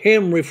before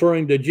him,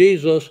 referring to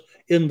Jesus,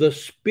 in the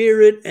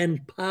spirit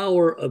and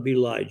power of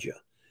Elijah.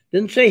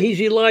 Didn't say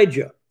he's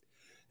Elijah.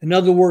 In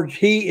other words,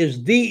 he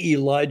is the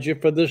Elijah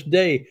for this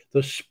day,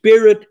 the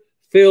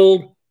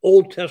spirit-filled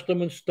Old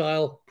Testament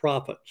style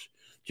prophets.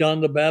 John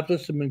the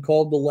Baptist has been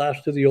called the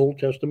last of the Old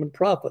Testament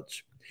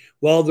prophets.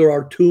 Well, there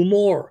are 2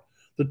 more,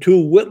 the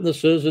 2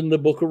 witnesses in the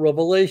book of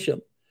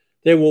Revelation.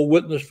 They will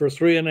witness for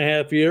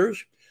 3.5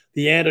 years.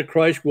 The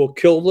Antichrist will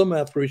kill them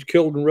after he's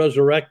killed and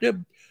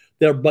resurrected.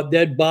 Their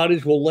dead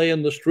bodies will lay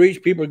in the streets.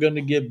 People are going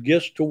to give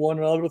gifts to one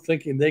another,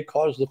 thinking they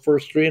caused the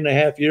first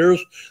 3.5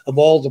 years of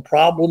all the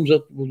problems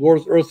that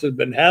the earth has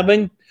been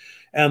having.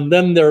 And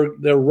then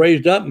they're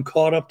raised up and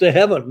caught up to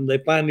heaven. And they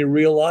finally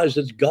realize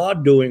it's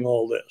God doing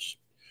all this.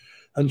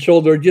 And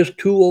so they're just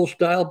 2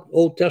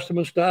 Old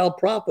Testament style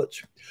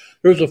prophets.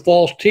 There's a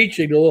false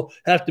teaching. It will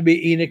have to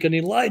be Enoch and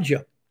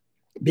Elijah,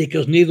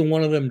 because neither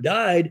one of them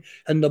died.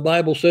 And the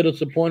Bible said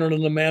it's appointed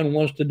on the man who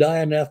wants to die,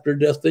 and after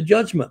death, the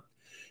judgment.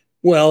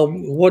 Well,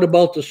 what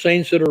about the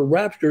saints that are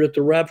raptured at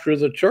the rapture of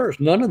the church?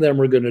 None of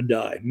them are going to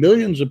die.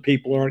 Millions of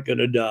people aren't going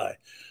to die.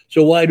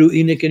 So why do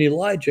Enoch and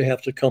Elijah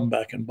have to come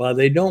back and by?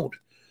 They don't.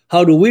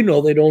 How do we know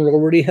they don't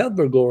already have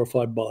their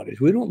glorified bodies?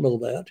 We don't know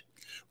that.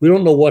 We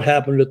don't know what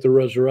happened at the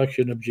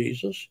resurrection of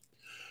Jesus.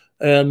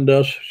 And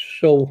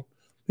so,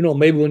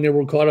 maybe when they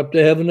were caught up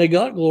to heaven, they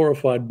got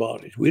glorified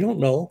bodies. We don't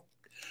know.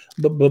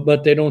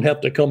 But they don't have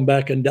to come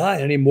back and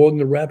die any more than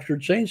the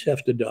raptured saints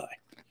have to die.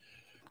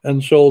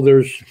 And so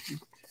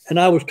and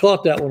I was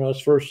taught that when I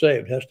was first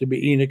saved. It has to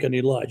be Enoch and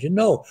Elijah.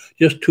 No,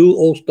 just 2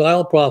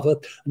 old-style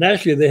prophets. And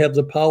actually, they have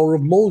the power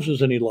of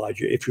Moses and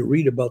Elijah, if you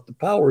read about the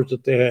powers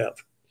that they have.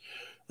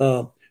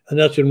 And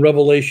that's in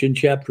Revelation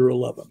chapter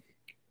 11.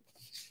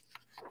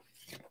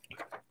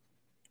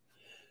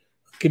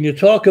 Can you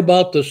talk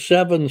about the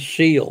 7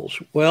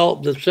 seals? Well,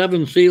 the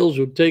 7 seals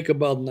would take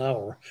about an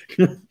hour.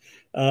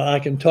 I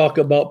can talk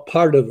about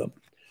part of them.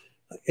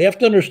 You have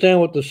to understand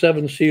what the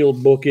 7 seal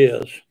book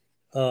is.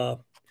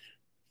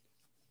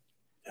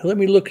 Let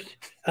me look.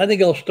 I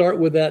think I'll start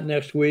with that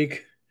next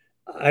week.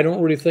 I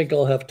don't really think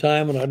I'll have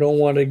time, and I don't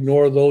want to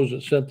ignore those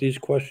that sent these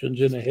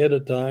questions in ahead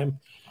of time.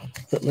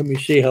 But let me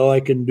see how I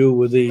can do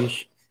with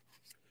these.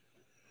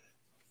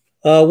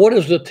 What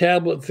is the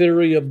tablet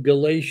theory of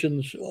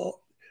Galatians?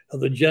 of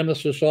the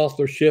Genesis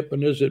authorship,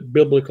 and is it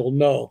biblical?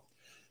 No.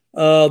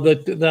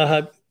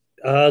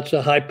 It's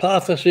a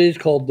hypothesis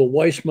called the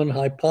Weissman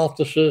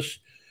hypothesis.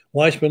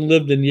 Weissman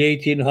lived in the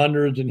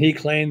 1800s, and he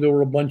claimed there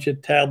were a bunch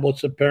of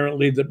tablets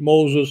apparently that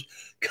Moses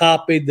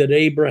copied, that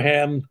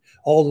Abraham,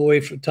 all the way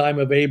from the time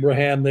of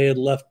Abraham, they had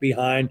left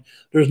behind.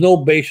 There's no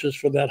basis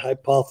for that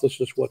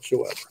hypothesis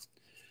whatsoever.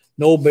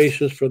 No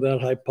basis for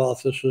that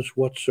hypothesis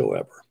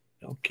whatsoever.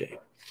 Okay.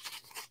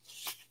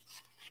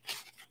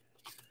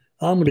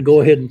 I'm going to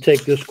go ahead and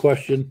take this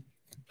question.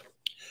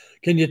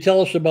 Can you tell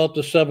us about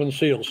the seven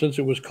seals? Since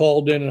it was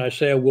called in, and I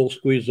say I will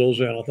squeeze those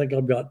in. I think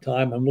I've got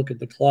time. I'm looking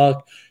at the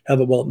clock, have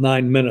about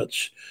 9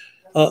 minutes.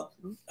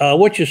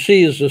 What you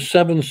see is the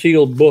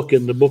seven-sealed book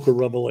in the book of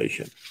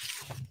Revelation.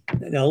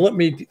 Now, let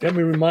me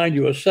remind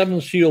you, a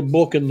seven-sealed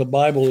book in the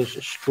Bible is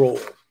a scroll.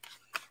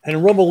 And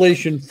in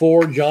Revelation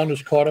 4, John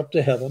is caught up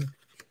to heaven.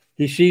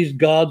 He sees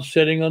God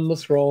sitting on the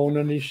throne,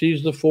 and he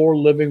sees the four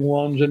living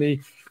ones, and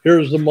he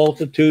hears the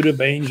multitude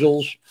of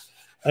angels.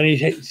 And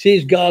he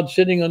sees God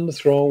sitting on the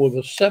throne with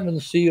a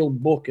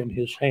seven-sealed book in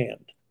his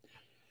hand.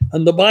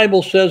 And the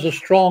Bible says a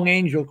strong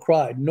angel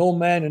cried, "No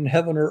man in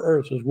heaven or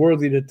earth is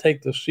worthy to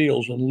take the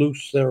seals and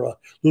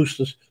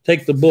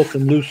take the book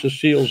and loose the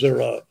seals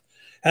thereof."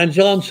 And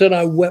John said,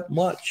 "I wept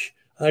much.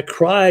 I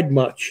cried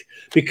much."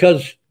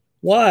 Because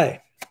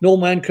why? No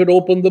man could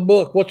open the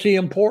book. What's the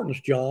importance,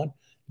 John?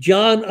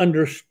 John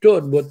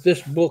understood what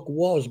this book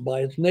was by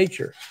its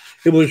nature.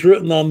 It was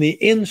written on the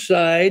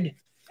inside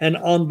and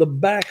on the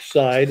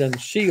backside and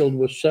sealed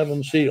with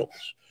seven seals.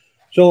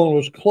 So it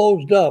was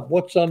closed up.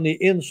 What's on the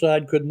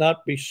inside could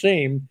not be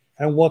seen,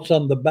 and what's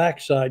on the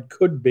backside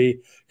could be,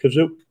 because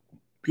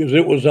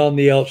it was on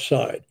the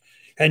outside.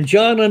 And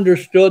John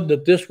understood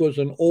that this was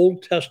an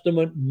Old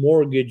Testament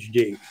mortgage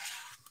deed.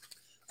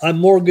 I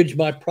mortgage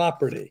my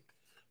property.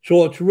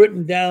 So it's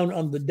written down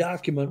on the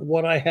document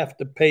what I have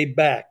to pay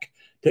back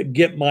to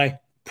get my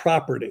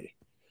property,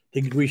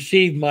 to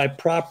receive my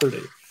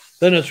property.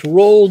 Then it's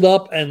rolled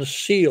up and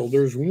sealed.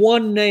 There's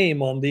one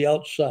name on the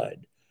outside,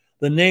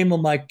 the name of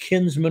my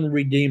kinsman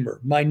redeemer,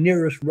 my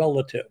nearest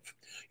relative.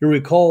 You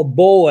recall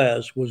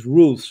Boaz was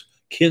Ruth's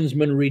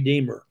kinsman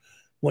redeemer.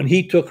 When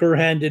he took her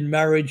hand in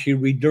marriage, he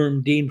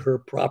redeemed her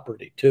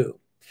property too.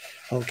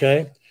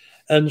 Okay?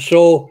 And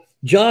so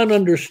John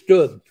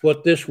understood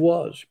what this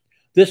was.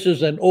 This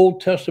is an Old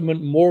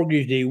Testament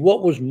mortgage deed.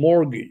 What was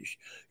mortgage?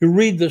 You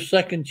read the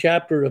second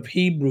chapter of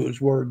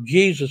Hebrews where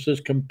Jesus is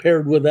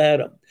compared with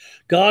Adam.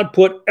 God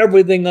put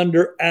everything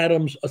under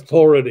Adam's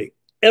authority.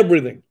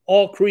 Everything,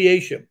 all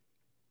creation.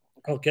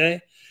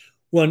 Okay?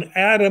 When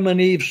Adam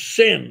and Eve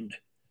sinned,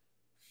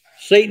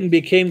 Satan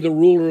became the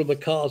ruler of the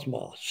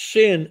cosmos.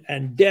 Sin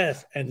and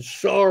death and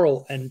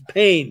sorrow and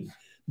pain.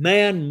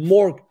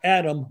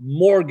 Adam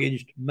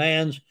mortgaged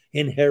man's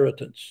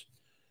inheritance.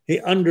 He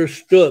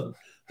understood.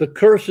 The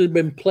curse has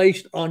been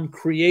placed on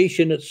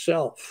creation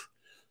itself.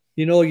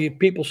 You know,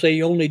 people say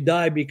you only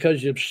die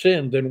because you've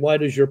sinned. Then why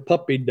does your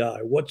puppy die?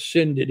 What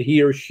sin did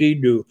he or she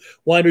do?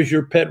 Why does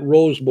your pet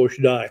rosebush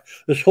die?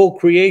 This whole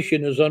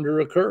creation is under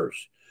a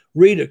curse.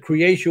 Read it.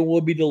 Creation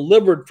will be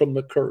delivered from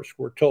the curse,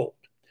 we're told.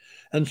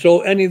 And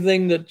so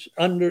anything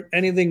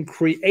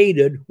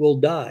created will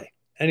die.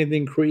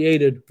 Anything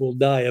created will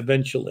die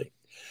eventually.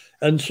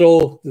 And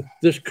so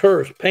this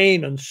curse,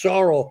 pain and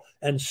sorrow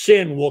and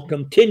sin will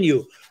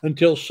continue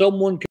until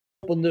someone can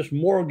open this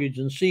mortgage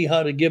and see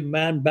how to give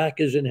man back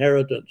his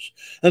inheritance.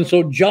 And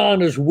so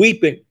John is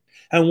weeping.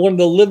 And one of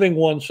the living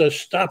ones says,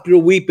 "Stop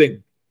your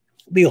weeping.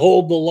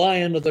 Behold, the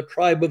Lion of the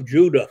tribe of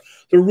Judah,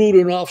 the root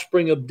and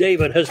offspring of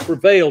David, has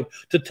prevailed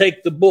to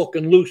take the book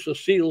and loose the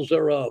seals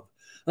thereof."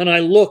 And I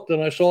looked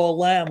and I saw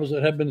lambs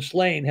that had been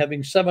slain,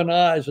 having 7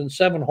 eyes and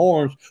 7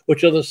 horns,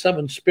 which are the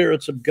 7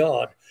 spirits of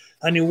God.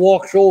 And he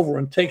walks over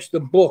and takes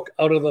the book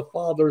out of the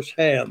Father's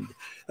hand.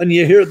 And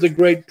you hear the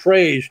great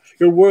praise.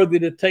 "You're worthy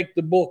to take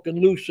the book and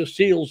loose the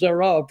seals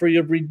thereof, for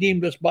you've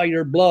redeemed us by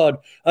your blood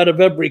out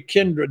of every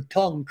kindred,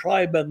 tongue,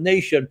 tribe, and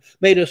nation,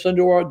 made us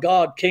unto our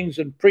God kings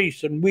and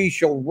priests, and we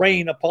shall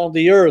reign upon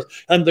the earth."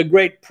 And the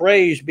great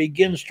praise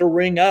begins to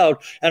ring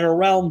out. And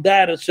around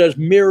that it says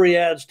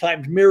myriads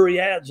times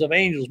myriads of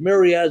angels.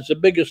 Myriads, the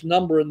biggest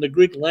number in the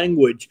Greek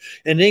language.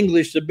 In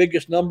English, the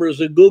biggest number is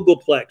a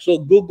googolplex. So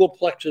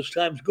googolplexes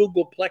times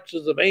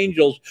googolplexes of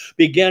angels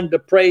began to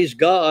praise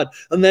God.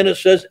 And then it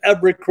says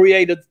every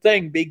created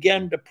thing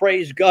began to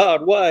praise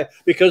God. Why?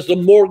 Because the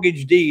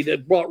mortgage deed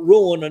that brought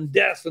ruin and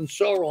death and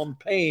sorrow and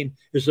pain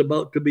is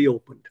about to be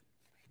opened.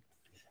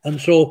 And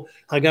so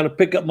I got to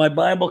pick up my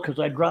Bible because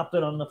I dropped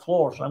it on the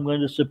floor. So I'm going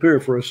to disappear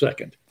for a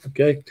second.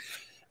 Okay.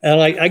 And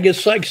I get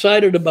so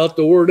excited about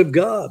the Word of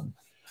God.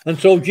 And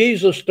so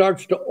Jesus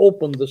starts to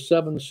open the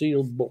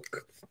 7-sealed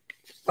book.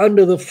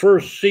 Under the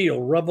first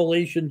seal,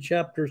 Revelation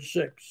chapter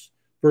 6,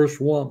 verse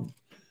 1.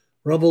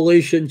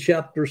 Revelation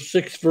chapter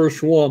 6,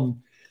 verse 1.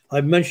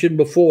 I've mentioned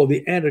before,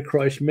 the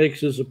Antichrist makes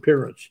his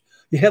appearance.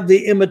 You have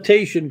the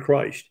imitation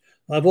Christ.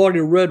 I've already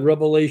read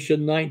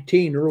Revelation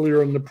 19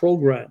 earlier in the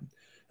program.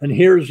 And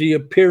here's the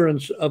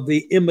appearance of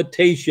the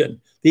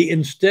imitation, the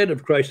instead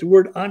of Christ. The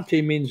word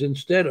ante means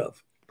instead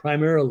of.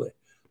 primarily.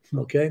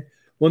 Okay.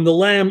 When the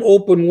Lamb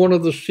opened one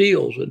of the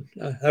seals, and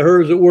I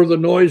heard as it were the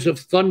noise of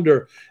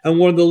thunder, and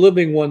one of the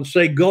living ones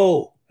say,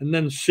 "Go," and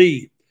then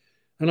see.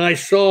 And I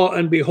saw,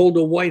 and behold,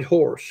 a white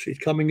horse. He's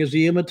coming as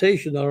the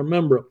imitation. Now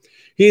remember,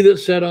 he that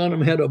sat on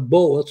him had a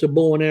bow. That's a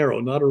bow and arrow,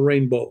 not a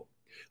rainbow.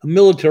 A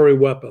military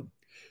weapon.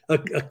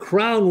 A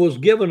crown was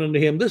given unto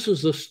him. This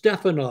is the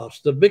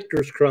Stephanos, the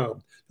victor's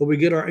crown, that we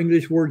get our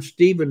English word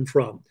Stephen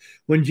from.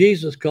 When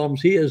Jesus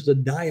comes, he has the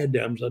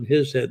diadems on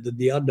his head, the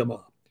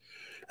diadema.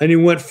 And he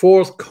went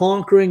forth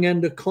conquering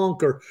and to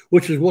conquer,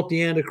 which is what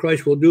the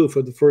Antichrist will do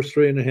for the first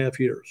 3.5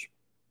 years.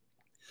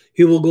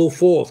 He will go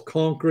forth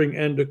conquering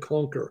and to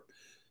conquer.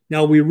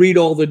 Now we read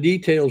all the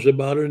details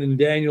about it in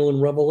Daniel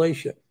and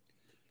Revelation.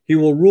 He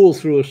will rule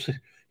through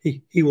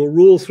he will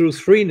rule through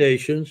 3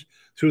 nations.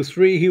 Through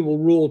 3 he will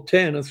rule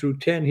 10, and through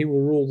 10 he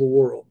will rule the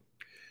world.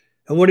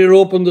 And when he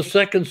opened the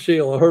second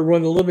seal, I heard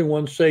one of the living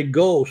ones say,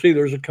 "Go." See,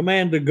 there's a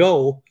command to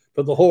go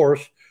for the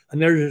horse,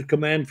 and there's a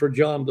command for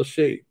John to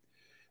see.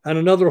 And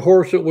another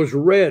horse that was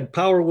red,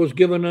 power was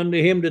given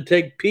unto him to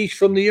take peace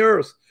from the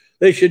earth.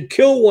 They should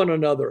kill one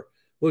another,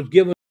 was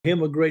given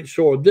him a great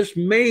sword. This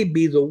may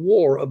be the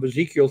war of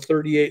Ezekiel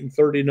 38 and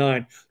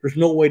 39. There's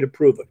no way to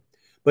prove it,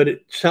 but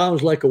it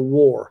sounds like a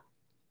war.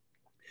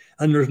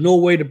 And there's no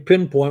way to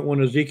pinpoint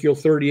when Ezekiel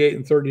 38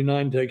 and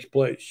 39 takes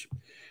place.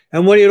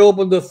 And when he had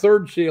opened the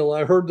third seal,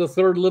 I heard the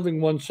third living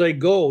one say,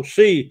 "Go,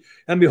 see,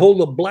 and behold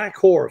a black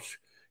horse.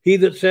 He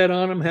that sat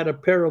on him had a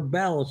pair of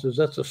balances,"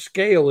 that's a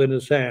scale, in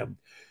his hand.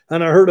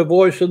 "And I heard a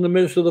voice in the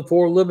midst of the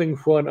 4 living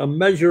one, a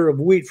measure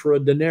of wheat for a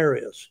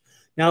denarius."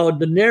 Now, a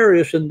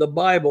denarius in the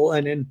Bible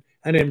and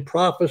in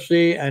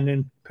prophecy and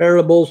in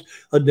parables,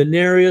 a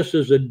denarius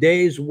is a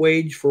day's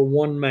wage for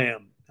one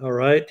man, all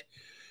right?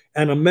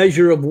 And a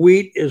measure of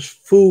wheat is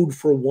food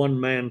for one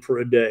man for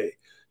a day.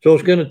 So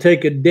it's going to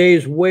take a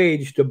day's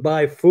wage to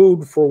buy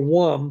food for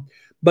one,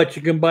 but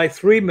you can buy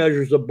 3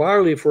 measures of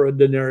barley for a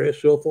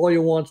denarius. So if all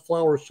you want is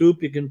flour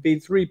soup, you can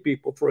feed 3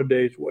 people for a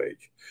day's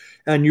wage.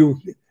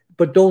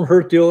 But don't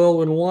hurt the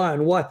oil and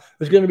wine. Why?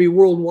 There's going to be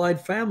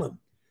worldwide famine.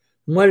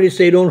 Why did he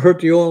say don't hurt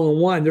the oil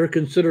and wine? They're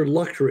considered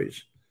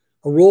luxuries.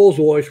 A Rolls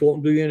Royce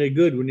won't do you any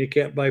good when you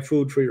can't buy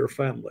food for your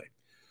family.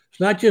 It's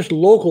not just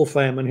local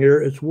famine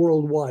here, it's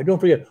worldwide. Don't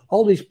forget,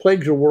 all these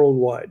plagues are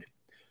worldwide.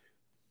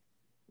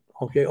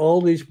 Okay,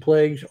 all these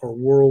plagues are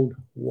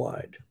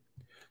worldwide.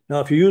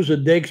 Now, if you use a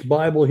Dake's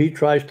Bible, he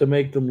tries to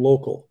make them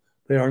local.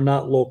 They are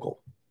not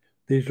local.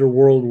 These are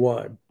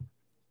worldwide.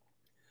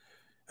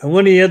 And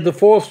when he had the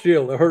 4th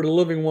seal, I heard a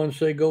living one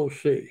say, "Go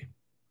see."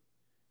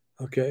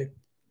 Okay.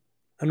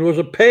 And there was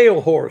a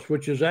pale horse,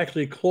 which is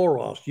actually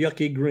chloros,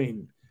 yucky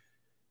green.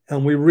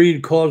 And we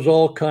read, "cause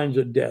all kinds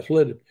of death."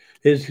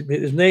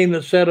 His name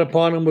that sat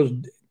upon him was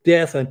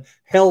death, and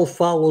hell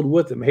followed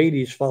with him.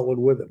 Hades followed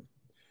with him.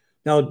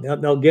 Now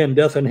again,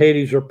 death and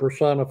Hades are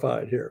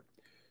personified here.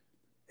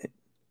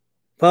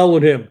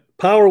 Followed him.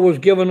 Power was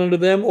given unto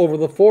them over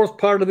the 4th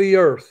part of the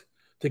earth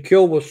to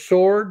kill with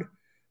sword,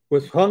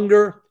 with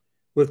hunger,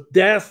 with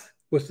death,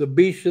 with the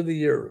beasts of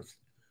the earth.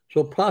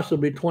 So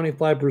possibly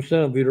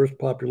 25% of the earth's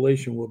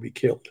population will be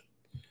killed.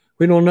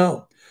 We don't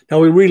know. Now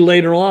we read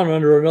later on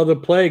under another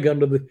plague,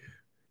 under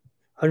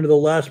the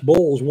last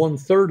bowls,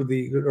 1/3 of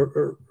the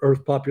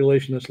earth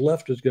population that's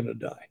left is going to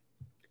die.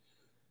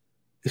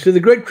 You see, the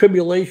Great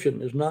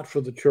Tribulation is not for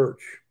the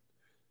church.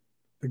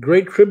 The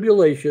Great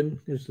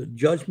Tribulation is the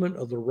judgment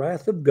of the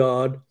wrath of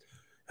God,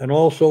 and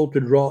also to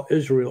draw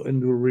Israel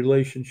into a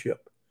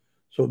relationship,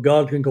 so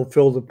God can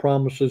fulfill the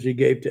promises he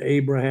gave to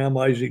Abraham,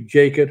 Isaac,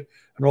 Jacob,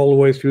 and all the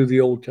way through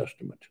the Old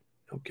Testament.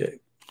 Okay.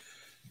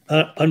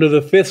 Under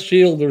the 5th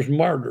seal, there's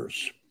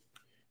martyrs.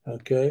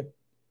 Okay.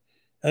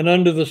 And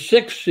under the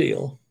 6th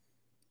seal,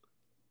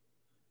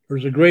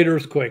 there's a great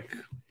earthquake.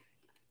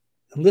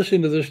 And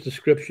listen to this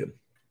description.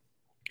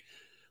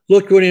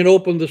 "Look, when he had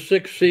opened the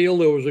 6th seal,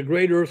 there was a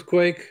great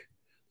earthquake.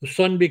 The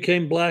sun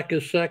became black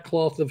as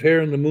sackcloth of hair,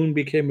 and the moon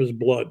became as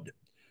blood.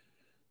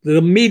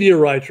 The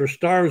meteorites, or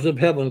stars of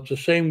heaven, it's the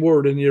same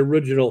word in the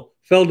original,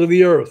 fell to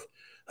the earth,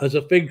 as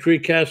a fig tree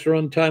casts her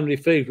untimely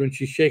figs when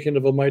she's shaken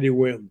of a mighty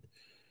wind.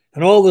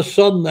 And all of a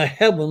sudden, the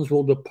heavens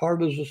will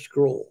depart as a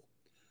scroll."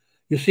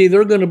 You see,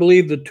 they're going to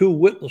believe the 2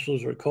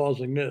 witnesses are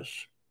causing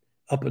this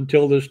up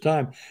until this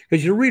time.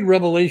 Because you read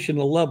Revelation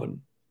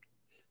 11.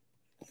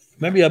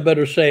 Maybe I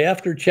better say,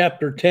 after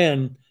chapter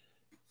 10,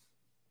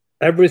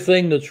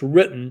 everything that's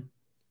written,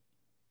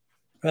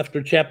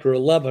 after chapter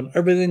 11,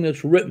 everything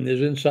that's written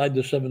is inside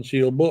the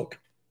 7-seal book.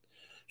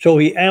 So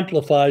he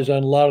amplifies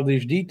on a lot of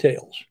these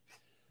details.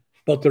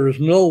 But there is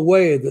no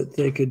way that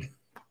they could,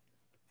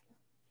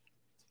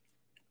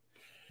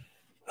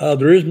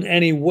 there isn't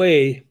any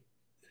way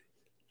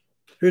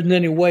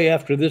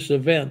after this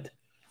event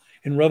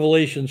in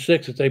Revelation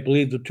 6 that they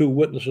believe the 2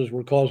 witnesses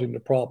were causing the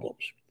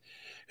problems.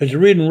 As you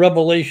read in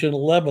Revelation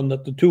 11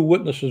 that the 2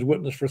 witnesses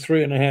witnessed for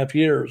 3.5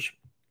 years,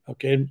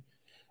 okay?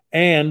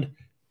 And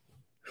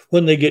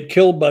when they get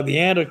killed by the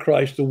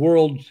Antichrist, the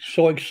world's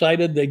so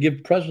excited they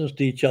give presents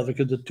to each other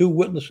because the 2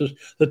 witnesses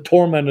that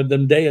tormented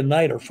them day and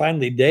night are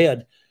finally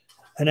dead.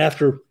 And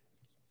after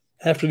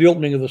After the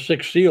opening of the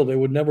sixth seal, they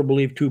would never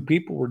believe two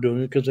people were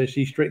doing it because they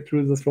see straight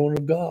through the throne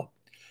of God.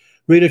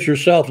 Read it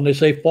yourself, and they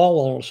say,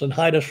 fall on us and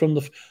hide us from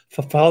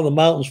how the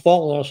mountains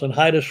fall on us and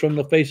hide us from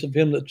the face of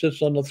him that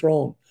sits on the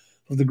throne.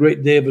 For the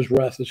great day of his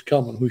wrath is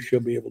coming, who shall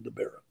be able to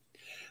bear it?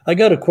 I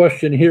got a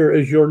question here.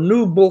 Is your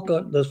new book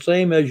the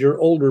same as your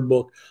older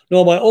book?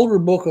 No, my older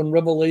book on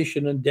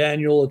Revelation and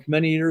Daniel, it's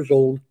many years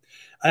old.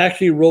 I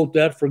actually wrote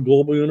that for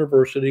Global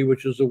University,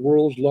 which is the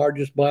world's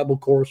largest Bible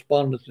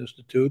correspondence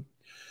institute.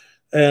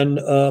 And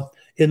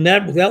in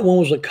that one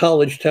was a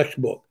college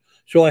textbook.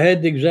 So I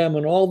had to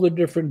examine all the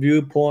different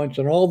viewpoints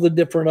and all the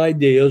different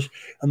ideas.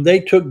 And they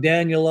took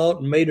Daniel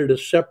out and made it a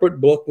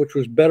separate book, which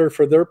was better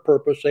for their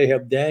purpose. They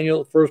have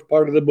Daniel, the first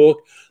part of the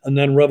book, and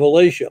then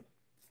Revelation.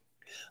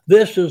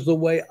 This is the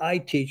way I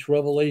teach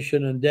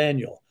Revelation and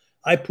Daniel.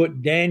 I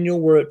put Daniel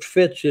where it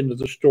fits into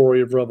the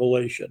story of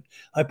Revelation.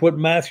 I put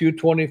Matthew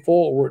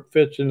 24 where it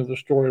fits into the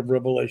story of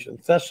Revelation.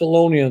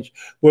 Thessalonians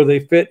where they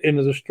fit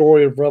into the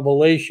story of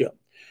Revelation.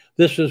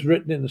 This is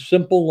written in a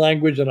simple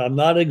language, and I'm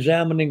not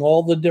examining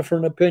all the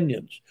different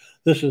opinions.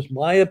 This is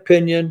my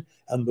opinion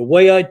and the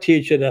way I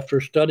teach it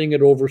after studying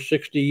it over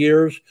 60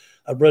 years.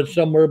 I've read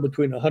somewhere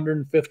between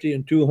 150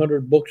 and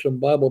 200 books on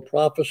Bible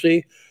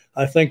prophecy.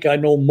 I think I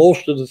know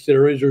most of the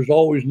theories. There's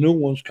always new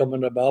ones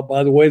coming about.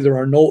 By the way, there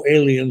are no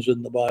aliens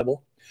in the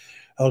Bible.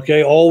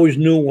 Okay, always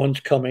new ones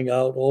coming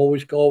out,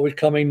 always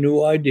coming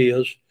new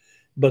ideas.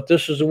 But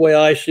this is the way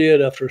I see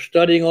it after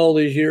studying all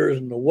these years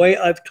and the way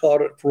I've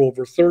taught it for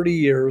over 30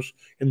 years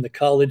in the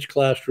college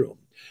classroom.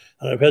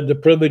 And I've had the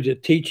privilege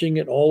of teaching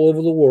it all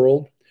over the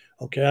world.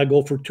 Okay, I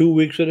go for 2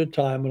 weeks at a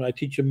time and I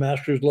teach a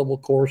master's level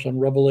course on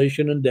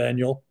Revelation and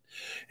Daniel.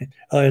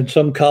 In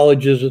some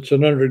colleges, it's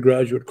an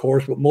undergraduate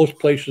course, but most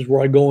places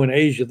where I go in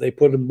Asia, they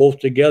put them both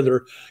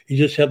together. You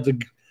just have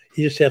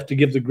to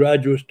give the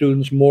graduate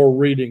students more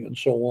reading and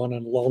so on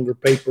and a longer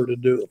paper to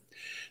do.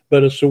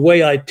 But it's the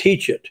way I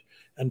teach it.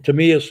 And to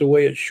me, it's the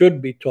way it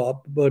should be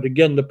taught. But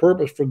again, the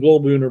purpose for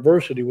Global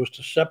University was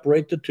to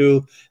separate the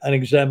two and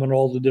examine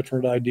all the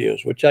different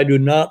ideas, which I do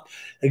not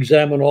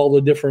examine all the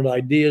different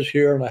ideas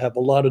here. And I have a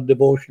lot of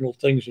devotional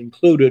things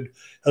included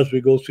as we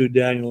go through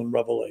Daniel and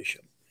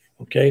Revelation.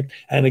 Okay.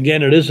 And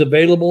again, it is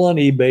available on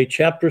eBay,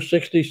 Chapter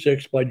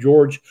 66 by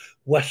George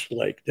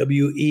Westlake,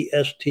 Westlake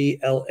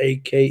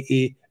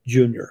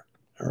Jr.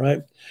 All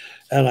right.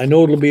 And I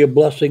know it'll be a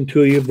blessing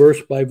to you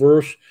verse by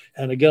verse.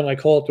 And again, I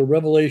call it the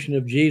revelation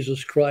of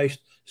Jesus Christ,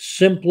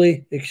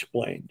 simply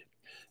explained.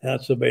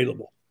 That's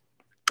available.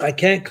 I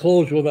can't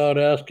close without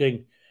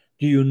asking,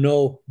 do you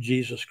know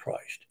Jesus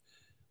Christ?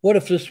 What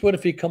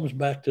if he comes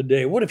back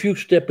today? What if you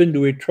step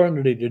into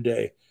eternity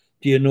today?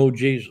 Do you know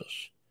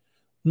Jesus?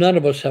 None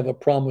of us have a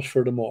promise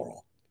for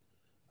tomorrow.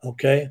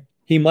 Okay?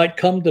 He might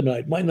come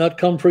tonight, might not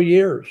come for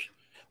years,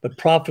 but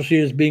prophecy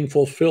is being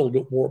fulfilled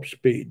at warp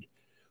speed.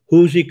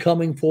 Who's he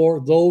coming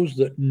for? Those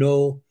that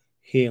know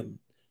him.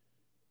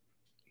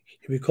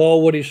 You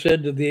recall what he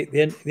said to the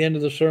end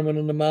of the Sermon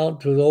on the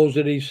Mount to those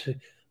that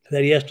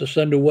he has to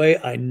send away?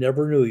 I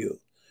never knew you.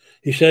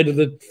 He said to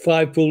the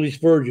 5 foolish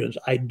virgins,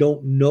 I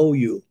don't know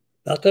you.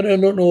 Not that I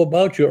don't know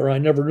about you or I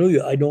never knew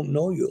you. I don't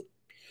know you.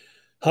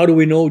 How do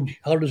we know?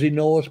 How does he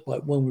know us?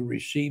 But when we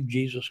receive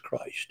Jesus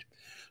Christ.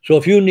 So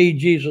if you need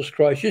Jesus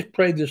Christ, just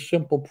pray this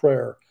simple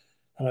prayer.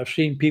 And I've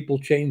seen people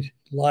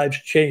lives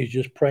change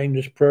just praying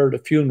this prayer at a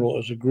funeral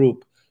as a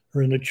group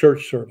or in a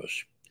church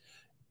service.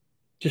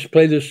 Just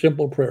pray this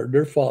simple prayer.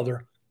 Dear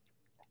Father,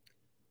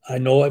 I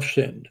know I've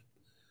sinned.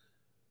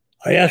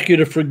 I ask you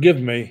to forgive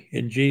me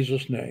in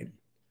Jesus' name.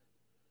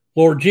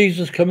 Lord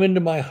Jesus, come into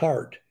my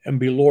heart and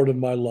be Lord of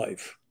my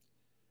life.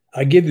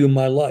 I give you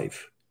my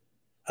life.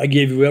 I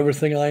give you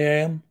everything I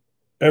am,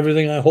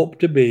 everything I hope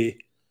to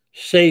be.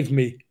 Save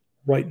me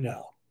right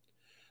now.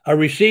 I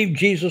receive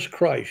Jesus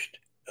Christ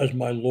as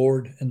my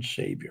Lord and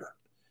Savior.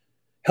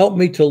 Help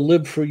me to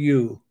live for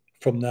you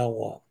from now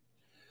on.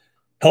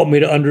 Help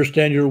me to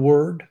understand your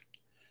word.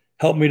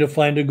 Help me to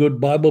find a good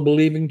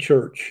Bible-believing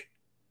church.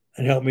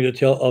 And help me to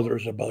tell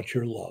others about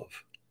your love.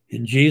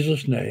 In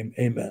Jesus' name,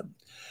 amen.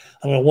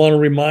 And I want to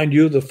remind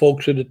you, the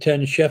folks that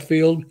attend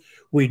Sheffield,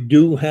 we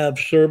do have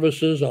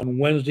services on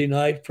Wednesday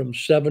night from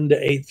 7 to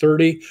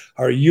 8:30,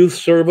 our youth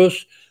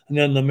service. And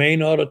then the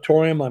main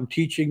auditorium, I'm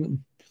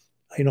teaching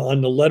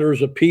on the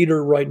letters of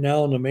Peter right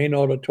now in the main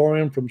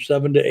auditorium from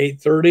 7 to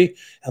 8:30.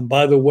 And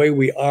by the way,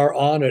 we are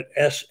on at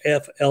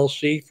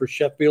SFLC for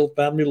Sheffield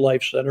Family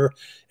Life Center,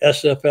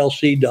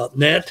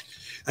 sflc.net.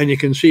 And you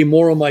can see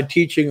more of my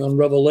teaching on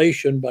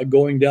Revelation by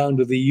going down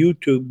to the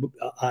YouTube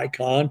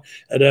icon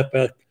at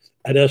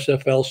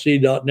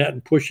sflc.net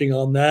and pushing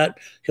on that.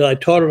 Because I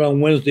taught it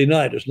on Wednesday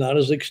night. It's not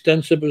as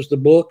extensive as the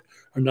book,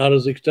 or not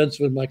as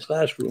extensive as my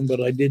classroom,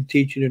 but I did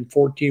teach it in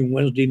 14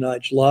 Wednesday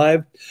nights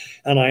live.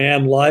 And I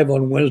am live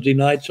on Wednesday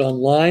nights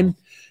online.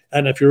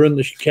 And if you're in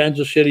the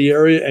Kansas City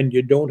area and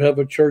you don't have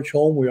a church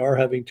home, we are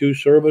having 2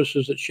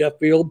 services at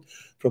Sheffield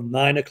from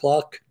 9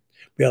 o'clock.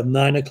 We have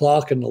 9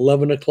 o'clock and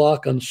 11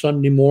 o'clock on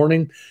Sunday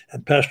morning.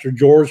 And Pastor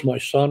George, my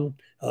son,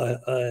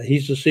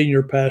 He's the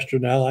senior pastor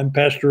now. I'm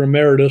pastor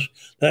emeritus.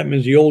 That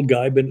means the old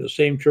guy. Been in the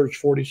same church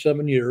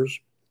 47 years.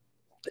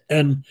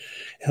 And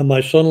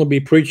my son will be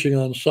preaching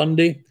on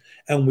Sunday,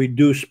 and we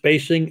do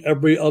spacing.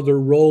 Every other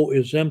row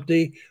is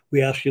empty.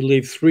 We ask you to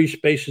leave 3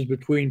 spaces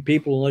between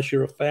people unless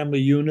you're a family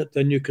unit.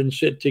 Then you can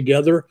sit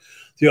together.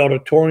 The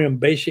auditorium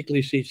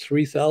basically seats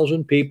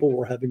 3,000 people.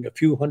 We're having a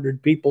few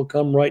hundred people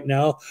come right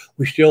now.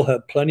 We still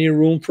have plenty of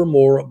room for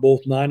more at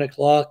both 9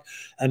 o'clock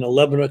and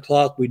 11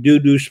 o'clock. We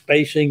do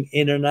spacing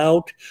in and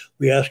out.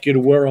 We ask you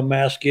to wear a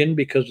mask in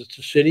because it's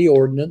a city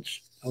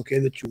ordinance, okay,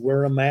 that you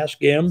wear a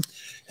mask in.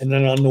 And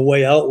then on the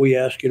way out, we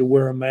ask you to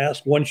wear a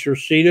mask. Once you're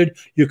seated,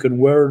 you can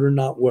wear it or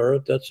not wear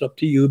it. That's up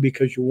to you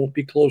because you won't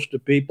be close to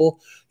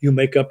people. You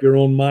make up your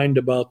own mind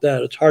about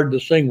that. It's hard to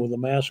sing with a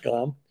mask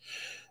on.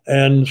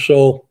 And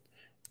so,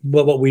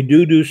 but we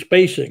do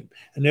spacing.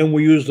 And then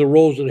we use the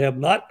rows that have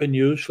not been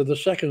used for the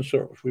second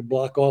service. We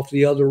block off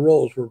the other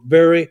rows. We're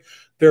very,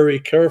 very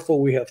careful.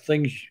 We have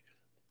things,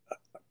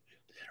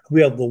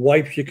 we have the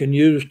wipes you can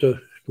use to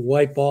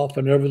wipe off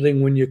and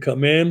everything when you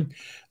come in.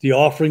 The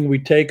offering we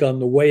take on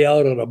the way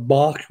out in a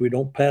box. We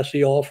don't pass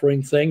the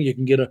offering thing. You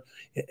can get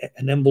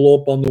an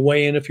envelope on the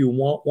way in if you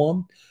want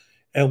one.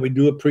 And we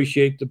do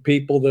appreciate the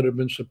people that have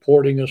been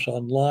supporting us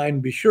online.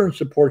 Be sure and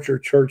support your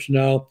church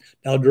now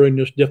during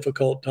this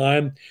difficult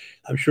time.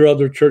 I'm sure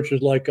other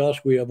churches like us,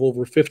 we have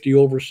over 50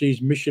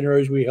 overseas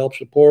missionaries we help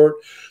support.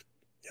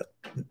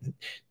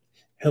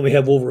 And we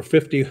have over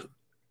 50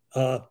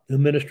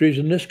 ministries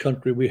in this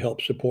country we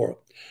help support.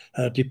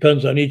 It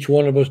depends on each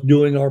one of us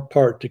doing our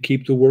part to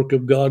keep the work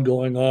of God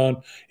going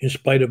on in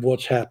spite of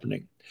what's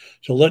happening.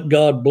 So let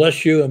God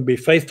bless you and be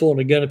faithful. And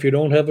again, if you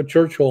don't have a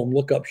church home,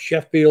 look up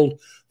Sheffield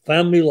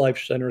Family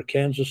Life Center,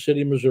 Kansas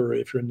City,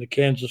 Missouri, if you're in the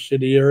Kansas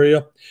City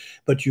area.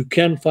 But you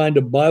can find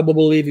a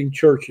Bible-believing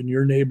church in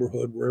your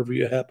neighborhood, wherever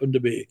you happen to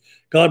be.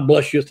 God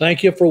bless you.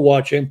 Thank you for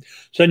watching.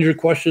 Send your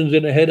questions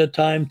in ahead of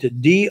time to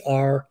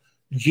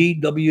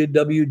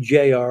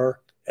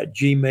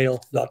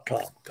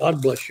drgwwjr@gmail.com.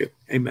 God bless you.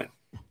 Amen.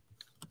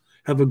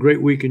 Have a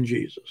great week in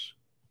Jesus.